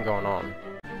there's something going on.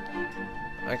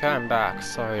 Okay, I'm back,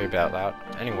 sorry about that.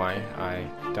 Anyway, I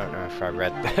don't know if I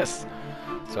read this,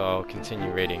 so I'll continue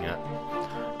reading it.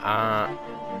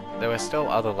 there are still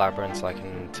other labyrinths I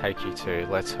can take you to.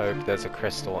 Let's hope there's a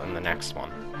crystal in the next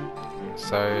one.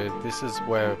 So this is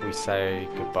where we say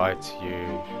goodbye to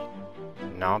you,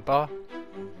 Naba?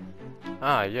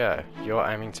 Ah, yeah, you're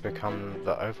aiming to become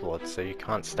the Overlord, so you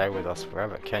can't stay with us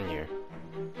forever, can you?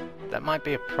 That might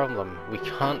be a problem. We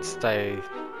can't say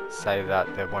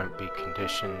that there won't be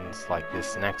conditions like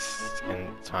this next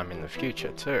time in the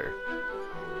future, too.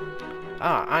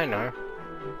 Ah, I know.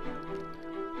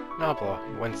 Nabla,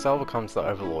 when Cell becomes the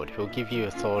Overlord, he'll give you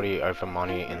authority over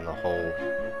money in the whole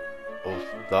of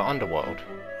the underworld.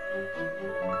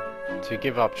 To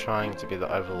give up trying to be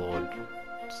the Overlord,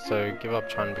 so give up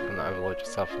trying to become the Overlord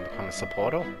yourself and become a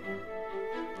supporter?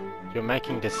 You're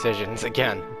making decisions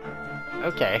again.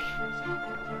 Okay.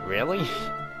 Really?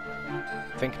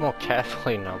 Think more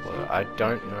carefully, Nabla. I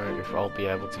don't know if I'll be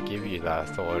able to give you that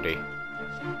authority.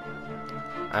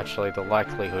 Actually, the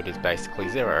likelihood is basically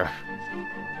 0.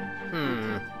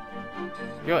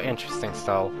 You're interesting,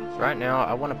 Style. Right now,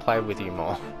 I want to play with you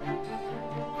more.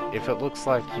 If it looks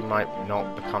like you might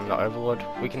not become the Overlord,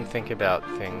 we can think about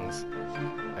things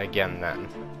again then.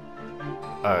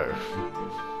 Oh.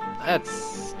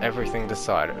 That's everything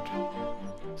decided.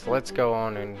 So let's go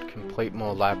on and complete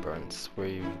more labyrinths.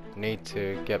 We need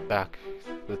to get back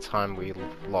the time we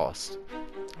lost.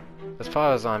 As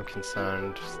far as I'm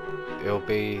concerned, it'll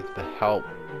be a help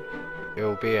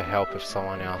if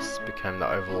someone else became the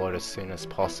Overlord as soon as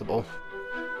possible.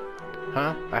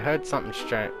 Huh? I heard some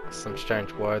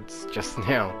strange words just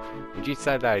now. Would you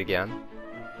say that again?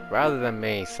 Rather than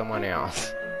me, someone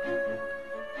else.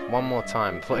 One more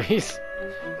time, please.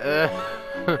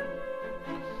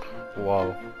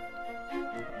 Whoa.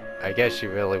 I guess she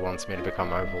really wants me to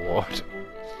become Overlord.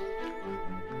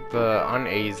 The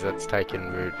unease that's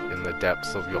taken root in the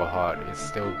depths of your heart is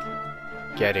still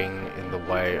getting in the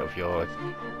way of you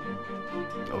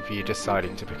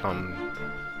deciding to become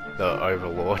the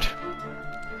Overlord.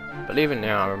 But even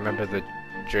now, I remember the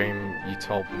dream you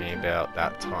told me about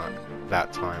that time.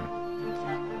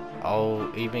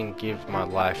 I'll even give my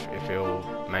life if it'll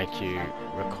make you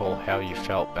recall how you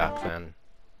felt back then.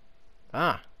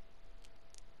 Ah.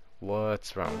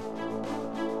 What's wrong?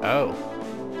 Oh.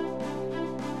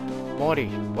 Morty,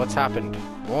 what's happened?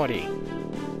 Morty.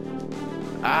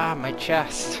 Ah, my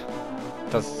chest.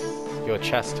 Does your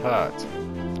chest hurt?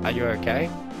 Are you okay?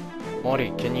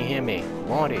 Morty, can you hear me?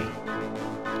 Morty.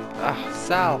 Ah,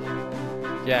 Sal.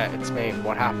 Yeah, it's me.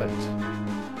 What happened?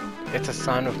 It's a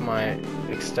sign of my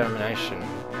extermination,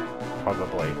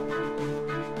 probably.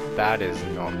 That is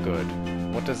not good.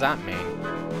 What does that mean?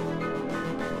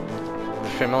 The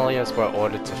familiars were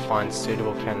ordered to find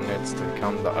suitable candidates to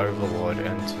become the Overlord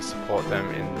and to support them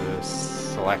in the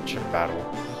selection battle.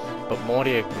 But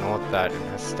Morty ignored that and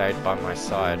has stayed by my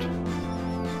side.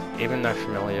 Even though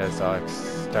familiars are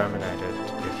exterminated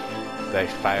if they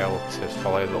fail to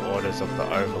follow the orders of the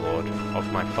Overlord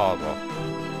of my father.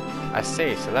 I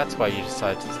see, so that's why you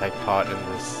decided to take part in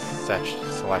this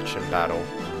selection battle.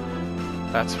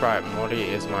 That's right, Morty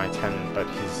is my attendant, but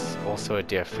he's also a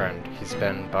dear friend. He's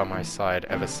been by my side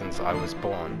ever since I was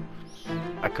born.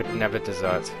 I could never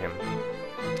desert him.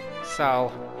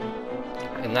 Sal,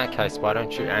 in that case, why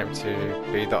don't you aim to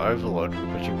be the Overlord,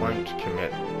 because you won't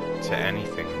commit to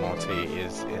anything Morty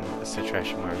is in a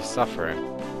situation where he's suffering.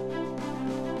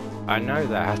 I know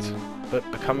that, but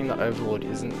becoming the Overlord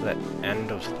isn't the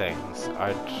end of things.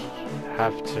 I'd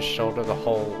have to shoulder the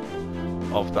whole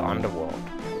of the underworld.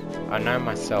 I know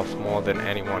myself more than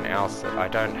anyone else that I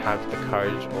don't have the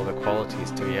courage or the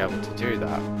qualities to be able to do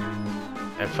that.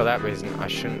 And for that reason, I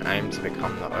shouldn't aim to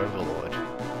become the Overlord.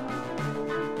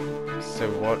 So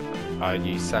what are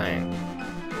you saying?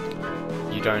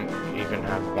 You don't even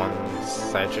have one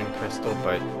Sagen crystal,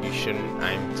 but you shouldn't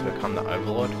aim to become the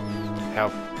Overlord?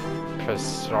 How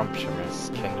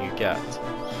presumptuous can you get?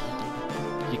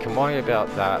 You can worry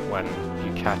about that when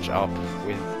you catch up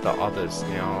with the others.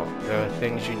 Now, there are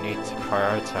things you need to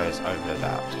prioritize over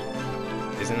that.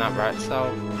 Isn't that right,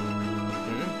 Sal?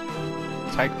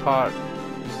 Take part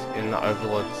in the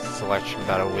Overlord selection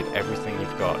battle with everything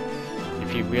you've got.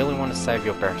 If you really want to save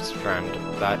your best friend,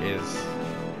 that is,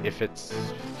 if it's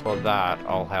for that,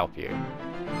 I'll help you.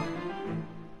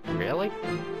 Really?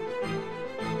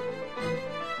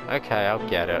 Okay, I'll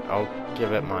get it. I'll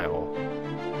give it my all.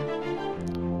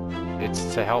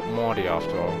 It's to help Morty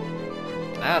after all.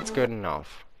 That's good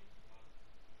enough.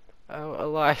 Oh,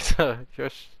 Eliza,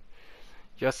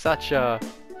 you're such a...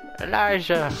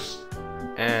 Elijah!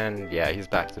 And yeah, he's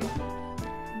back to me.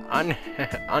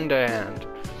 Underhand.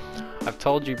 I've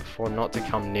told you before not to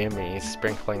come near me,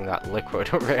 sprinkling that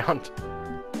liquid around.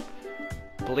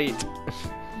 Bleat.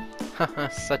 Haha,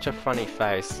 such a funny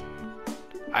face.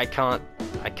 I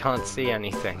can't see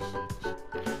anything.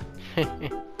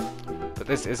 But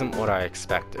this isn't what I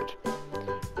expected.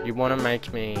 You want to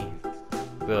make me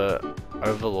the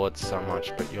Overlord so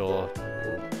much, but you're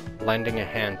lending a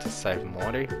hand to save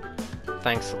Morty?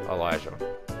 Thanks, Elijah.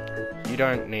 You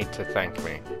don't need to thank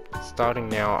me. Starting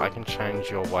now, I can change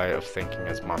your way of thinking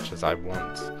as much as I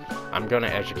want. I'm gonna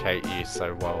educate you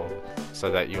so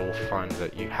that you'll find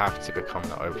that you have to become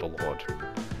the Overlord.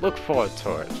 Look forward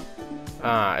to it.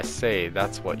 Ah, I see,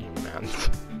 that's what you meant.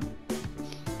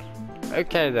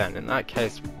 Okay then, in that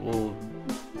case,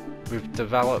 we've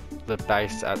developed the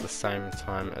base at the same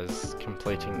time as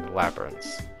completing the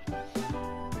labyrinths.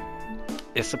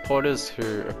 If supporters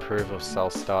who approve of Cell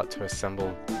start to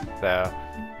assemble there,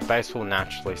 the base will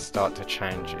naturally start to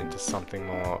change into something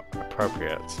more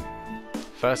appropriate.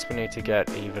 First we need to get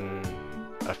even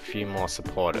a few more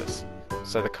supporters,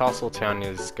 so the castle town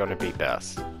is going to be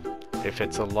best. If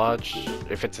it's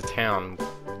a town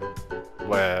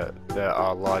where there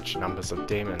are large numbers of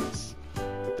demons,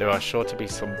 there are sure to be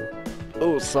some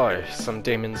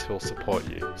demons who'll support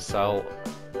you, Cell,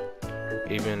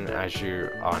 even as you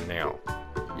are now.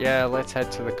 Yeah, let's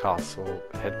head to the castle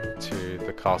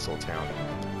town.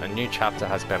 A new chapter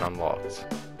has been unlocked.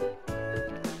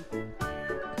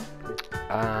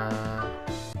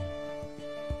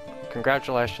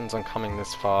 Congratulations on coming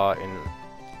this far in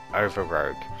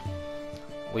Overrogue.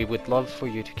 We would love for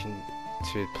you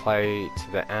to play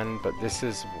to the end, but this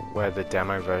is where the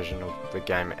demo version of the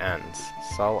game ends.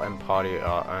 Sol and Party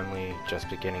are only just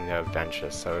beginning their adventure,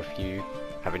 so if you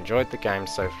have enjoyed the game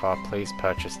so far, please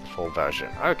purchase the full version.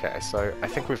 Okay, so I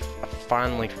think we've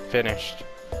finally finished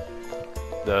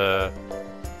the...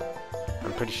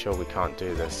 I'm pretty sure we can't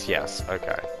do this. Yes,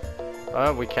 okay.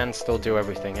 We can still do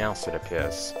everything else, it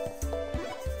appears.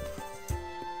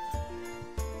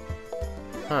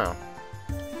 Huh.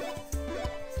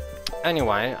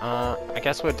 Anyway, I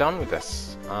guess we're done with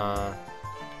this. Oh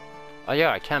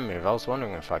yeah, I can move. I was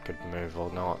wondering if I could move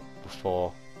or not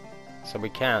before. So we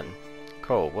can.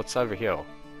 Cool, what's over here?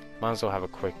 Might as well have a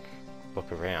quick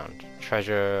look around.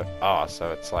 Treasure... Oh,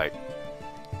 so it's like...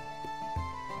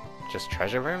 just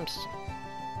treasure rooms?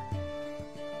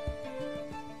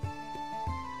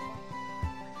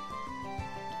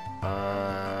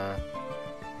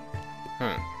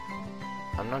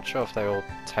 I'm not sure if they all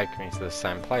take me to the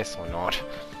same place or not.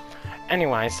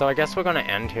 Anyway, so I guess we're gonna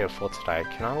end here for today.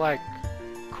 Can I, like,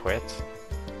 quit?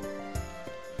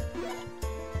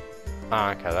 Oh,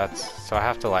 okay, that's... So I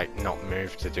have to, like, not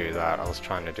move to do that. I was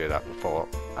trying to do that before.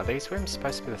 Are these rooms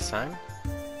supposed to be the same?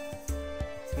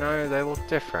 No, they look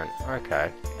different.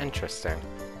 Okay, interesting.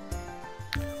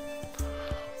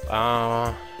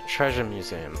 Treasure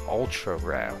Museum. Ultra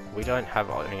rare. We don't have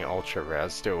any ultra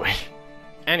rares, do we?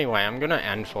 Anyway, I'm gonna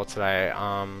end for today.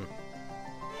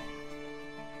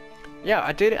 Yeah,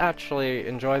 I did actually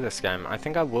enjoy this game. I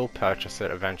think I will purchase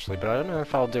it eventually, but I don't know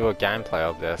if I'll do a gameplay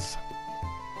of this.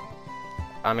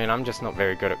 I mean, I'm just not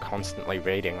very good at constantly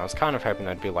reading. I was kind of hoping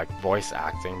there'd be, like, voice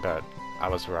acting, but I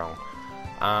was wrong.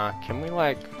 Can we,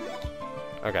 like...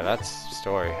 Okay, that's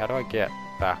story. How do I get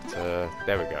back to...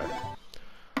 There we go.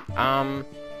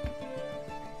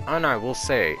 Oh no, we'll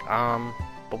see.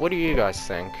 But what do you guys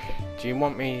think? Do you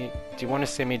want to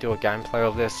see me do a gameplay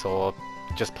of this, or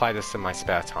just play this in my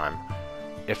spare time?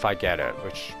 If I get it,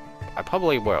 which I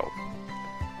probably will.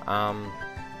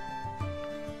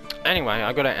 Anyway,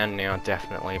 I gotta end now,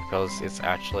 definitely, because it's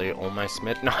actually almost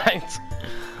midnight.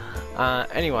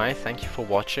 Anyway, thank you for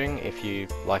watching. If you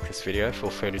like this video, feel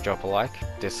free to drop a like,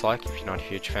 dislike if you're not a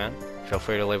huge fan. Feel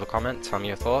free to leave a comment, tell me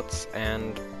your thoughts,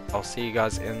 and I'll see you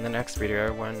guys in the next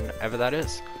video, whenever that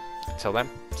is. Until then,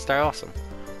 stay awesome.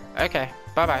 Okay,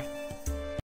 bye bye.